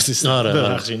شاشید به اکوسیستم،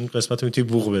 ببخشید این قسمت میتونی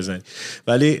بوق بزنی،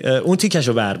 ولی اون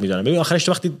تیکشو برمی‌دارم. ببین آخرش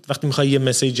تو وقتی میخوای یه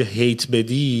مسیج هیت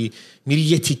بدی میری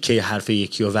یه تیکه حرف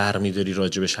یکی رو برمی‌داری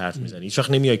راجبش حرف میزنی، هیچ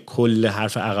وقت نمیای کل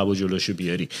حرف عقب و جلوشو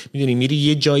بیاری. میدونی میری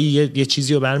یه جایی یه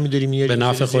چیزی رو برمی‌داری میاری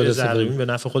به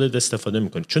نفع خودت استفاده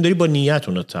می‌کنی، چون داری با نیت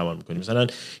اون رو تعامل می‌کنی. مثلا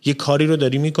یه کاری رو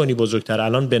داری می‌کنی بزرگتر،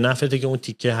 الان به نفعته که اون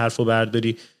تیکه حرفو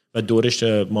برداری و دورش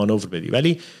مانور بدی،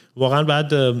 ولی واقعا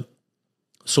بعد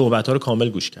صحبت‌ها رو کامل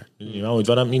گوش کرد. من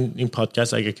امیدوارم این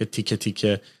پادکست اگه که تیکه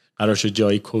تیکه قرار شد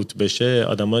جایی کوت بشه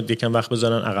آدما یکم وقت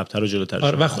بذارن عقب‌تر و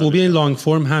جلوتر. و خوبی این لانگ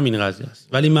فرم همین قضیه است.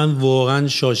 ولی من واقعا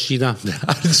شاشیدم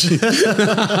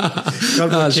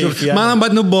منم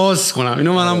باید اینو باز کنم،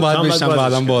 اینو منم باید بشم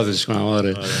بعدم بازش کنم.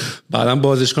 آره بعدم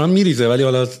بازش کنم میریزه، ولی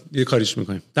حالا یه کاریش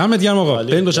میکنیم. دمت گرم آقا،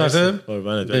 بریم دوچرخه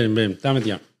بریم. دمت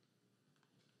گرم.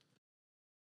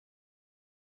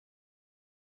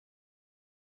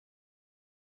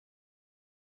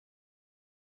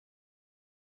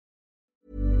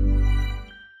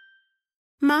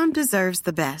 Mom deserves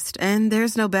the best, and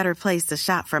there's no better place to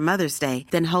shop for Mother's Day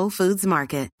than Whole Foods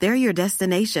Market. They're your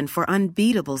destination for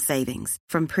unbeatable savings,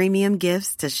 from premium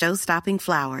gifts to show-stopping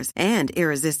flowers and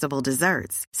irresistible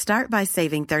desserts. Start by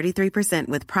saving 33%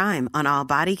 with Prime on all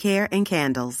body care and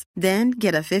candles. Then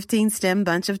get a 15-stem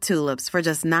bunch of tulips for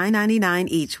just $9.99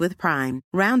 each with Prime.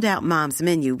 Round out Mom's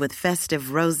menu with festive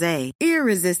rosé,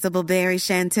 irresistible berry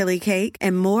chantilly cake,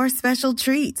 and more special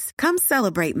treats. Come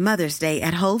celebrate Mother's Day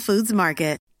at Whole Foods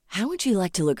Market. How would you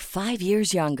like to look 5 years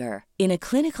younger? In a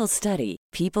clinical study,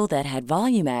 people that had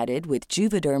volume added with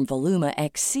Juvederm Voluma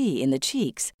XC in the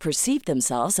cheeks perceived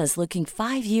themselves as looking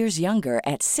 5 years younger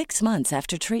at 6 months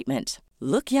after treatment.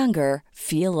 Look younger,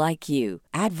 feel like you.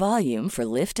 Add volume for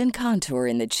lift and contour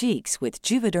in the cheeks with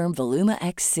Juvederm Voluma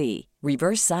XC.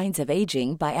 Reverse signs of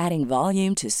aging by adding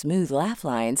volume to smooth laugh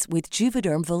lines with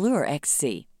Juvederm Volure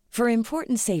XC. For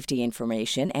important safety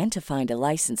information and to find a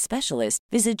licensed specialist,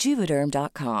 visit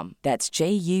Juvederm.com. That's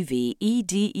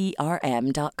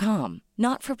JUVEDERM.com.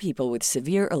 Not for people with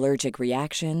severe allergic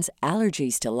reactions,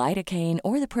 allergies to lidocaine,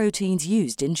 or the proteins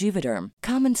used in Juvederm.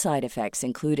 Common side effects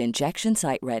include injection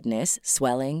site redness,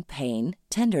 swelling, pain,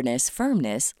 tenderness,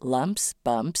 firmness, lumps,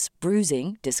 bumps,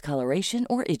 bruising, discoloration,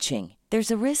 or itching.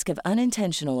 There's a risk of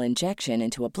unintentional injection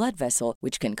into a blood vessel,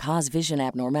 which can cause vision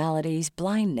abnormalities,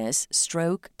 blindness,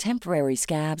 stroke, temporary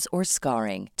scabs, or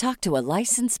scarring. Talk to a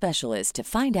licensed specialist to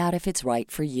find out if it's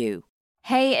right for you.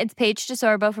 Hey, it's Paige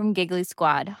DeSorbo from Giggly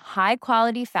Squad. High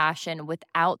quality fashion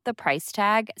without the price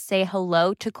tag. Say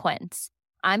hello to Quince.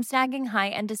 I'm snagging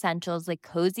high-end essentials like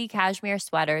cozy cashmere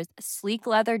sweaters, sleek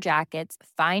leather jackets,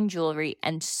 fine jewelry,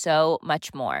 and so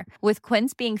much more. With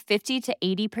Quince being 50 to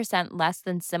 80% less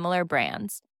than similar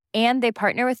brands. And they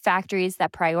partner with factories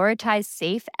that prioritize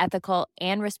safe, ethical,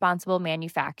 and responsible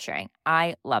manufacturing.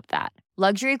 I love that.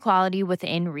 Luxury quality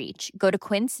within reach. Go to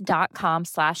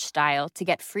quince.com/style to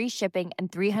get free shipping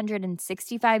and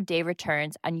 365-day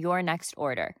returns on your next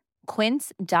order.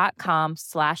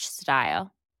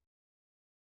 Quince.com/style.